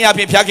တင်းအ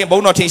ပြင်ဖခင်ဘု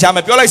န်းတော်ထင်ရှားမ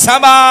ယ်ပြောလိုက်စ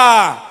မ်းပါ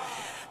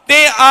တ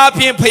င်းအ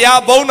ပြင်ဖခင်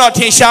ဘုန်းတော်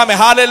ထင်ရှားမယ်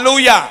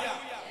hallelujah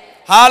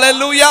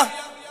hallelujah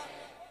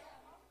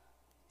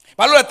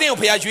ဘာလို့လဲတင်းကို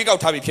ဖခင်ရွေးကော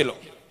က်ထားပြီဖြစ်လို့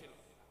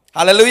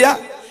hallelujah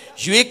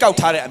ရွေးကောက်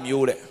ထားတဲ့အ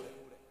မျိုးတဲ့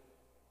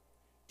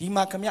ဒီ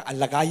မှာခမရအ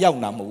လကားရောက်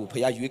နာမဟုတ်ဘူးဖ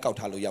ခင်ရွေးကောက်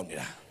ထားလို့ရောက်နေ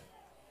တာ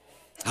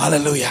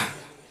hallelujah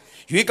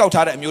ရွေးကောက်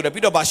ထားတဲ့အမျိုးတဲ့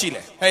ပြီးတော့ဘာရှိ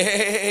လဲ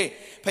ဟေး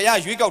ဖခင်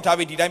ရွေးကောက်ထား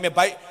ပြီဒီတိုင်းပဲ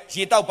ဘိုက်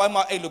ရေတောက်ပိုင်း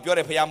မှာအဲ့လိုပြောတ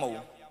ယ်ဖခင်မဟုတ်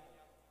ဘူး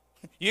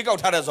ရွေးကောက်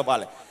ထားတယ်ဆိုပါ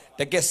လေ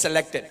တကယ်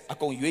selected အ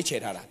ကုန်ရွေးချယ်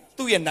ထားတာ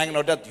သူ့ရဲ့နိုင်ငံ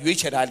တော်တက်ရွေး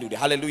ချယ်ထားတဲ့လူတွေ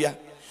hallelujah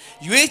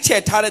ရွေးချ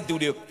ယ်ထားတဲ့သူ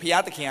တွေဖခ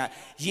င်သခင်က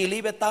ရေ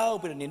လေးပဲတောက်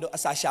ပြီးတော့နင်တို့အ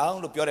စာရှောင်း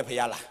လို့ပြောတယ်ဖခင်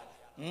လား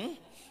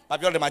ဘာ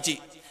ပြောတယ်မှာကြည့်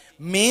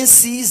မင်းစ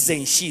ည်းစိ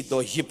မ်ရှိ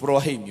သောယေဘရ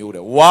ဟိတ်မျိုး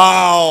တဲ့ဝေါ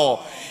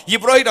ယေ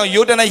ဘရဟိတ်တော့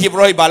ယိုဒန်နဲ့ယေဘ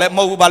ရဟိတ်ပါလဲမ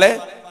ဟုတ်ဘူးပါလဲ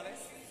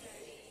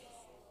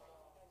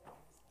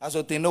အဲ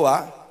ဆိုတင်တို့က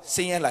စ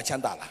င်းရဲလားချ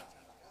မ်းသာလား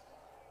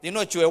တင်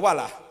တို့ကြွယ်ဝ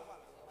လား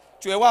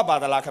ကြွယ်ဝပါ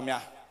သလားခင်ဗျာ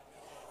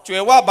ကြွ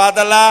ယ်ဝပါသ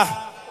လား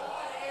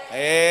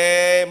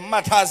မှ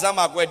တ်ထားစမ်း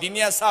ပါကွယ်ဒီ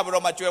နေ့စပြီး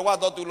တော့မှကြွယ်ဝ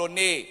တော့သူလို့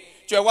နေ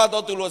ကြွယ်ဝ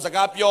တော့သူလို့စ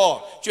ကားပြော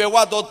ကြွယ်ဝ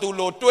တော့သူ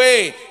လို့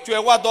တွေးကြွ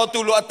ယ်ဝတော့သူ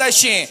လို့အသက်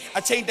ရှင်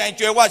အချိန်တိုင်း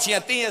ကြွယ်ဝခြင်း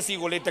အတင်းရဲ့စီ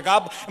ကိုလေတကား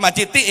မှ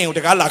တိတိအိမ်ကို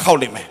တကားလာခောက်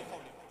လိမ့်မယ်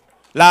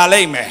လာ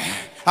လိမ့်မယ်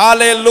ဟာ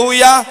လေလု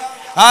ယာ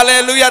ဟာလေ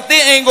လုယာတ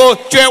င်းအိမ်ကို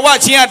ကြွယ်ဝ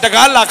ခြင်းကတ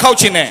ကားလာခောက်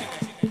ခြင်းနဲ့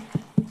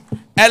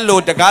အဲ့လို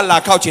တကားလာ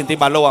ခောက်ခြင်းတ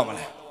င်းပါလောက်ရမ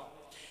လဲ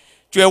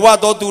ကြွယ်ဝ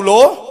တော့သူ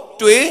လို့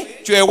တွေး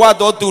ကြွယ်ဝ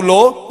တော့သူ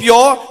လို့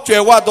ပြောကြွ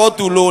ယ်ဝတော့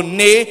သူလို့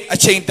နေအ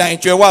ချိန်တိုင်း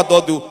ကြွယ်ဝ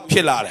တော့သူဖြ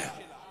စ်လာတယ်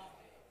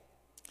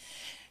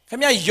ခင်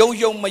ဗျယုံ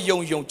ယုံမယုံ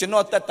ယုံကျွန်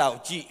တော်တက်တာကို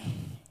ကြည့်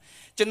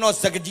ကျွန်တော်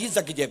စကကြီးစ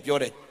ကကြီးပြော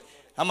တယ်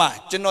အမ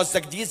ကျွန်တော်စ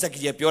ကကြီးစက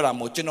ကြီးပြောတာ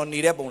မဟုတ်ကျွန်တော်နေ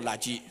တဲ့ပုံလာ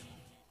ကြည့်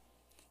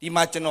ဒီ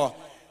မှာကျွန်တော်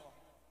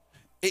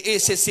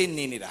အေးစစ်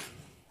နေနေတာ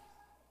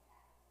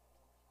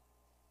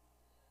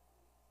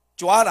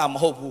ကြွားတာမ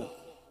ဟုတ်ဘူး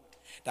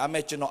ဒါ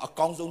မဲ့ကျွန်တော်အ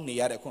ကောင်းဆုံးနေ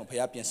ရတဲ့ခွင့်ဖ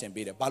ခင်ပြင်ဆင်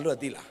ပေးတယ်ဘာလို့လဲ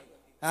သိလား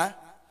ဟမ်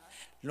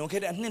လွန်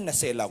ခဲ့တဲ့အနှစ်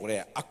20လောက်ကတ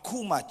ည်းကအခု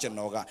မှကျွန်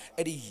တော်က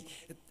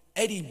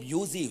အဲ့ဒီ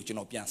မျိုးစေ့ကိုကျွန်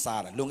တော်ပြန်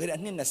စားတာလွန်ခဲ့တဲ့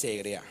အနှစ်20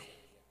ကတည်းက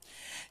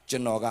ကျွ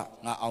န်တော်က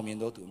ငါအောင်မြင်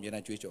တော့သူအမြဲတ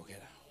မ်းကြွေးကြော်ခဲ့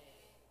တာ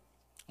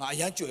ငါအ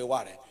ရန်ကြွယ်ဝ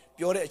တယ်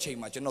ပြောတဲ့အချိန်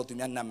မှာကျွန်တော်သူ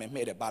များနာမည်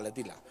မှဲ့တယ်ဘာလဲ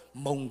သိလား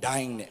မုံတို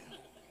င်းနဲ့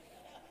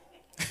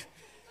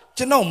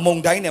ကျွန်တော်မုံ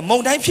တိုင်းနဲ့မုံ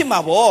တိုင်းဖြစ်မှာ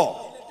ပေါ့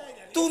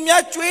သူ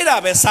များကြွေးတာ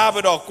ပဲစား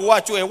ပြီးတော့ကိုက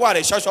ကြွယ်ဝတ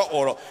ယ်ရှော့ရှော့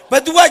အော်တော့ဘ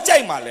ယ်သူကကြို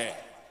က်မှာလဲ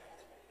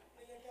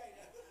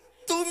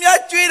သူများ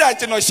ကြွေးတာ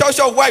ကျွန်တော်ရှော့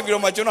ရှော့ဝိုက်ပြီး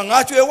တော့မှကျွန်တော်ငါ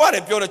ကြွယ်ဝတ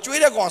ယ်ပြောတော့ကြွေး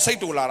တဲ့ကောင်စိတ်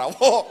တူလာတာ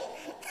ဟော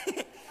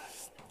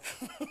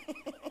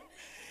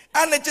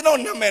အဲ့နဲ့ကျွန်တော်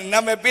နာ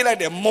မည်ပေးလိုက်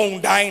တယ်မုံ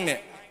တိုင်း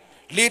နဲ့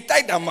လေတို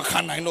က်တာမခံ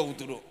နိုင်တော့ဘူး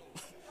သူတို့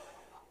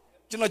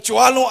ကျွန်တော်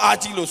ကြွားလုံးအား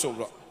ကြီးလို့ဆို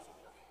ပြီးတော့ဒါ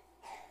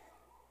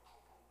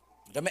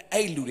ပေမဲ့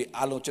အဲ့လူတွေ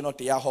အားလုံးကျွန်တော်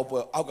တရားဟောပွဲ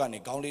အောက်ကနေ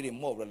ခေါင်းလေးတွေ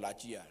မော့ပြီးတော့လာ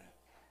ကြည့်ရတယ်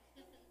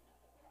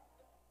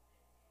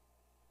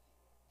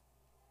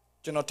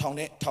ကျွန်တော်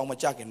ထောင်မ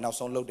ကြခင်နောက်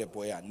ဆုံးလုပ်တဲ့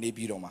ပွဲကနေ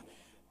ပြီးတော့မှ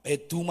ဘယ်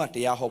သူမှတ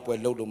ရားဟောပွဲ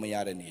လုပ်လို့မရ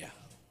တဲ့နေရာ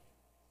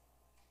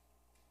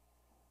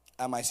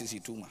MICC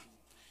 2မှာ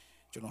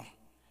ကျွန်တော်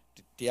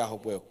တရားဟော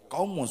ပွဲ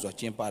ကောင်းမွန်စွာ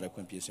ကျင်းပတဲ့ခွ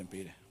င့်ပြင်ဆင်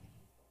ပေးတယ်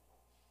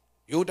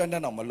ရိုးတန်း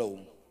တော့မလုပ်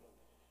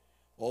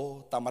ဘူး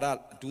။တမရ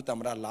ဒူတမ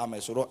ရလာမ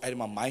ယ်ဆိုတော့အဲ့ဒီ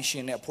မှာမိုင်းရှ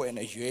င်နဲ့အဖွဲ့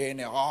နဲ့ရွဲ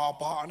နဲ့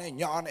ဘာနဲ့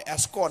ညာနဲ့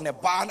escort နဲ့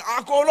ဘာအ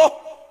ကုန်လုံး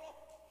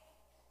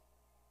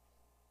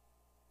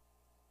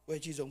ဝဲ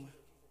ကြည့်ဆုံးမယ်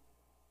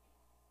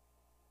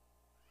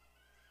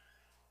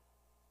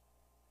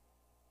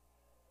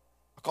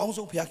အကောင်း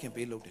ဆုံးဖျားခင်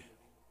ပေးလို့တယ်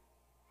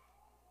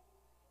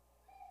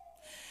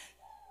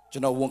ကျွ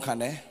န်တော်ဝန်ခံ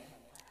တယ်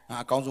ငါ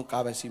အကောင်းဆုံး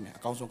ကားပဲစီးမယ်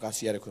အကောင်းဆုံးကား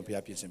စီးရတဲ့ခွင့်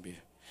ဖျားပြင်ဆင်ပေးတ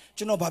ယ်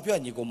ကျွန်တော်ဘာပြော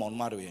ညီကိုမောင်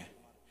နှမတို့ရဲ့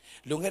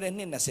လွန်ခဲ့တဲ့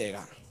နှစ်20က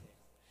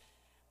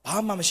ဘာ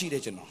မှမရှိ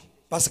တဲ့ကျွန်တော်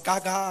ဘတ်စ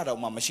ကားတော့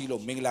မှမရှိ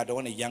လို့မင်္ဂလာ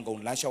တော်နဲ့ရန်ကုန်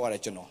လမ်းလျှောက်ရ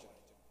တဲ့ကျွန်တော်ဒါ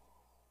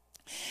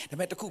ပေ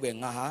မဲ့တခုပဲ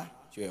ငါဟာ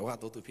ကျွယ်ဝ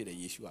တော်သူဖြစ်တဲ့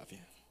ယေရှုပါ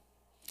ဗျာ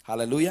ဟာ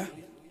လေလုယာ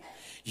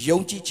ယုံ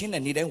ကြည်ခြင်း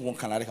နဲ့နေ့တိုင်းဝန်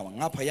ခံလာတဲ့ခါမှာ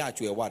ငါဖခင်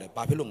ကျွယ်ဝတယ်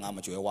ဘာဖြစ်လို့ငါမ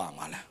ကျွယ်ဝ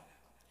မှာလဲ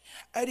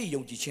အဲ့ဒီ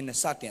ယုံကြည်ခြင်းနဲ့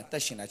စတင်အသ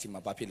က်ရှင်လာခြင်း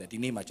မှာဘာဖြစ်လဲဒီ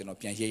နေ့မှာကျွန်တော်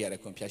ပြန်ရေးရတဲ့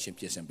ခွင့်ဖျားရှင်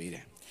ပြင်ဆင်ပေးတ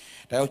ယ်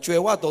ဒါကြောင့်ကျွ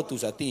ယ်ဝတော်သူ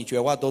ဆိုတာတင်ကျွ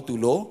ယ်ဝတော်သူ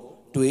လို့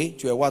တွေး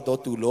ကျွယ်ဝတော်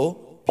သူလို့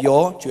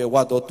ပြောကျွယ်ဝ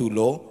တော်သူ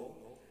လို့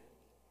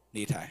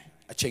နေထိုင်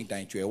အချိန်တို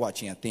င်းကျွယ်ဝ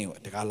ခြင်းအသင်ကို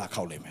တကားလာ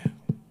ခောက်လိမ့်မယ်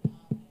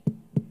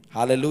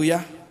ဟာလေလုယာ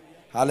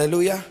ဟာလေလု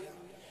ယာ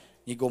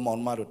ညီကောင်မော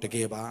င်မတို့တက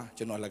ယ်ပါ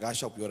ကျွန်တော်လက်ကား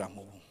လျှောက်ပြောတာမ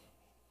ဟုတ်ဘူး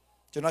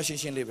ကျွန်တော်ရှ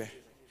င်းရှင်းလေးပဲ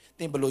သ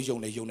င်ဘလို့ယုံ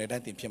နေတို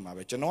င်းသင်ဖြစ်မှာ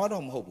ပဲကျွန်တော်က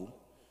တော့မဟုတ်ဘူး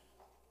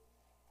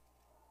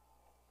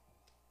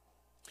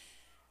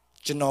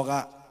ကျွန်တော်က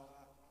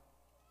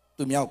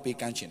သူများကိုပေး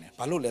ကမ်းချင်တယ်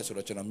ဘာလို့လဲဆို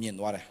တော့ကျွန်တော်မြင်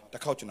သွားတယ်တ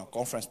စ်ခေါက်ကျွန်တော်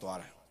conference သွား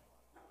တယ်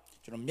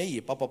ကျွန်တော်မျက်ရ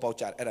ည်ပေါက်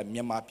ကြအဲ့ဒါမြ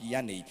န်မာပြည်က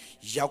နေ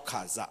ရောက်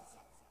ခါစ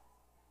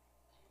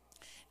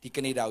ဒီက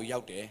နေဒါကိုရော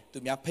က်တယ်သူ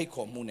များဖိတ်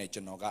ခေါ်မှုနဲ့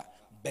ကျွန်တော်က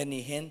ဘယ်နီ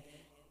ဟင်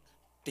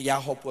တ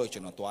ရားဟောပွဲကျွ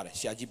န်တော်သွားတယ်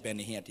ဆရာကြီးဘယ်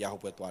နီဟင်ကတရားဟော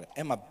ပွဲသွားတယ်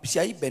အဲ့မှာဆ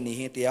ရာကြီးဘယ်နီ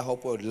ဟင်တရားဟော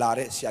ပွဲလာ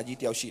တဲ့ဆရာကြီး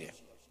တယောက်ရှိတယ်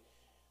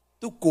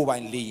သူကိုယ်ပို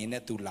င်လေရင်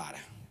နဲ့သူလာတ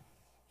ယ်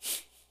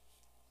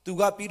သူ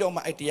ကပြီးတော့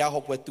မှအဲ့တရား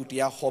ဟောပွဲသူတ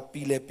ရားဟော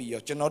ပြီးလဲပြီး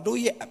ရောကျွန်တော်တို့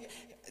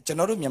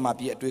မြန်မာ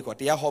ပြည်အတွေ့ခေါ်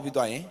တရားဟောပြီး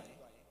သွားရင်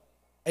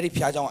အဲ့ဒီ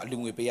ဖျားเจ้าအလူ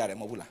ငွေပေးရတယ်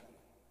မဟုတ်ဘူးလား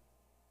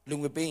လူ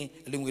ငွေပေးရင်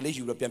အလူငွေလေး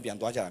ယူတော့ပြန်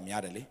သွားကြတာ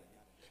များတယ်လေ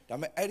ဒါပေ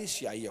မဲ့အဲ့ဒီဆ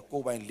ရာကြီးကကို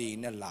ယ်ပိုင်လေရင်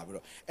နဲ့လာပြီး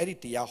တော့အဲ့ဒီ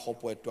တရားဟော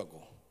ပွဲအတွက်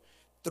ကို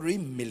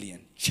3 million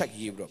check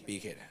ရေးပြီးတော့ပေး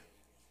ခဲ့တယ်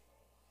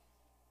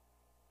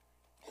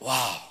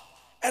ဝါ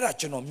အဲ့ဒါ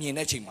ကျွန်တော်မြင်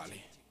တဲ့ချိန်မှာလေ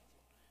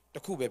တ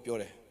ခုပဲပြော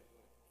တယ်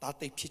တား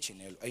တိတ်ဖြစ်ချင်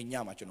တယ်လို့အဲ့ည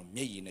မှာကျွန်တော်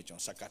မျက်ရည်နဲ့ကျွန်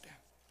တော်စက်ကတ်တယ်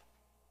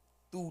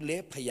သူလဲ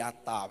ဖျား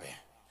သားပဲ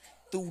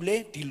သူလဲ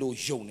ဒီလို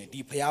ယုံနေဒီ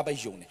ဖျားပဲ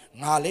ယုံနေ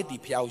ငါလဲဒီ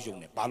ဖျားကိုယုံ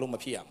နေဘာလို့မ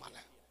ဖြစ်ရမှာ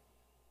လဲ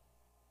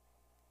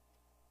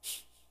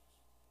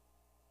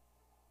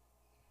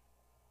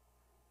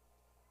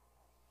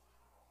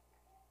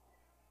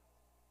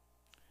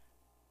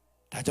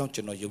ဒါကြောင့်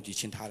ကျွန်တော်ယုံကြည်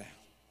ခြင်းထားတယ်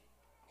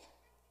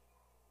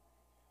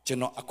ကျွန်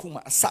တော်အခုမှ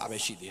အစပဲ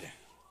ရှိသေးတယ်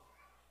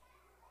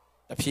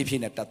တဖြည်းဖြ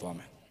ည်းနဲ့တက်သွား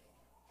မယ်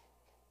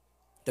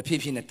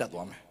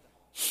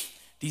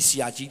ဒီဆ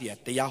ရာကြီးတွေက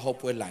တရားဟော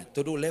ပွဲလာရင်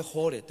သူတို့လည်း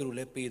ဟောတယ်သူတို့လ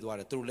ည်းပေးသွား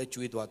တယ်သူတို့လည်း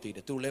ကျွေးသွားသေးတ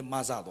ယ်သူတို့လည်းမ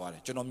ဆသွားတ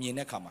ယ်ကျွန်တော်မြင်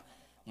တဲ့အခါမှာ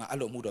ငါအဲ့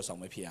လိုမှုတော်ဆောင်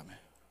ပဲဖြစ်ရမယ်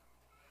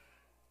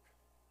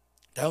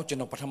ဒါကြောင့်ကျွန်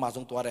တော်ပထမ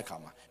ဆုံးသွားတဲ့အခါ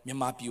မှာမြန်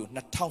မာပြည်ကို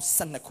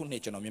2012ခုနှ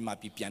စ်ကျွန်တော်မြန်မာ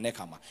ပြည်ပြန်တဲ့အ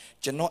ခါမှာ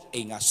ကျွန်တော်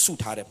အိမ်ကစု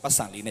ထားတဲ့ပတ်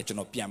စံလေးနဲ့ကျွန်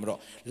တော်ပြန်ပြီးတော့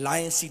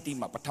Lion City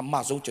မှာပထမ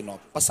ဆုံးကျွန်တော်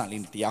ပတ်စံ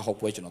လေးနဲ့တရားဟော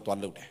ပွဲကျွန်တော်သွား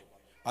လုပ်တယ်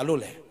ဘာလို့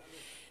လဲ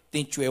တ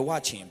င်ကြွယ်ဝ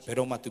ခြင်းဘယ်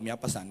တော့မှသူများ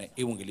ပတ်စံနဲ့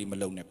ဧဝံဂေလိမ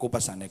လုပ်နဲ့ကိုပ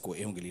တ်စံနဲ့ကို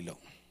ဧဝံဂေလိလု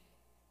ပ်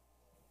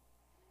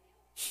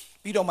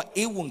ပြီးတော့မှ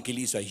ဧဝံဂေ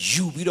လိဆိုတာ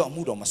ယူပြီးတော့အ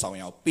မှုတော်မဆောင်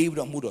ရအောင်ပေးပြီး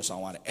တော့အမှုတော်ဆော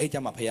င်ရတယ်အဲ့ကြ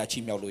မှာဖခင်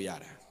ချီးမြှောက်လို့ရ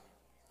တယ်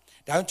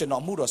ဒါကြောင့်ကျွန်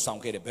တော်အမှုတော်ဆောင်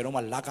ခဲ့တယ်ဘယ်တော့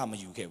မှလက်ကမ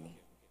ယူခဲ့ဘူး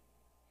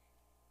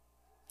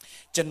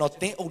ကျွန်တော်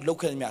တင်းအုပ်လောက်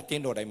ခဲ့သမျှအတ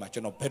င်းတော်တိုင်းမှာကျွ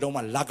န်တော်ဘယ်တော့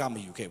မှလက်ကမ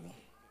ယူခဲ့ဘူး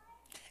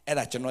အဲ့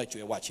ဒါကျွန်တော်ရဲ့ကြွ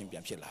ယ်ဝခြင်းပြ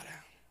န်ဖြစ်လာတာ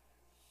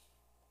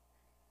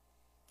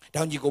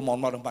တောင်ကြီးကိုမော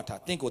င်မောင်တို့မှတ်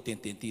ထားတင်းကိုတင်း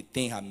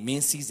ဟာမ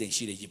င်းစည်းစိမ်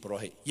ရှိတဲ့ယေဘရ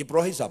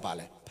ဟိဆိုတာဘာ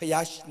လဲ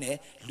ဖျားနဲ့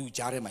လူ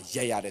ကြားထဲမှာရ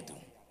က်ရတဲ့သူ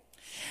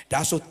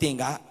ဒါဆိုတင်း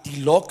ကဒီ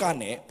လောက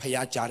နဲ့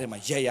ဖျားကြားထဲမှာ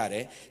ရက်ရတ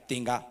ယ်တ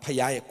င်းက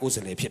ဖျားရဲ့ကိုယ်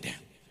စားလှယ်ဖြစ်တယ်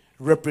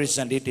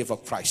representative of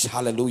Christ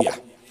hallelujah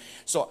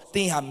ဆိုတ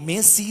င်းဟာမ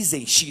င်းစည်းစိ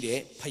မ်ရှိတဲ့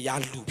ဖျား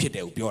လူဖြစ်တ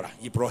ယ်ကိုပြောတာ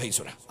ယေဘရဟိ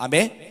ဆိုတာအာမ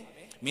င်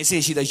မင်းစ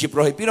ည်းရှိတဲ့ယေဘ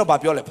ရဟိပြီးတော့ဗာ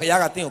ပြောလဲဖျား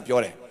ကတင်းကိုပြော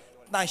တယ်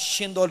တန်ရှ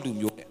င်းသောလူ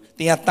မျိုး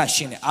တင်းကတန်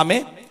ရှင်းတယ်အာမ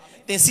င်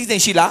တင်းစည်းစိ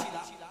မ်ရှိလား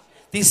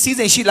တင်းစည်း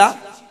စိမ်ရှိလား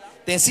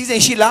တင်စီစ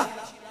ဉ်ရှိလား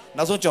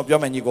နောက်ဆုံးကျွန်တော်ပြော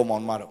မယ်ညီကိုမော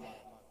င်မတို့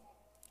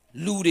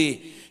လူတွေ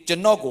ကျွ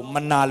န်တော်ကိုမ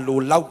နာလို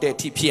လောက်တဲ့အ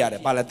ထိဖြစ်ရတ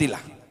ယ်ဘာလဲသိ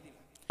လား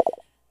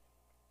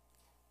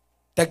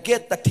တကယ်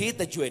တထေး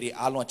တကြွယ်တွေ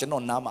အားလုံးကျွန်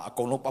တော်နားမှာအ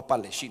ကုန်လုံးပ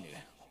တ်လည်းရှိနေတ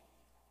ယ်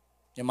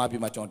မြန်မာပြ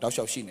ည်မှာကျွန်တော်တောက်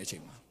လျှောက်ရှိနေချိ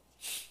န်မှာ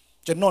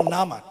ကျွန်တော်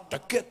နားမှာတ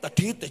ကယ်တ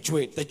ထေးတကြွ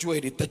ယ်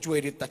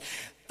တွေ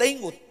တိန်း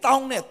ကိုတော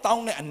င်းနဲ့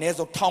အနည်း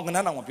ဆုံးထောင်ကန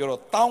န်းတောင်မပြော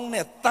တော့တောင်း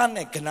နဲ့တန်း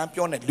နဲ့ကနန်း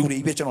ပြောနဲ့လူတွေ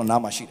ပဲကျွန်တော်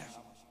နားမှာရှိတယ်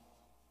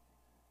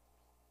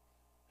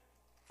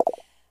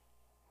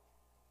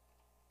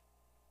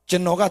ကျွ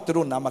န်တော်ကသူ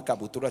တို့နားမကပ်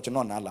ဘူးသူတို့ကကျွန်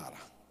တော်နားလာ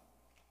တာ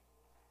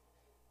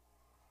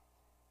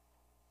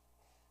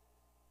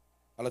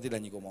ဘာလို့ဒီလဲ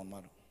ညီကောင်မောင်မ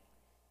တို့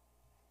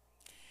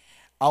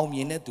အောင်မြ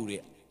င်တဲ့သူတွေ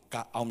က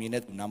အောင်မြင်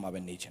တဲ့သူနားမှာပဲ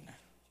နေချင်တယ်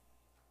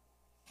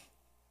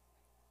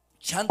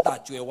ချမ်းသာ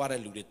ကြွယ်ဝ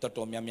တဲ့လူတွေတော်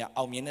တော်များများ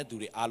အောင်မြင်တဲ့သူ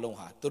တွေအားလုံး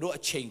ဟာသူတို့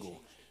အချိန်ကို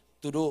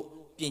သူတို့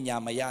ပညာ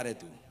မရတဲ့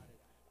သူ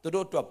သူ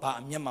တို့အတွက်ဘာ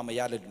အမျက်မှမရ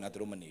တဲ့လူနာသူ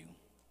တို့မနေဘူး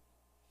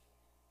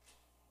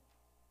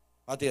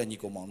ဘာတဲ့ညီ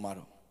ကောင်မောင်မ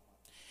တို့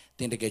တ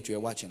င်တကယ်ကြွ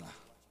ယ်ဝချင်လား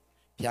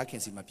ဘုရားခ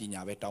င်စီမှာပ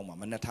ညာပဲတောင်းပါ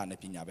မနှက်ထနဲ့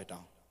ပညာပဲတော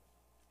င်း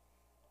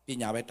တ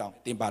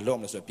င်ပါလို့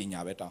မလို့ဆိုပညာ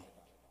ပဲတောင်း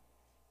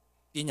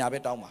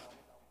ပါ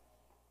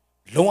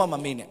လုံးဝမ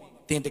မေ့နဲ့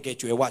တင်တကယ်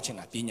ကြွယ်ဝချင်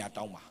တာပညာ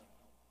တောင်းပါ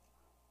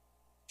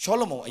ရှော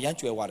လမုန်အရန်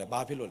ကြွယ်ဝတယ်ဘာ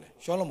ဖြစ်လို့လဲ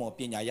ရှောလမုန်ပ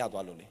ညာရ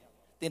သွားလို့လေ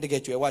တင်တက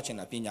ယ်ကြွယ်ဝချင်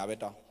တာပညာပဲ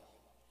တောင်း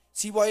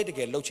စီးပွားရေးတက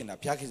ယ်လုပ်ချင်တာ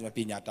ဘုရားခင်စီမှာပ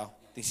ညာတောင်း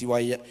တင်စီး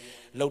ပွားရေး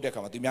လုပ်တဲ့အခါ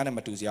မှာသူများနဲ့မ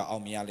တူစရာအော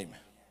င်မြင်ရလိမ့်မ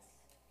ယ်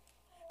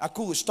အ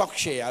ခု stock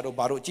share တို့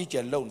ဘာတို့အကြီးကျ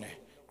ယ်လုပ်နေ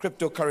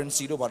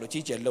cryptocurrency တို့ဘာလို့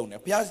ကြီးကျယ်လုံနေ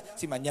ဘုရား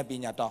စီမှာညက်ပ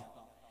ညာတောင်း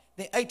သ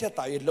င်အဲ့ထက်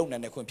တာရွေးလုံနေ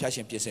တဲ့ခွင့်ဘုရားရှ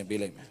င်ပြင်ဆင်ပေး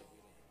လိုက်မယ်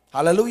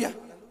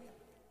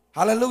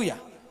hallelujah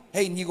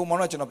hey ညီကောင်မောင်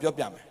တို့ကျွန်တော်ပြော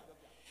ပြမယ်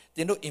သ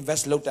င်တို့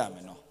invest လုပ်တတ်မ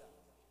ယ်နော်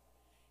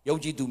ယုံ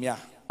ကြည်သူများ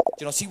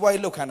ကျွန်တော်စီးပွား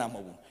ရေးလုပ်ခန်းတာမဟု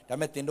တ်ဘူးဒါပေ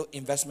မဲ့သင်တို့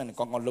investment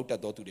ကောင်းကောင်းလုပ်တတ်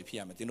တော်သူတွေဖြစ်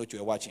ရမယ်သင်တို့ကြွ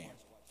ယ်ဝခြင်း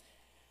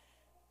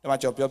ဒါမှ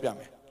ကျွန်တော်ပြောပြ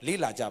မယ်လေး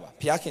လာကြပါ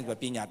ဘုရားခင်က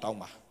ပညာတောင်း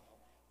ပါ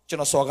ကျွန်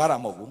တော်စော်ကားတာ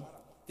မဟုတ်ဘူး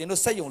သင်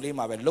တို့စက်ယုံလေး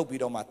မှာပဲလုပ်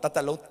ပြီးတော့မှတ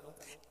တ်လုံး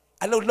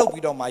အလုပ်လုပ်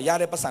ပြီးတော့မှရ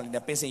တဲ့ပတ်စံလေး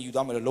နဲ့ပင်စင်ယူ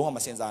သွားမယ်လို့လုံးဝမ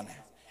စင်စားနဲ့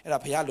အဲ့ဒါ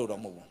ဖရားလို့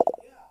တော့မဟုတ်ဘူး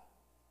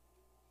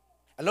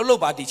အလုပ်လု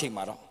ပ်ပါဒီချိန်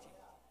မှာတော့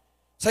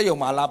ဆက်ယုံ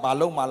မှာလားဘာ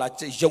လုပ်မှာလား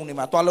ယုံနေ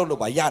မှာသွားလု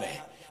ပ်ပါရတယ်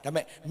ဒါပေ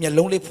မဲ့မျက်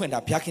လုံးလေးဖွင့်တာ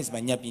ဘုရားခင်စ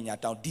မှာညံပညာ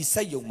တောင်းဒီဆ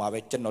က်ယုံမှာပဲ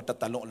ကျွန်တော်တ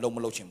သက်လုံးအလုံးမ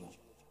လုပ်ချင်ဘူး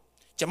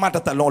ကျမတ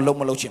သက်လုံးအလုံး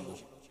မလုပ်ချင်ဘူး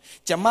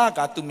ကျမက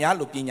သူများ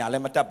လိုပညာလ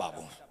ည်းမတတ်ပါ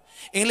ဘူး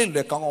အင်္ဂလိပ်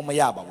လိုကောင်းကောင်းမ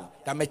ရပါဘူး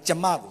ဒါပေမဲ့ကျ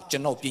မကိုကျွ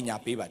န်တော်ပညာ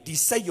ပေးပါဒီ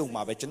စိတ်ယုံ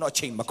မှာပဲကျွန်တော်အ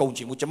ချိန်မကုန်ချ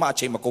င်ဘူးကျမအ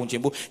ချိန်မကုန်ချင်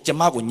ဘူးကျ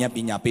မကိုဉာဏ်ပ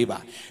ညာပေးပါ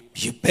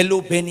ဘယ်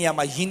လိုဘယ်နေရာ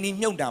မှာယဉ်နှီး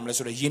မြုပ်နှံမလဲ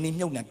ဆိုတော့ယဉ်နှီး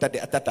မြုပ်နှံတတ်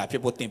တဲ့အတ္တဖြ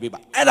စ်ဖို့သင်ပေးပါ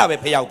အဲ့ဒါပဲ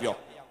ဖခင်ပြော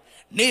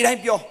နေတိုင်း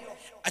ပြော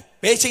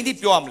ဘယ်ချိန်ထိ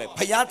ပြောရမလဲဖ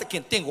ခင်သခ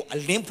င်တင့်ကိုအ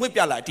လင်းဖွင့်ပြ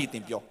လာအတိအသ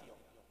င်ပြော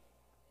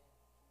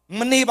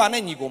မနေပါ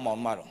နဲ့ညီကိုမော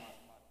င်မတော်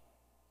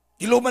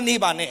ဒီလိုမနေ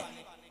ပါနဲ့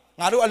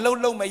ငါတို့အလုံး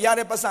လုံးမရ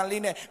တဲ့ပတ်စံ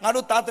လေးနဲ့ငါ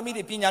တို့သားသမီး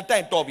တွေပညာတို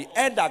က်တော်ပြီ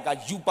အဲ့ဒါက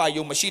ယူပါ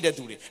ယုံမရှိတဲ့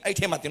သူတွေအဲ့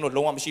ထဲမှာသင်တို့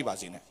လုံးဝမရှိပါ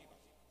စေနဲ့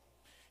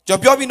ကျွန်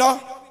တော်ပြောပြီနော်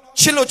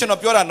ချစ်လို့ကျွန်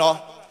တော်ပြောတာနော်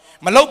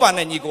မလောက်ပါ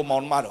နဲ့ညီကိုမော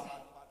င်မတော်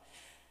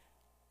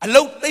အ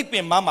လုံးသိပ်ပ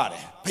င်မန်းပါတ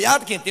ယ်ဘုရား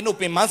သခင်သင်တို့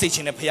ပင်မန်းစေခြ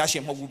င်းနဲ့ဘုရားရှ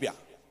င်မဟုတ်ဘူးဗျ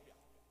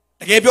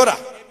တကယ်ပြောတာ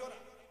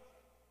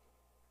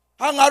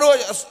ဟာငါတို့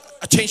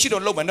အချိန်ရှိ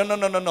တော့လုပ်မယ် no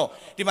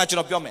ဒီမှာကျွန်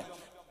တော်ပြောမယ်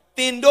သ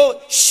င်တို့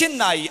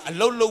8 နာရီအ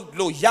လုံးလုံး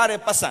လို့ရ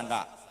တဲ့ပတ်စံက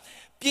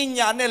ပ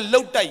ညာနဲ့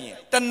လှုပ်တက်ရင်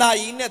တဏှာ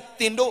ကြီးနဲ့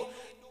တင်တို့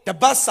တ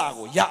ပတ်စာ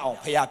ကိုရအောင်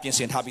ဖခင်ပြင်ဆ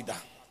င်ထားပြီး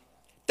သား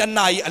တ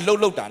ဏှာကြီးအလှုပ်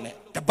လှုပ်တာနဲ့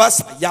တပတ်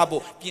စာရ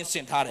ဖို့ပြင်ဆ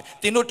င်ထားတယ်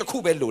တင်တို့တစ်ခု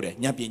ပဲလိုတယ်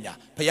ဉာဏ်ပညာ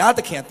ဖခင်သ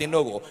ခင်တင်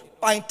တို့ကို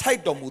ပိုင်ထို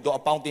က်တော်မူသော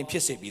အပေါင်းအသင်းဖြ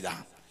စ်စေပြီး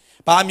သား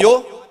ဘာမျိုး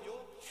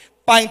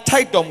ပိုင်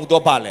ထိုက်တော်မူ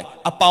သောဘာလဲ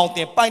အပေါင်းအသ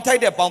င်းပိုင်ထို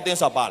က်တဲ့အပေါင်းအသင်း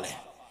ဆိုတာဘာလဲ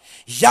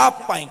ရ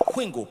ပိုင်ခွ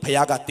င့်ကိုဖခ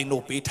င်ကတင်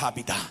တို့ပေးထား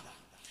ပြီးသား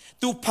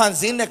သူဖန်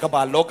ဆင်းတဲ့ကမ္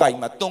ဘာလောကကြီး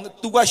မှာ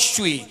သူက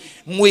ရွှေ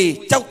ငွေ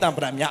ကြောက်တံ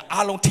ပံများ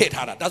အားလုံးထည့်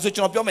ထားတာဒါဆိုကျွ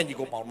န်တော်ပြောမယ်ညီ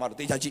ကိုပေါင်မတို့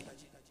တေချာကြည့်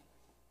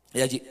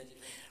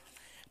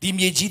ဒီ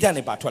မြေကြီးတန်း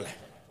နဲ့ပါထွက်လဲ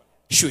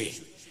ရွှေ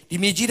ဒီ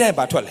မြေကြီးတန်းနဲ့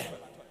ပါထွက်လဲ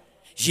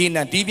ရေ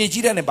နံဒီမြေ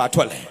ကြီးတန်းနဲ့ပါ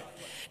ထွက်လဲ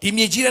ဒီ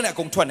မြေကြီးတန်းနဲ့အ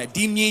ကုန်ထွက်နေ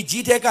ဒီမြေ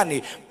ကြီးထဲကနေ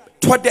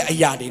ထွက်တဲ့အ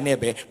ရာတွေနဲ့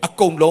ပဲအ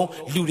ကုန်လုံး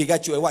လူတွေက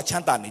ကြွယ်ဝချ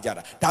မ်းသာနေကြ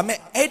တာဒါမဲ့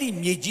အဲ့ဒီ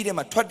မြေကြီးထဲ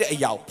မှာထွက်တဲ့အ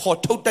ရာကိုဖော်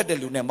ထုတ်တတ်တဲ့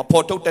လူနဲ့မ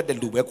ဖော်ထုတ်တတ်တဲ့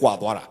လူပဲကွာ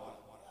သွားတာ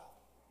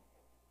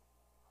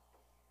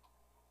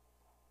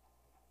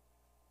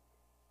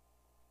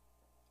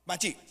မ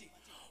ကြည့်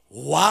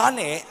ဝါ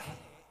နဲ့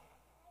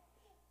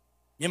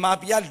မြန်မာ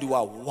ပြည်လူက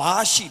ဝါ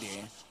ရှိတ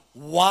ယ်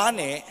ဝါ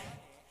နဲ့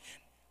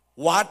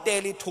ဝါတဲ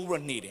လေးထိုးရ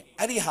နေတယ်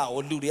အဲ့ဒီဟာ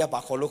ကိုလူတွေကဘာ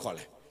ခေါ်လို့ခေါ်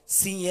လဲ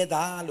စင်ရ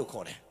သားလို့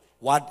ခေါ်တယ်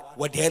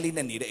ဝါတဲလေး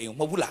နဲ့နေတဲ့အိမ်ကို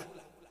မဟုတ်ဘူးလား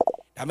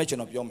ဒါမဲ့ကျွန်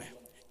တော်ပြောမယ်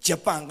ဂျ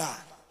ပန်က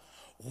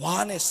ဝါ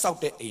နဲ့စောက်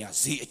တဲ့အိမ်က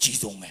ဈေးအကြီး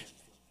ဆုံးပဲ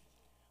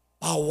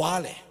ဘာဝါ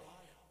လဲ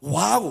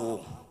ဝါကို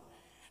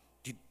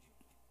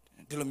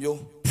ဒီလိုမျိုး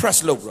press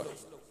လုပ်ပြီးတော့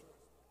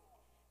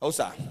ဟုတ်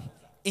စား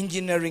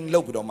engineering လု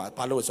ပ်ပြီးတော့မှ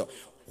ဘာလို့လဲဆို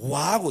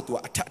ဝါကို तू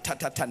အ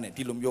ထပ်နဲ့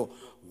ဒီလိုမျိုး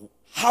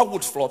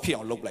hardwood floor ဖြစ်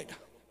အောင်လုပ်လိုက်တာ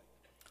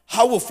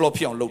hardwood floor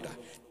ဖြစ်အောင်လုပ်တာ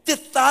တ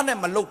စ်သားနဲ့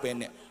မလုပ်ပဲ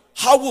နဲ့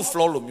hardwood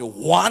floor လိုမျိုး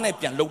ဝါနဲ့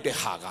ပြန်လုပ်တဲ့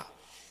ဟာက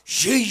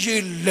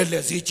ရေး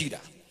လဲဈေးကြီး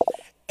တာ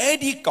အဲ့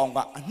ဒီကောင်က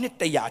အနှစ်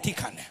100အထိ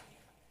ခံတယ်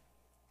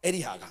အဲ့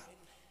ဒီဟာက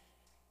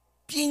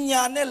ပ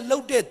ညာနဲ့လု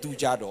ပ်တဲ့သူ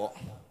ကြတော့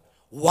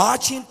ဝါ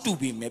ချင်းတူ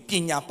ပြီမဲ့ပ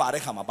ညာပါ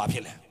တဲ့ခါမှာဘာဖြ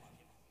စ်လဲ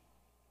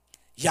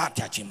ရ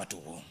ကြချင်းမတူ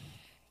ဘူး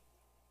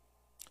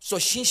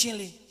ဆိုရှင်း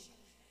လေး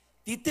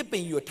ဒီတစ်ပ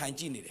င်ယူထိုင်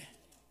ကြည့်နေတယ်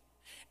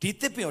ဒီ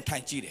တစ်ပင်ကိုထို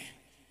င်ကြည့်တယ်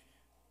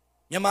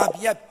မြန်မာ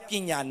ပြည်ပ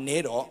ညာနဲ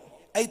တော့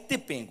အဲ့တ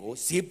စ်ပင်ကို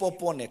ဈေး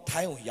ပေါ်နဲ့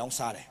ထိုင်းကိုရောင်း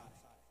စားတယ်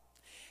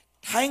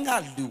ထိုင်းက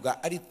လူက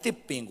အဲ့ဒီတစ်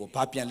ပင်ကို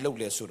ဘာပြန်လုပ်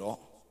လဲဆိုတော့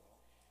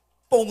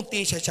ပုံ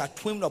သေးချာ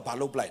ထွင်းတော့ဘာ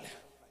လုပ်ပလိုက်လဲ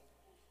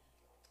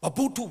ဘ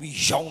ပုထုပြီး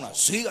ရောင်းတာ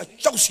ဈေးက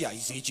ကြောက်စရာ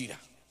ကြီးဈေးကြီးတာ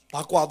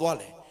ဘာကွာသွား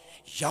လဲ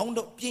ရောင်း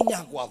တော့ပညာ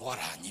ကွာသွား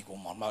တာညီကော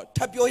င်မောင်မထ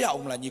ပ်ပြောရအော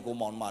င်မလားညီကောင်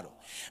မောင်မတို့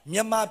မြ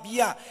န်မာပြ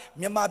ည်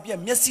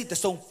မျက်စိတ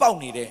စုံပေါက်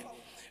နေတဲ့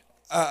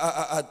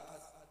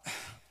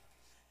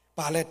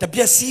ဘာလဲတပြ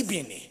က်စီးပ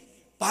င်နေ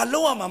ဘာ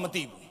လုံးဝမ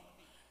သိဘူး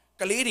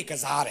ကလေးတွေက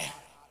စားတယ်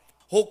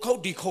ဟိုခုတ်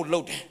ဒီခုတ်လု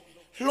ပ်တယ်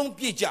လှုံး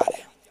ပြစ်ကြတ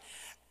ယ်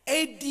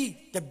အဲ့ဒီ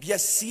တပြ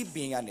က်စီးပ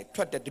င်ကနေ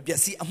ထွက်တဲ့တပြက်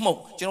စီးအမှုန့်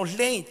ကျွန်တော်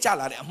လှဲရင်ကြ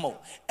လာတဲ့အမှုန့်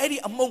အဲ့ဒီ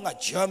အမှုန့်က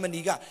ဂျာမ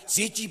နီက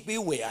ဈေးကြီး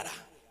ပေးဝယ်ရတာ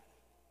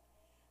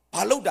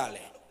ဘာလုပ်တာ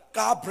လဲ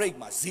ကားဘရိတ်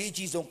မှာဈေး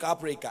ကြီးဆုံးကား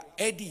ဘရိတ်က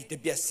အဲ့ဒီတ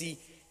ပြက်စီး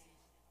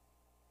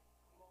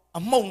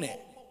အမှုန့်နဲ့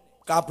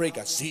ကားဘရိတ်က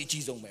ဈေး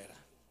ကြီးဆုံးပဲ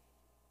လား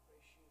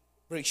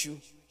break shoe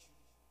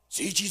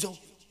ဈေးကြီးဆုံး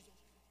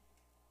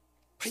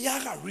ဖယား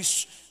က risk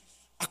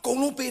အကုန်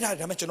လုံးပေးထားတယ်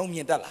ဒါပေမဲ့ကျွန်တော်မြ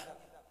င်တတ်လား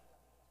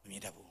မမြ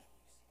င်တတ်ဘူး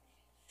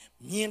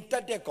မြင်တ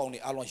တ်တဲ့ကောင်တွေ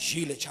အားလုံး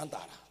ရေးလေချမ်း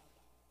သာတာ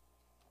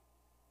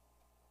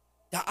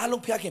ဒါအား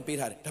လုံးဖျားခင်ပေး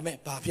ထားတယ်ဒါပေမဲ့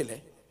ဘာဖြစ်လဲ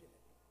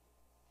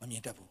မမြ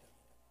င်တတ်ဘူး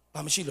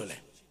ဘာမရှိလို့လဲ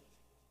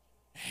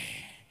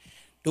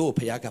တို့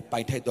ဖျားကပို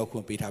င်ထိုက်တော့ခွ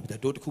င့်ပေးထားပြီ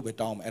တို့တစ်ခုပဲ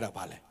တောင်းအောင်အဲ့ဒါ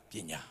ဘာလဲပ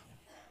ညာ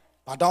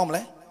ဘာတောင်းမ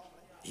လဲ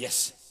yes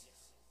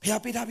ဖျား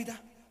ပေးထားပြီ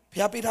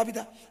ဖျားပေးထားပြီ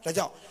ဒါ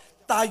ကြောင့်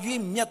တာ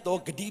၍မြတ်သော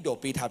ဂတိတော်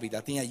ပေးထားပြီသ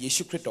င်ကယေ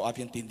ရှုခရစ်တော်အ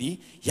ပြင်သင်သည်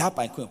ရ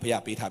ပိုင်ခွင့်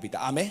ဖျားပေးထားပြီ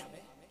အာမင်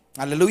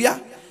ဟာလေလုယာ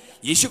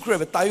ယေရှုခရစ်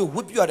ပဲတာ၍ဝ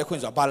တ်ပြုရတဲ့ခွ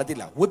င့်ဆိုတာဘာလဲသိ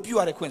လားဝတ်ပြု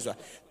ရတဲ့ခွင့်ဆိုတာ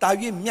တာ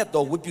၍မြတ်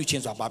သောဝတ်ပြုခြ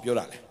င်းဆိုတာဘာပြော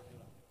တာလဲ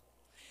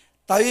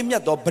တာ၍မြ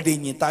တ်သောဗဒိ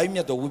ညင်တာ၍မြ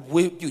တ်သောဝ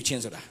တ်ပြုခြ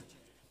င်းဆိုတာ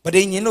ဗ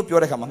ဒိညင်လို့ပြော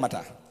တဲ့ခါမှာမှတ်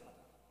တာ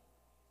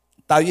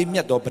တာ၍မြ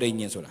တ်သောဗဒိ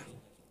ညင်ဆိုတာ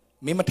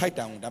မင်းမထိုက်တ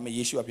န်ဘူးဒါပေမဲ့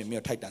ယေရှုအပြင်မင်း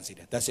ကိုထိုက်တန်စေတ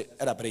ယ် that's it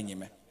အဲ့ဒါဗဒိညင်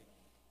ပဲ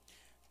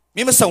မ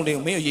င်းမစုံတယ်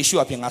မင်းကိုယေရှု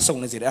အပြင်ငါစုံ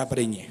နေစေတယ်အဲ့ဒါဗ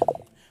ဒိညင်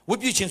ဝတ်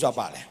ပြုခြင်းဆိုတာ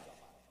ဘာလဲ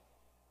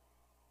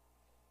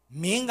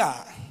မင်းက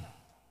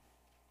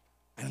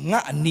ငါ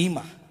အနီး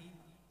မှာ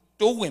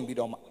တိုးဝင်ပြီး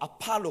တော့မှအ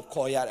ဖလို့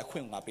ခေါ်ရတဲ့အခွ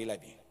င့်ငါပေးလို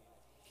က်ပြီ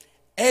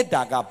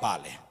Edaga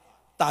bale.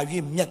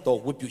 Tavi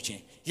meto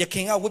whipuchin. Ye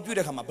king a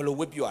whipudakama below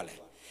whipuale.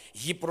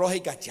 Ye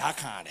prohiga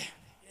jacane.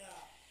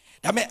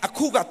 Dame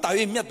akuga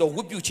tavi meto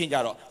whipuchin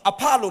yaro.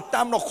 Apollo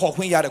tam no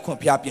coquin yard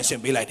compiapians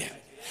and be like that.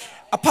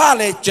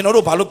 Apale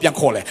general balupian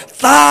cole.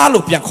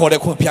 Thalupian cole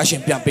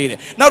compiation pian bede.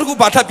 Now go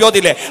bata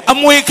biodile.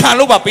 Amwe can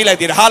look up be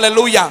like it.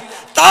 Hallelujah.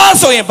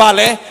 Taso in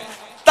bale.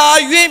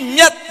 Tavi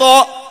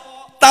meto.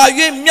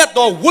 Tavi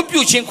meto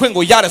whipuchin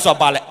quingo yaras or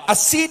bale. A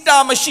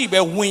sita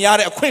machibe when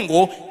yard a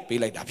quingo be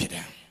like that.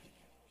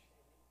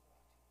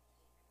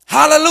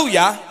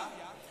 Hallelujah.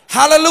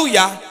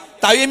 Hallelujah.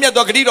 Tayo miya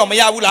do grido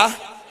mayawula.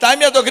 Tayo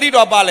miya do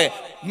grido bale.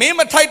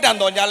 Mema titan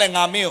do nyale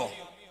ngamio.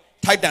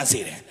 Titan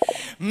sire.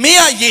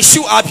 Mia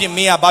Yeshu api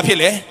mia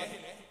bapile.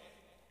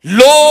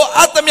 Lo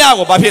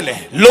atamiago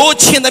bapile. Lo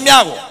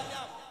chindamiago.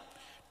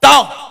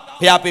 Down.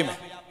 Piapi me.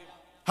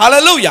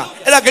 Hallelujah.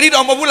 Era grido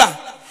amabula.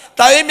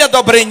 Tayo miya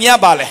do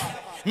brenya bale.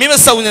 Mema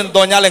saunin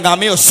do nyale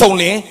ngamio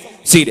souli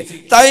sire.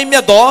 Tayo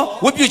miya do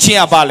wipu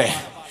chiya bale.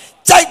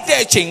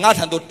 Jai ching out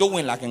and do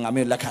win like a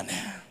mere lacan.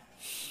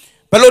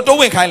 Below do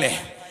win kindly.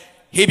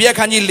 Hebia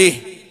can you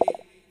lay?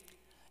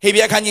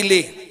 Hebia can you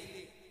lay?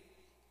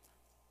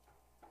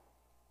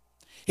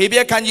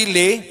 Hebia can you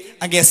lay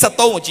against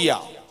Sato Gia?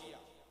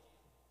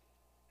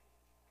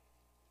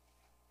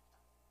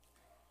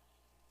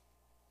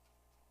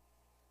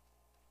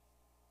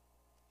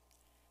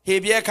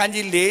 Hebia can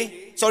you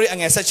lay? Sorry,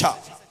 against a child.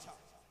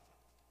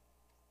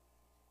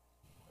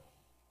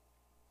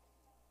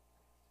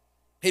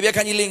 Hebia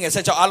can you lay as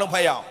such a alum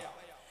payao?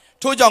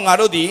 Two young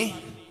Arodi,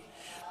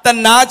 the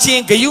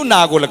Nachin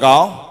Gayuna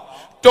Gulagao,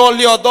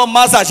 Tolio do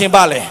Masa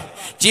Chimbale,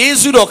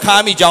 Jesu do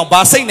Kami John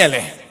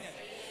Basinele.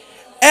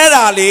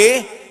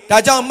 Erali,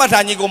 Tajam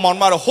Matanigo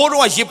Monmaro, Horo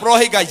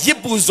Jiprohiga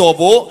Jipu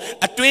Zobo,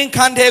 a twin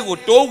cante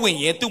would do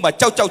win to my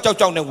chow chow chow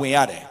chow and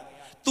weare.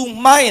 To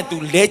my to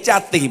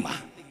lecha thema.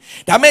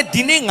 Dame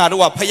dining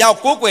Arua Payao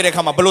Coque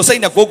come a below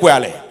saying a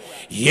coquale.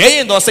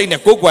 Yea, no saying a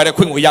coquale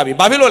queen Yabi,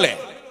 Babilole.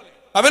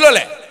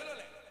 Babilole.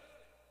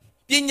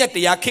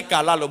 Pinyate ya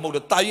kika lalo modo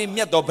tayo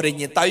miato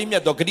brenye tayo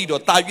miato grido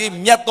tayo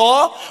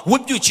miato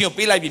wupu chiyo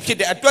pila bi phit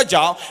de atwat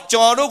jaung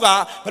chon do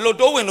ka blo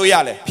to win lo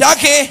ya le phya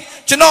khin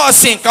chano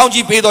asin kaung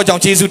ji pe do jaung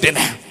Jesu tin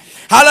de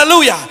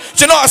hallelujah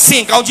chano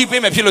asin kaung ji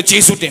pe me phit lo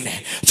Jesu tin de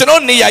chano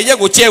ne ya yet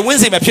ko che win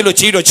se me phit lo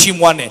Jesu do chi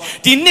mwan de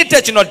di nit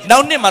tet chano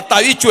naw nit ma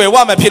tayo chwe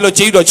wa me phit lo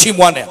Jesu do chi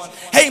mwan de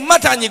hey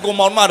mat tha nyi ko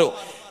maung ma do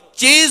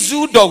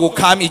Jesu do ko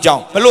kha mi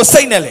jaung blo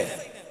sai ne le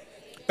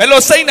blo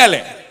sai ne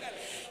le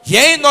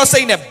Yen no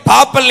say ne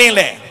Papalin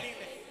le.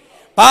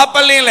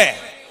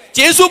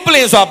 Jesu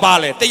plane so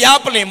bale. The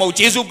Yaplin mo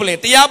Jesu plane.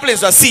 The Yaplin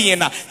so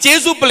seeing.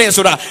 Jesu plane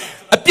so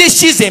a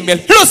piece in me.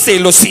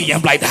 Lo see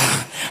and like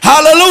that.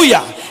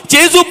 Hallelujah.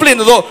 Jesu plane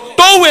do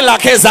win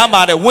like his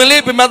amade. Will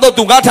live in Mado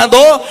to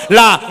Gatando.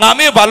 La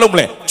Name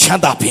Balumle.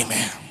 Chanda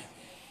pime.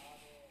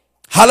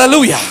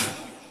 Hallelujah.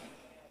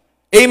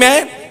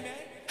 Amen.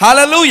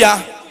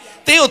 Hallelujah.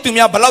 Teo to me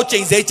about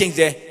change.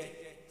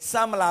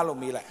 Samalalo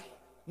mila.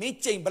 Me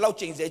change below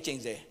change.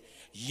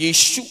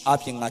 Yeshu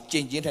aping a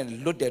change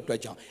and look at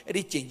Dwajang.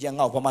 Any change young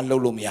out of my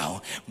lolo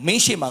meow.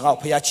 Minshi Maga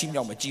Piachim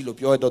Majilo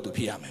Piodo to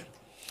Piame.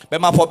 But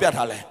my popiat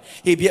hale.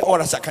 He be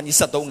all as a can you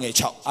set down a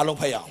chow. Along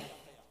payao.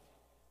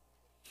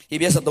 He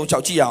be a don't chow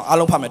chia.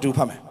 Along pame do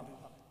pame.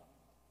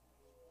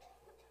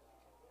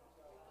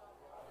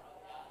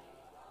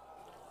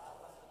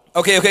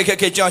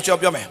 Okay, John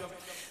Job Yome.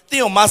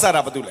 Theo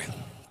Masara Badule.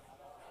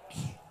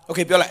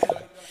 Okay, Piola.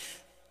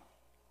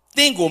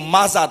 Tingo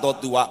Maza do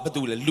dua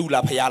Badule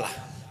Lula Payala.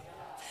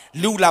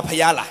 Lula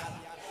Payala.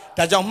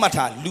 Tajong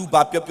Mata,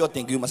 Luba Pio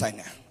Tingu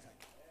Masanga.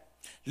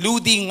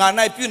 Ludi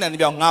Nana Pun and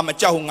Yama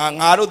Chahunga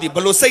Ngaro di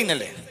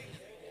Belosainele.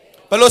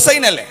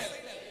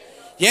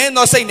 Yen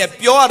no saying that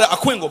pure a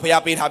quingo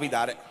Payapit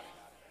Habitare.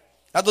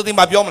 I don't think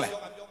my Biomle.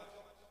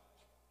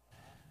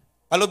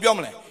 Hello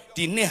Biomle.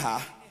 Di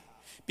Neha.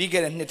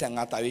 Bigger and knit and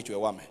Nata which you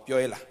woman.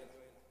 Pioela.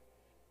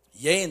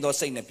 Yen no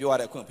saying that pure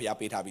a quin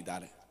Payapit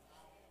Habitare.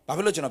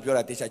 Babilogian of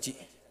Pura Tichachi.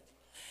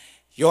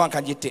 Yohan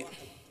Kanjite.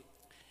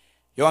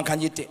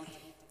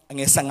 And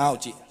a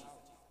sangauchi.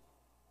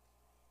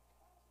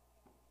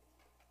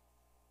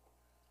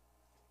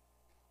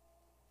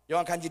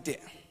 Yohan Kanjite.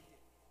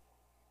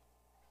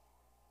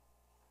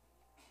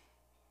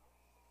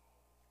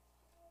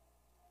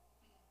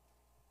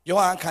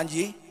 Yohan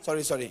Kanji.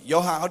 Sorry.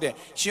 Yohan, how there?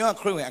 Shion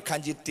crewing a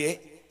Kanjite.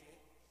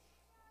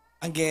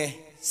 And gay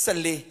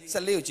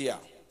Saliugia.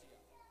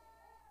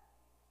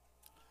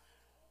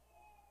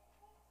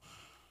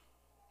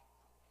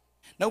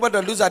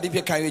 Nobody lose a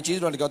deep kind of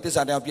cheese on the Gotis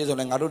and appears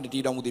on Naro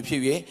di Dom with the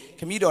Pue,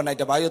 Camido night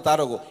the Bayo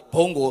Tarago,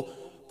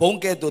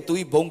 Bonge to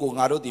Tui Bongo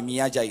Naro di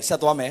Miaja,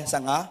 Satwame,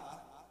 Sanga.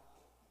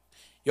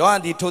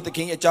 Yohan told the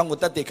king a jungle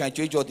that they can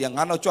change the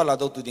Angano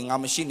Cholado to the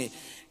machine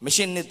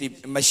the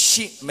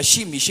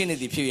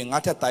Pue,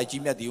 Nata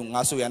Tajimia, the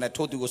Ungasu, and I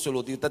told you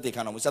solo that they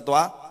can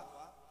Satwa.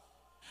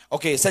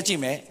 Okay,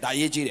 Sachime,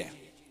 Daye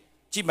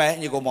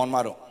Chime, you go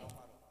Monmaro.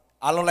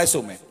 Alon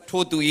Lasome,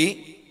 told to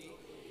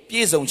eat,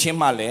 Pies on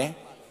Chimale.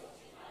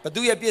 But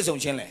do you appear on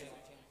Chile?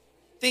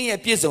 တင်းရဲ့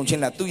ပြည့်စုံခြ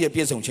င်းလားသူ့ရဲ့ပြ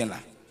ည့်စုံခြင်း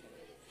လား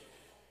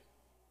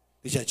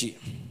ဒီချက်ကြည့်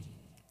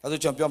ဒါဆို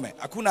ကျွန်တော်ပြောမယ်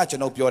အခုနကျွ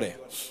န်တော်ပြောတယ်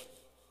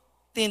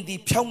တင်းဒီ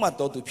ဖြောင့်မတ်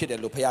တော်သူဖြစ်တယ်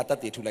လို့ဖခင်တတ်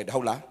တည်ထူလိုက်တယ်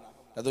ဟုတ်လား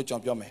ဒါဆိုကျွန်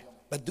တော်ပြောမယ်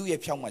ဘသူရဲ့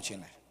ဖြောင့်မတ်ခြင်း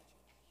လဲ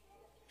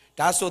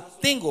ဒါဆို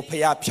တင်းကိုဖ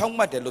ခင်ဖြောင့်မ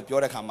တ်တယ်လို့ပြော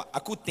တဲ့အခါမှာ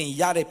အခုတင်း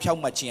ရတဲ့ဖြော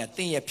င့်မတ်ခြင်းကတ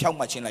င်းရဲ့ဖြောင့်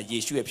မတ်ခြင်းလားယေ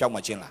ရှုရဲ့ဖြောင့်မ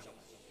တ်ခြင်းလား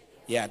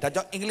yeah ဒါ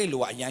ကြောင့်အင်္ဂလိပ်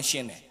လိုကအရန်ရှ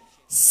င်းတယ်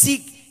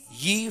seek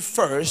ye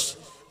first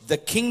the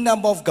kingdom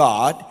of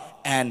God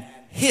and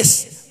his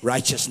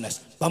righteousness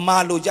ဘာမှ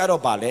လို့ကြ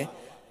တော့ပါလဲ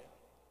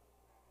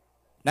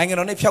နိုင်ငံ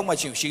တော်နဲ့ဖြောင့်မတ်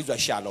ခြင်းကိုရှိစွာ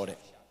ရှာလို့တဲ့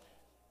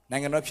နို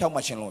င်ငံတော်ဖြောင့်မ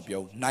တ်ခြင်းလို့မ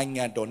ပြောဘူးနိုင်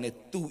ငံတော်နဲ့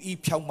သူဤ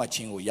ဖြောင့်မတ်ခြ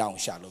င်းကိုရအော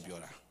င်ရှာလို့ပြော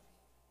တာ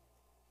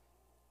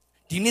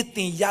ဒီနေ့သ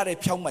င်ရတဲ့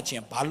ဖြောင့်မတ်ခြ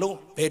င်းဘာလို့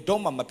ဘယ်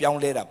တော့မှမပြောင်း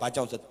လဲတာဘာ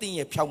ကြောင့်ဆိုသင်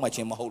ရဲ့ဖြောင့်မတ်ခြ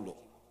င်းမဟုတ်လို့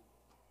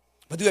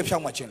ဘသူရဲ့ဖြော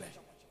င့်မတ်ခြင်းလဲ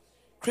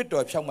ခရစ်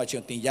တော်ဖြောင့်မတ်ခြ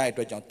င်းသင်ရတဲ့အ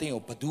တွက်ကြောင့်သင်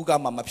ကိုဘသူက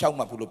မှမဖြောင့်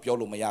မတ်ဘူးလို့ပြော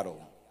လို့မရတော့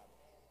ဘူး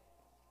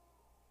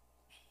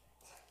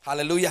ဟာ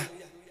လေလုယာ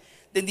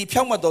သင်ဒီ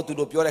ဖြောင့်မတ်တော်သူ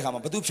လို့ပြောတဲ့အခါ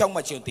မှာဘသူဖြောင့်မ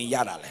တ်ခြင်းသင်ရ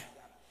တာလဲ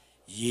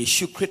ယေ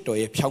ရှုခရစ်တော်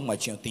ရဲ့ဖြောင့်မတ်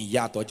ခြင်းသင်ရ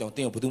တော့ကြောင့်သ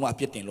င်ကိုဘသူမှအ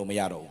ပြစ်တင်လို့မ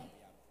ရတော့ဘူး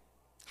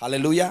ဟာလေ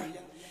လုယာ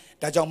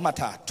ဒါကြောင့်မှတ်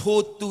ထားထို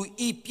သူ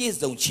ဤပြည့်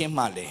စုံခြင်း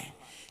မှလည်း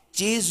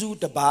ဂျေဇု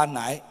တပါး၌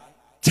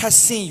ထပ်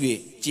ဆင့်၍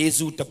ဂျေ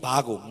ဇုတ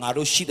ပါးကိုငါ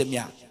တို့ရှိသ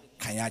မျှ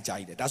ခံရကြ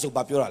၏တဲ့ဒါဆို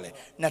ဘာပြောတာလဲ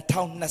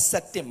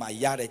2021မှာ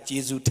ရတဲ့ဂျေ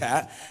ဇုထက်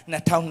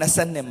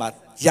2022မှာ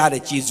ရ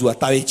တဲ့ဂျေဇုက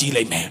တာ၍ကြီး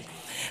လိမ့်မယ်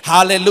ဟာ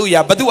လေလု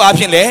ယာဘသူအား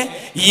ဖြင့်လဲ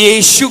ယေ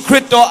ရှုခရ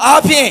စ်တော်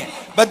အားဖြင့်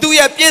ဘသူ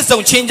ရဲ့ပြည့်စုံ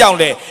ခြင်းကြောင့်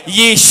လဲ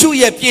ယေရှု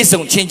ရဲ့ပြည့်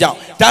စုံခြင်းကြောင့်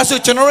ဒါဆို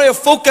ကျွန်တော်ရဲ့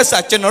focus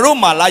ကကျွန်တော်တို့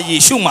မှာလားယေ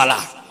ရှုမှာ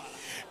လား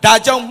ဒါ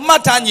ကြောင့်မှ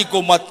တ်ထားညီ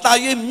ကိုမတာ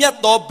၍မြတ်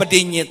သောဗ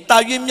ဒိညင်တာ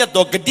၍မြတ်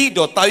သောဂတိ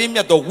တော်တာ၍မြ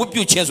တ်သောဝတ်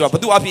ပြုခြင်းဆိုတာဘ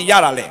သူအဖြစ်ရ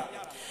တာလဲ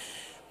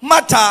မှ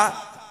တ်ထား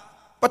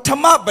ပထ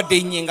မဗဒိ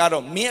ညင်က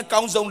တော့မင်းအကော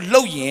င်းဆုံး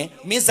လုပ်ရင်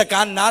မင်းစ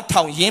ကားနား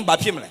ထောင်ရင်ဘာ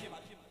ဖြစ်မလဲ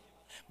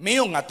မင်း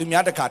ကငါသူ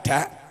များတခါထ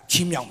ပ်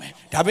ချီးမြှောက်မယ်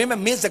ဒါပေမဲ့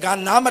မင်းစကား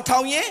နားမထော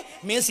င်ရင်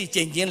မင်းစီကြ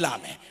င်ချင်းလာ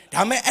မယ်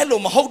ဒါပေမဲ့အဲ့လို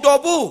မဟုတ်တော့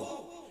ဘူး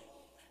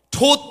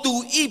ထိုသူ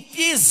ဤပြ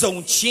ည့်စုံ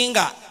ခြင်းက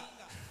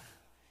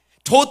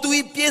ထိုသူ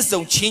၏ပြည့်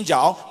စုံခြင်း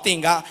ကြောင့်သင်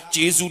က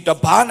ဂျေဇုတ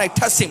ပါး၌ထ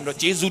ပ်ဆင့်ပြီးတော့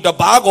ဂျေဇုတ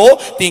ပါးကို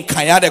သင်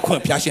ခံရတဲ့ခွ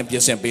င့်ဘုရားရှင်ပြ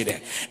င်ဆင်ပေးတယ်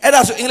အဲ့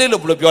ဒါဆိုအင်္ဂလိပ်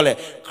လိုဘယ်လိုပြောလဲ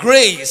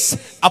grace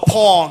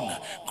upon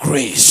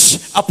grace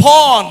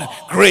upon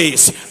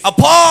grace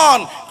upon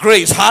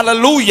grace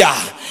hallelujah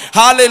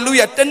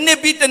hallelujah တနည်း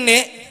ပြီးတန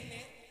ည်း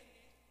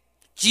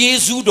ဂျေ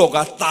ဇုတော်က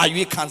တာ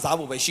၍ခံစား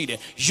ဖို့ပဲရှိတယ်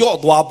ယော့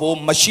သွားဖို့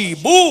မရှိ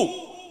ဘူး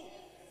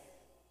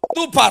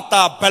သူ့ဘာ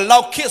သာဘယ်လော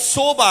က်ခစ်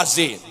ဆိုးပါ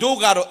စေတို့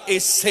ကတော့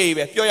အေးဆေး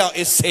ပဲပြောရအောင်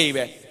အေးဆေး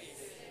ပဲ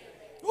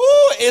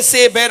အေး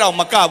ဆေးပဲတော့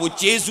မကဘူး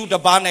ဂျေဇုတ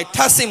ပါးနဲ့ထ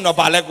ပ်ဆင့်တော့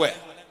ဗာလဲကွယ်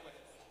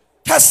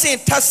ထပ်ဆ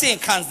င့်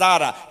ခံစား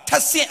တာထ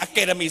ပ်ဆင့်အက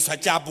ယ်ဒမီဆို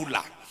ကြဘူး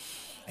လား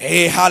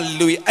ဟာလေ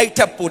လုယာအဲ့ထ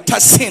ပ်ဖို့ထ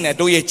ပ်ဆင့်တဲ့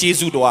တို့ရဲ့ဂျေ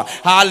ဇုတော်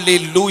ဟာလေ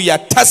လုယာ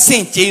ထပ်ဆ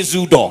င့်ဂျေ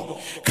ဇုတော်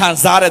ခံ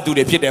စားတဲ့သူ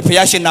တွေဖြစ်တယ်ဘု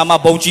ရားရှင်နာမ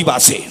ဘုန်းကြီးပါ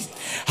စေ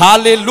ဟာ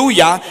လေလု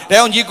ယာဒါ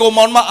ကြောင့်ညီကို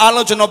မောင်မအား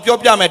လုံးကျွန်တော်ပြော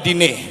ပြမယ်ဒီ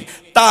နေ့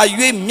တာ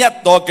၍မြတ်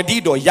တော်ဂတိ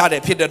တော်ရ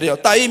တဲ့ဖြစ်တဲ့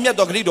တော့တာ၍မြတ်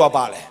တော်ဂတိတော်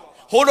ပါလေ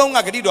ဟိုးတုန်းက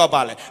ဂတိတော်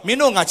ပါလေမင်း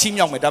တို့ငါချီး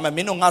မြှောက်မယ်ဒါပေမဲ့မ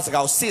င်းတို့ငါစ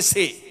ကားကိုစ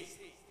စ်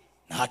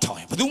နားထောင်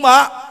ရင်ဘယ်သူမှ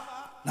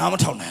နားမ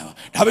ထောင်နိုင်ဘူး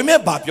ဒါပေမဲ့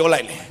ဘာပြော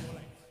လိုက်လဲ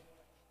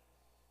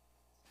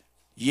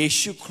ယေ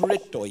ရှုခရ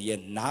စ်တော်ရဲ့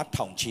နား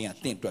ထောင်ခြင်းအ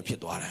သင်အတွက်ဖြစ်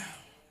သွားတယ်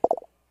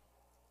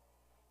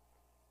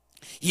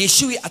ယေ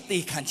ရှုရဲ့အ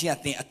သေးခံခြင်းအ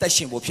သင်အသက်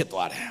ရှင်ဖို့ဖြစ်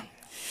သွားတယ်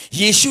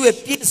ယေရှုရဲ့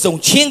ပြည့်စုံ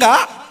ခြင်းက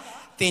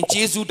သင်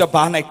ဂျေဇုတ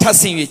ပါး၌ထပ်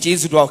ဆင့်၍ဂျေ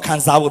ဇုတော်ခံ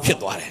စားဖို့ဖြစ်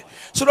သွားတယ်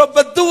ဆိုတော့ဘ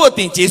ယ်သူ့အသ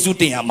င်ဂျေဇု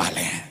တင်ရမှာ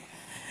လဲ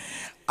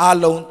အား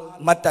လုံး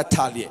မတ်တ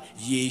ထားလျက်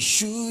ယေ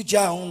ရှု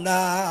ကြောင့်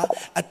သာ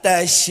အသ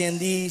က်ရှင်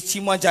သည်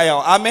ချီးမွမ်းကြရအော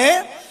င်အာမင်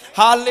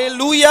ဟာလေ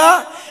လုယာ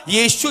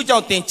ယေရှုကြော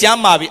င့်သင်ကျမ်း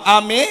ပါပြီအာ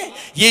မင်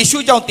ယေရှု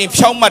ကြောင့်သင်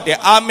ဖြောင့်မတ်တယ်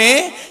အာမင်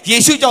ယေ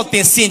ရှုကြောင့်သ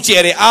င်စင်ကြ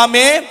ယ်တယ်အာမ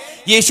င်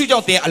ယေရှုကြော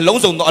င့်သင်အ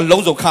လုံးစုံသောအ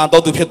လုံးစုံခံ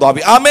တော်သူဖြစ်သွား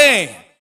ပြီအာမင်